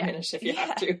stand for a minute if you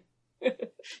have to.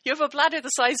 You have a bladder the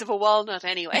size of a walnut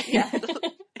anyway. Yeah.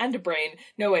 And a brain.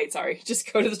 No, wait, sorry.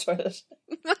 Just go to the toilet.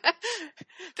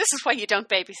 This is why you don't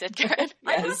babysit, Karen. Yes.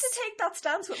 I have to take that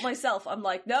stance with myself. I'm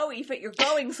like, no, Aoife, you're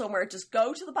going somewhere. Just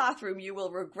go to the bathroom. You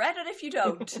will regret it if you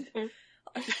don't.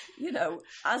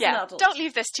 As an adult. Don't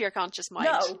leave this to your conscious mind.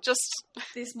 No. Just...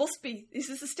 This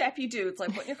is a step you do. It's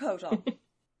like putting your coat on.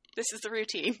 This is the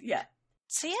routine. Yeah.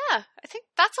 So yeah, I think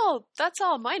that's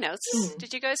all my notes.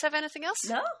 Did you guys have anything else?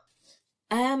 No.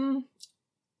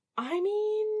 I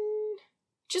mean,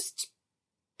 just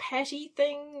petty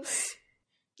things.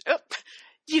 Oh,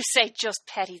 you say just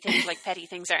petty things like petty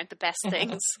things aren't the best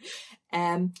things.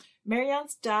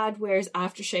 Marianne's dad wears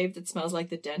aftershave that smells like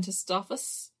the dentist's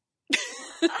office.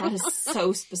 That is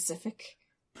so specific.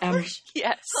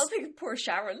 Yes. I think poor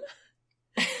Sharon.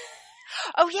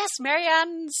 Oh yes,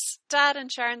 Marianne's dad and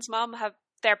Sharon's mom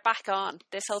they're back on.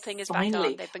 This whole thing is Finally.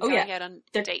 back on. They've been going out on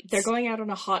dates. They're going out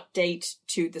on a hot date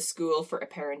to the school for a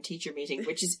parent-teacher meeting,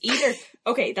 which is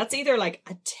that's either like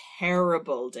a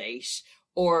terrible date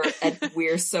or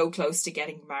we're so close to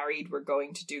getting married, we're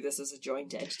going to do this as a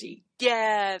joint entity.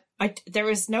 Yeah. There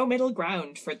is no middle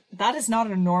ground for that. Is not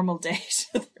a normal date.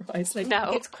 Otherwise,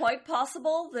 no. It's quite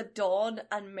possible that Dawn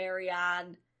and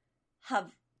Marianne have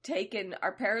taken,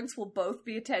 our parents will both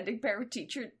be attending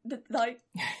parent-teacher night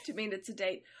to mean it's a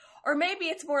date. Or maybe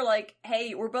it's more like,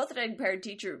 hey, we're both attending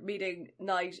parent-teacher meeting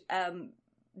night.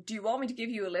 Do you want me to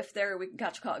give you a lift there, or we can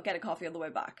get a coffee on the way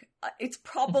back? It's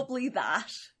probably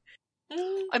that.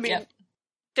 I mean,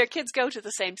 their kids go to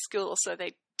the same school, so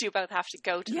they do both have to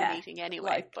go to the meeting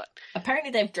anyway. But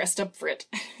apparently they've dressed up for it.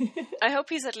 I hope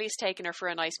he's at least taken her for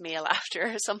a nice meal after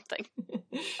or something.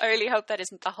 I really hope that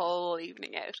isn't the whole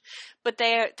evening out. But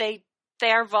they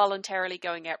are voluntarily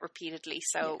going out repeatedly,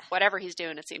 so whatever he's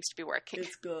doing, it seems to be working.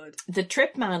 It's good. The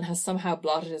trip man has somehow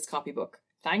blotted his copybook.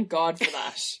 Thank God for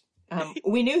that.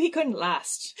 We knew he couldn't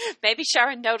last. Maybe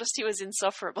Sharon noticed he was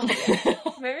insufferable.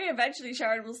 Maybe eventually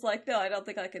Sharon was like, no, I don't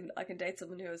think I can date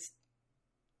someone who has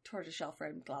tortoiseshell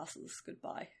framed glasses.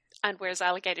 Goodbye. And wears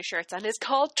alligator shirts and is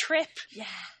called Trip. Yeah.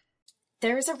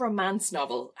 There is a romance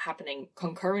novel happening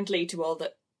concurrently to all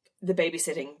the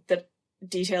babysitting that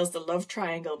details the love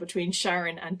triangle between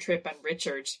Sharon and Trip and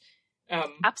Richard.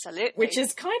 Absolutely. Which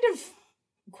is kind of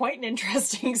quite an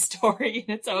interesting story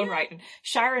in its own right. And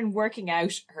Sharon working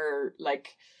out her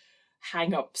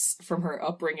hang-ups from her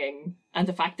upbringing and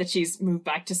the fact that she's moved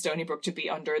back to Stony Brook to be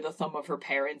under the thumb of her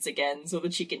parents again so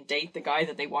that she can date the guy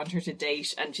that they want her to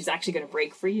date, and she's actually going to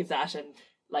break free of that and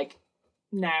like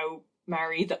now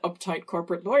marry the uptight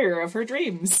corporate lawyer of her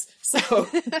dreams. So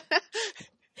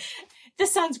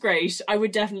this sounds great. I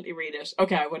would definitely read it.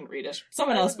 Okay, I wouldn't read it.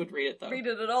 Someone else would read it though. Read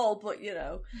it at all, but you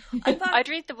know. I'd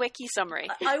read the wiki summary.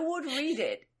 I would read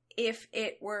it if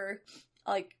it were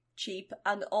like cheap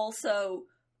and also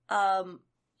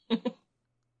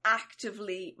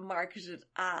actively marketed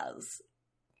as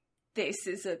this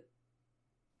is a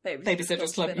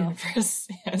Babysitter's Club universe.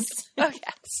 Yes. Oh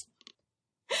yes.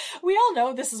 We all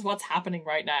know this is what's happening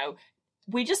right now.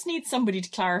 We just need somebody to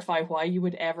clarify why you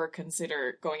would ever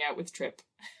consider going out with Trip.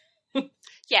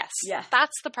 Yes, Yeah.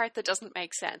 that's the part that doesn't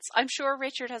make sense. I'm sure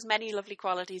Richard has many lovely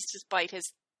qualities despite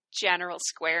his general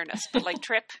squareness, but like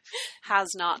Trip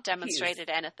has not demonstrated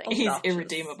anything. He's Obnoxious.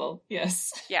 irredeemable, yes.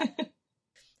 Yeah.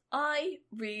 I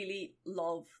really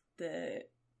love the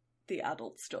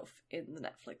adult stuff in the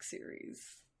Netflix series.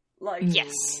 Like,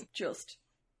 Yes. just,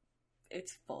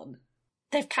 it's fun.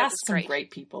 They've cast some great.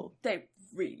 great people. They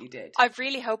really did. I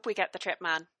really hope we get the Trip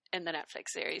Man in the Netflix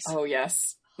series. Oh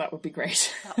yes, that would be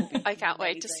great. That would be I can't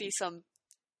wait to amazing. see some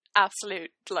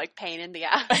absolute like pain in the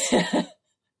ass.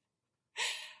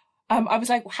 I was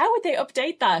like, how would they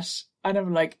update that? And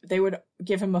I'm like, they would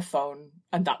give him a phone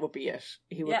and that would be it.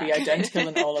 He would be Yeah. identical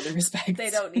in all other respects. They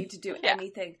don't need to do Yeah.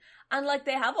 anything. And like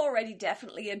they have already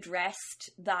definitely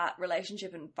addressed that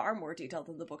relationship in far more detail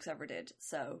than the books ever did.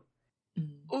 So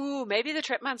Ooh, maybe the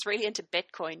Trip Man's really into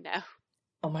Bitcoin now.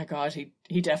 Oh my god,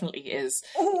 he definitely is.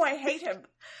 oh, I hate him.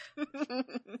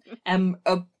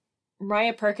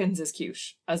 Mariah Perkins is cute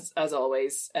as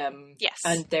always. Yes.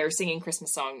 And they're singing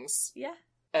Christmas songs. Yeah.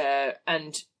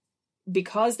 And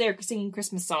because they're singing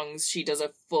Christmas songs, she does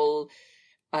a full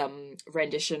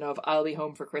rendition of "I'll Be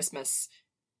Home for Christmas,"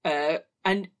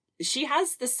 and she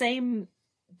has the same.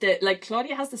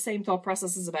 Claudia has the same thought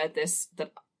processes about this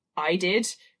that I did,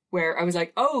 where I was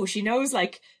like, oh, she knows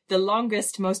like the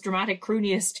longest, most dramatic,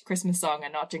 crooniest Christmas song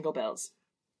and not Jingle Bells.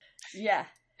 Yeah.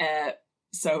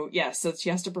 So she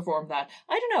has to perform that.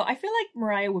 I don't know. I feel like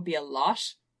Mariah would be a lot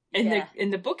in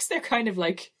the books. They're kind of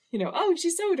like, you know, oh,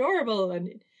 she's so adorable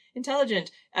and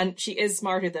intelligent, and she is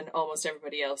smarter than almost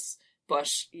everybody else. But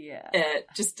Yeah.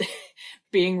 just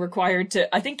being required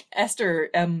to, I think Esther,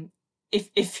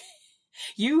 if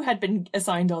you had been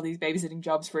assigned all these babysitting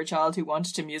jobs for a child who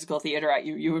wanted to musical theatre at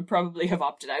you, you would probably have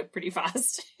opted out pretty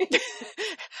fast.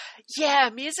 Yeah,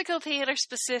 musical theatre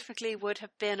specifically would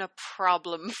have been a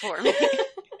problem for me.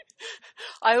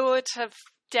 I would have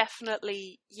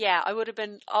definitely, I would have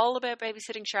been all about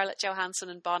babysitting Charlotte Johansson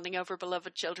and bonding over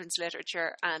beloved children's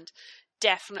literature, and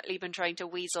definitely been trying to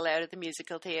weasel out of the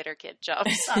musical theatre kid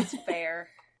jobs. That's fair.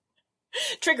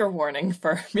 Trigger warning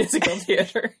for musical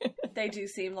theatre. They do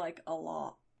seem like a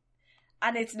lot.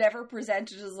 And it's never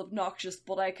presented as obnoxious,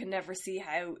 but I can never see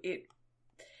how it...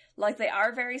 Like, they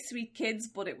are very sweet kids,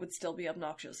 but it would still be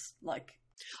obnoxious. Like...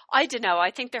 I don't know, I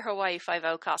think their Hawaii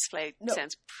Five-0 cosplay No,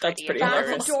 sounds that's pretty pretty adorable.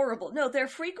 hilarious. That's adorable. No, they're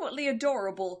frequently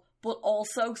adorable, but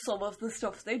also some of the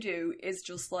stuff they do is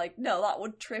just like, no, that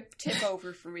would tip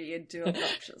over for me into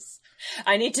obnoxious.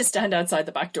 I need to stand outside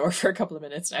the back door for a couple of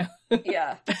minutes now.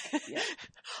 Yeah.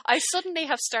 I suddenly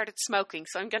have started smoking,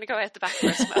 so I'm going to go out the back for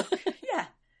a smoke. Yeah.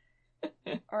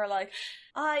 Or like,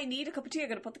 I need a cup of tea, I'm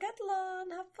going to put the kettle on,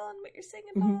 have fun with your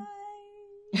singing, Mhm. bye.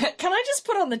 Can I just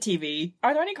put on the TV?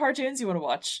 Are there any cartoons you want to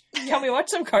watch? Can we watch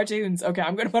some cartoons? Okay,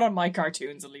 I'm going to put on my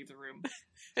cartoons and leave the room.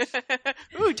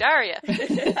 Ooh, Daria.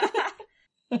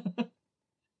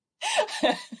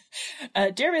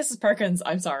 Dear Mrs. Perkins,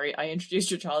 I'm sorry, I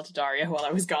introduced your child to Daria while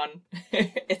I was gone.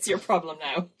 It's your problem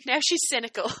now. Now she's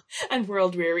cynical. And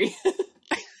world weary.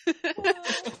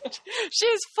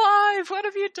 She's 5, what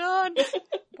have you done?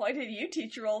 Why did you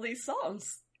teach her all these songs?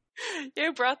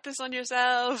 You brought this on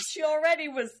yourselves. She already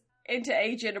was into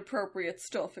age inappropriate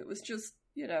stuff. It was just,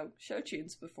 show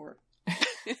tunes before.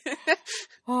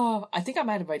 Oh, I think I'm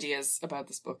out of ideas about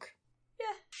this book.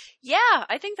 Yeah,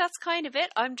 I think that's kind of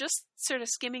it. I'm just sort of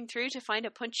skimming through to find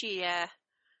a punchy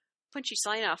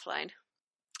sign-off line.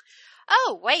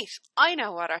 Oh, wait, I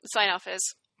know what our sign-off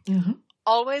is. Mm-hmm.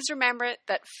 Always remember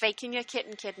that faking a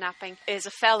kitten kidnapping is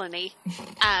a felony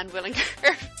and will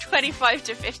incur 25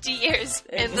 to 50 years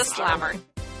in the slammer.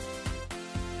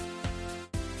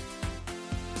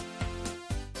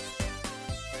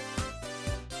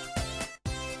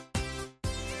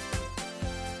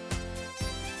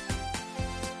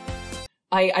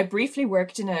 I briefly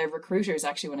worked in a recruiter's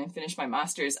actually when I finished my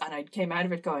master's, and I came out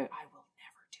of it going, I will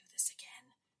never do this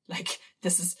again. Like,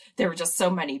 there were just so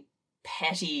many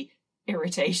petty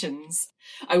irritations.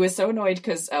 I was so annoyed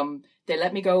because they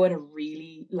let me go at a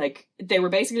really, like, they were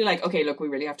basically like, okay, look, we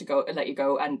really have to go let you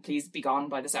go and please be gone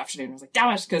by this afternoon. I was like,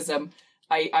 damn it, because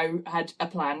I had a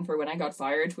plan for when I got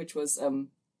fired, which was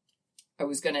I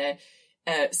was gonna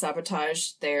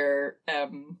sabotage their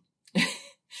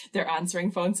their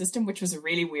answering phone system, which was a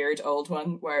really weird old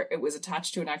one where it was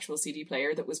attached to an actual CD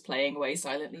player that was playing away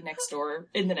silently next door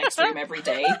in the next room every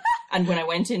day. And when I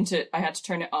went into, I had to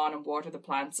turn it on and water the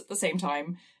plants at the same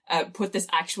time, put this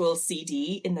actual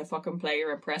CD in the fucking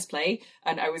player and press play.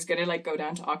 And I was gonna like go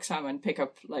down to Oxfam and pick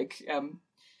up like,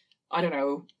 I don't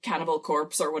know, Cannibal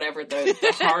Corpse or whatever, the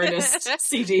hardest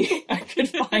CD I could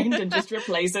find, and just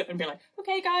replace it and be like,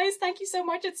 okay guys, thank you so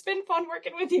much, it's been fun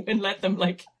working with you, and let them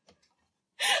like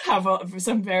have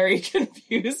some very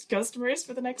confused customers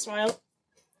for the next while.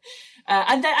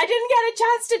 And then I didn't get a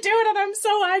chance to do it and I'm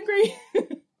so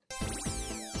angry.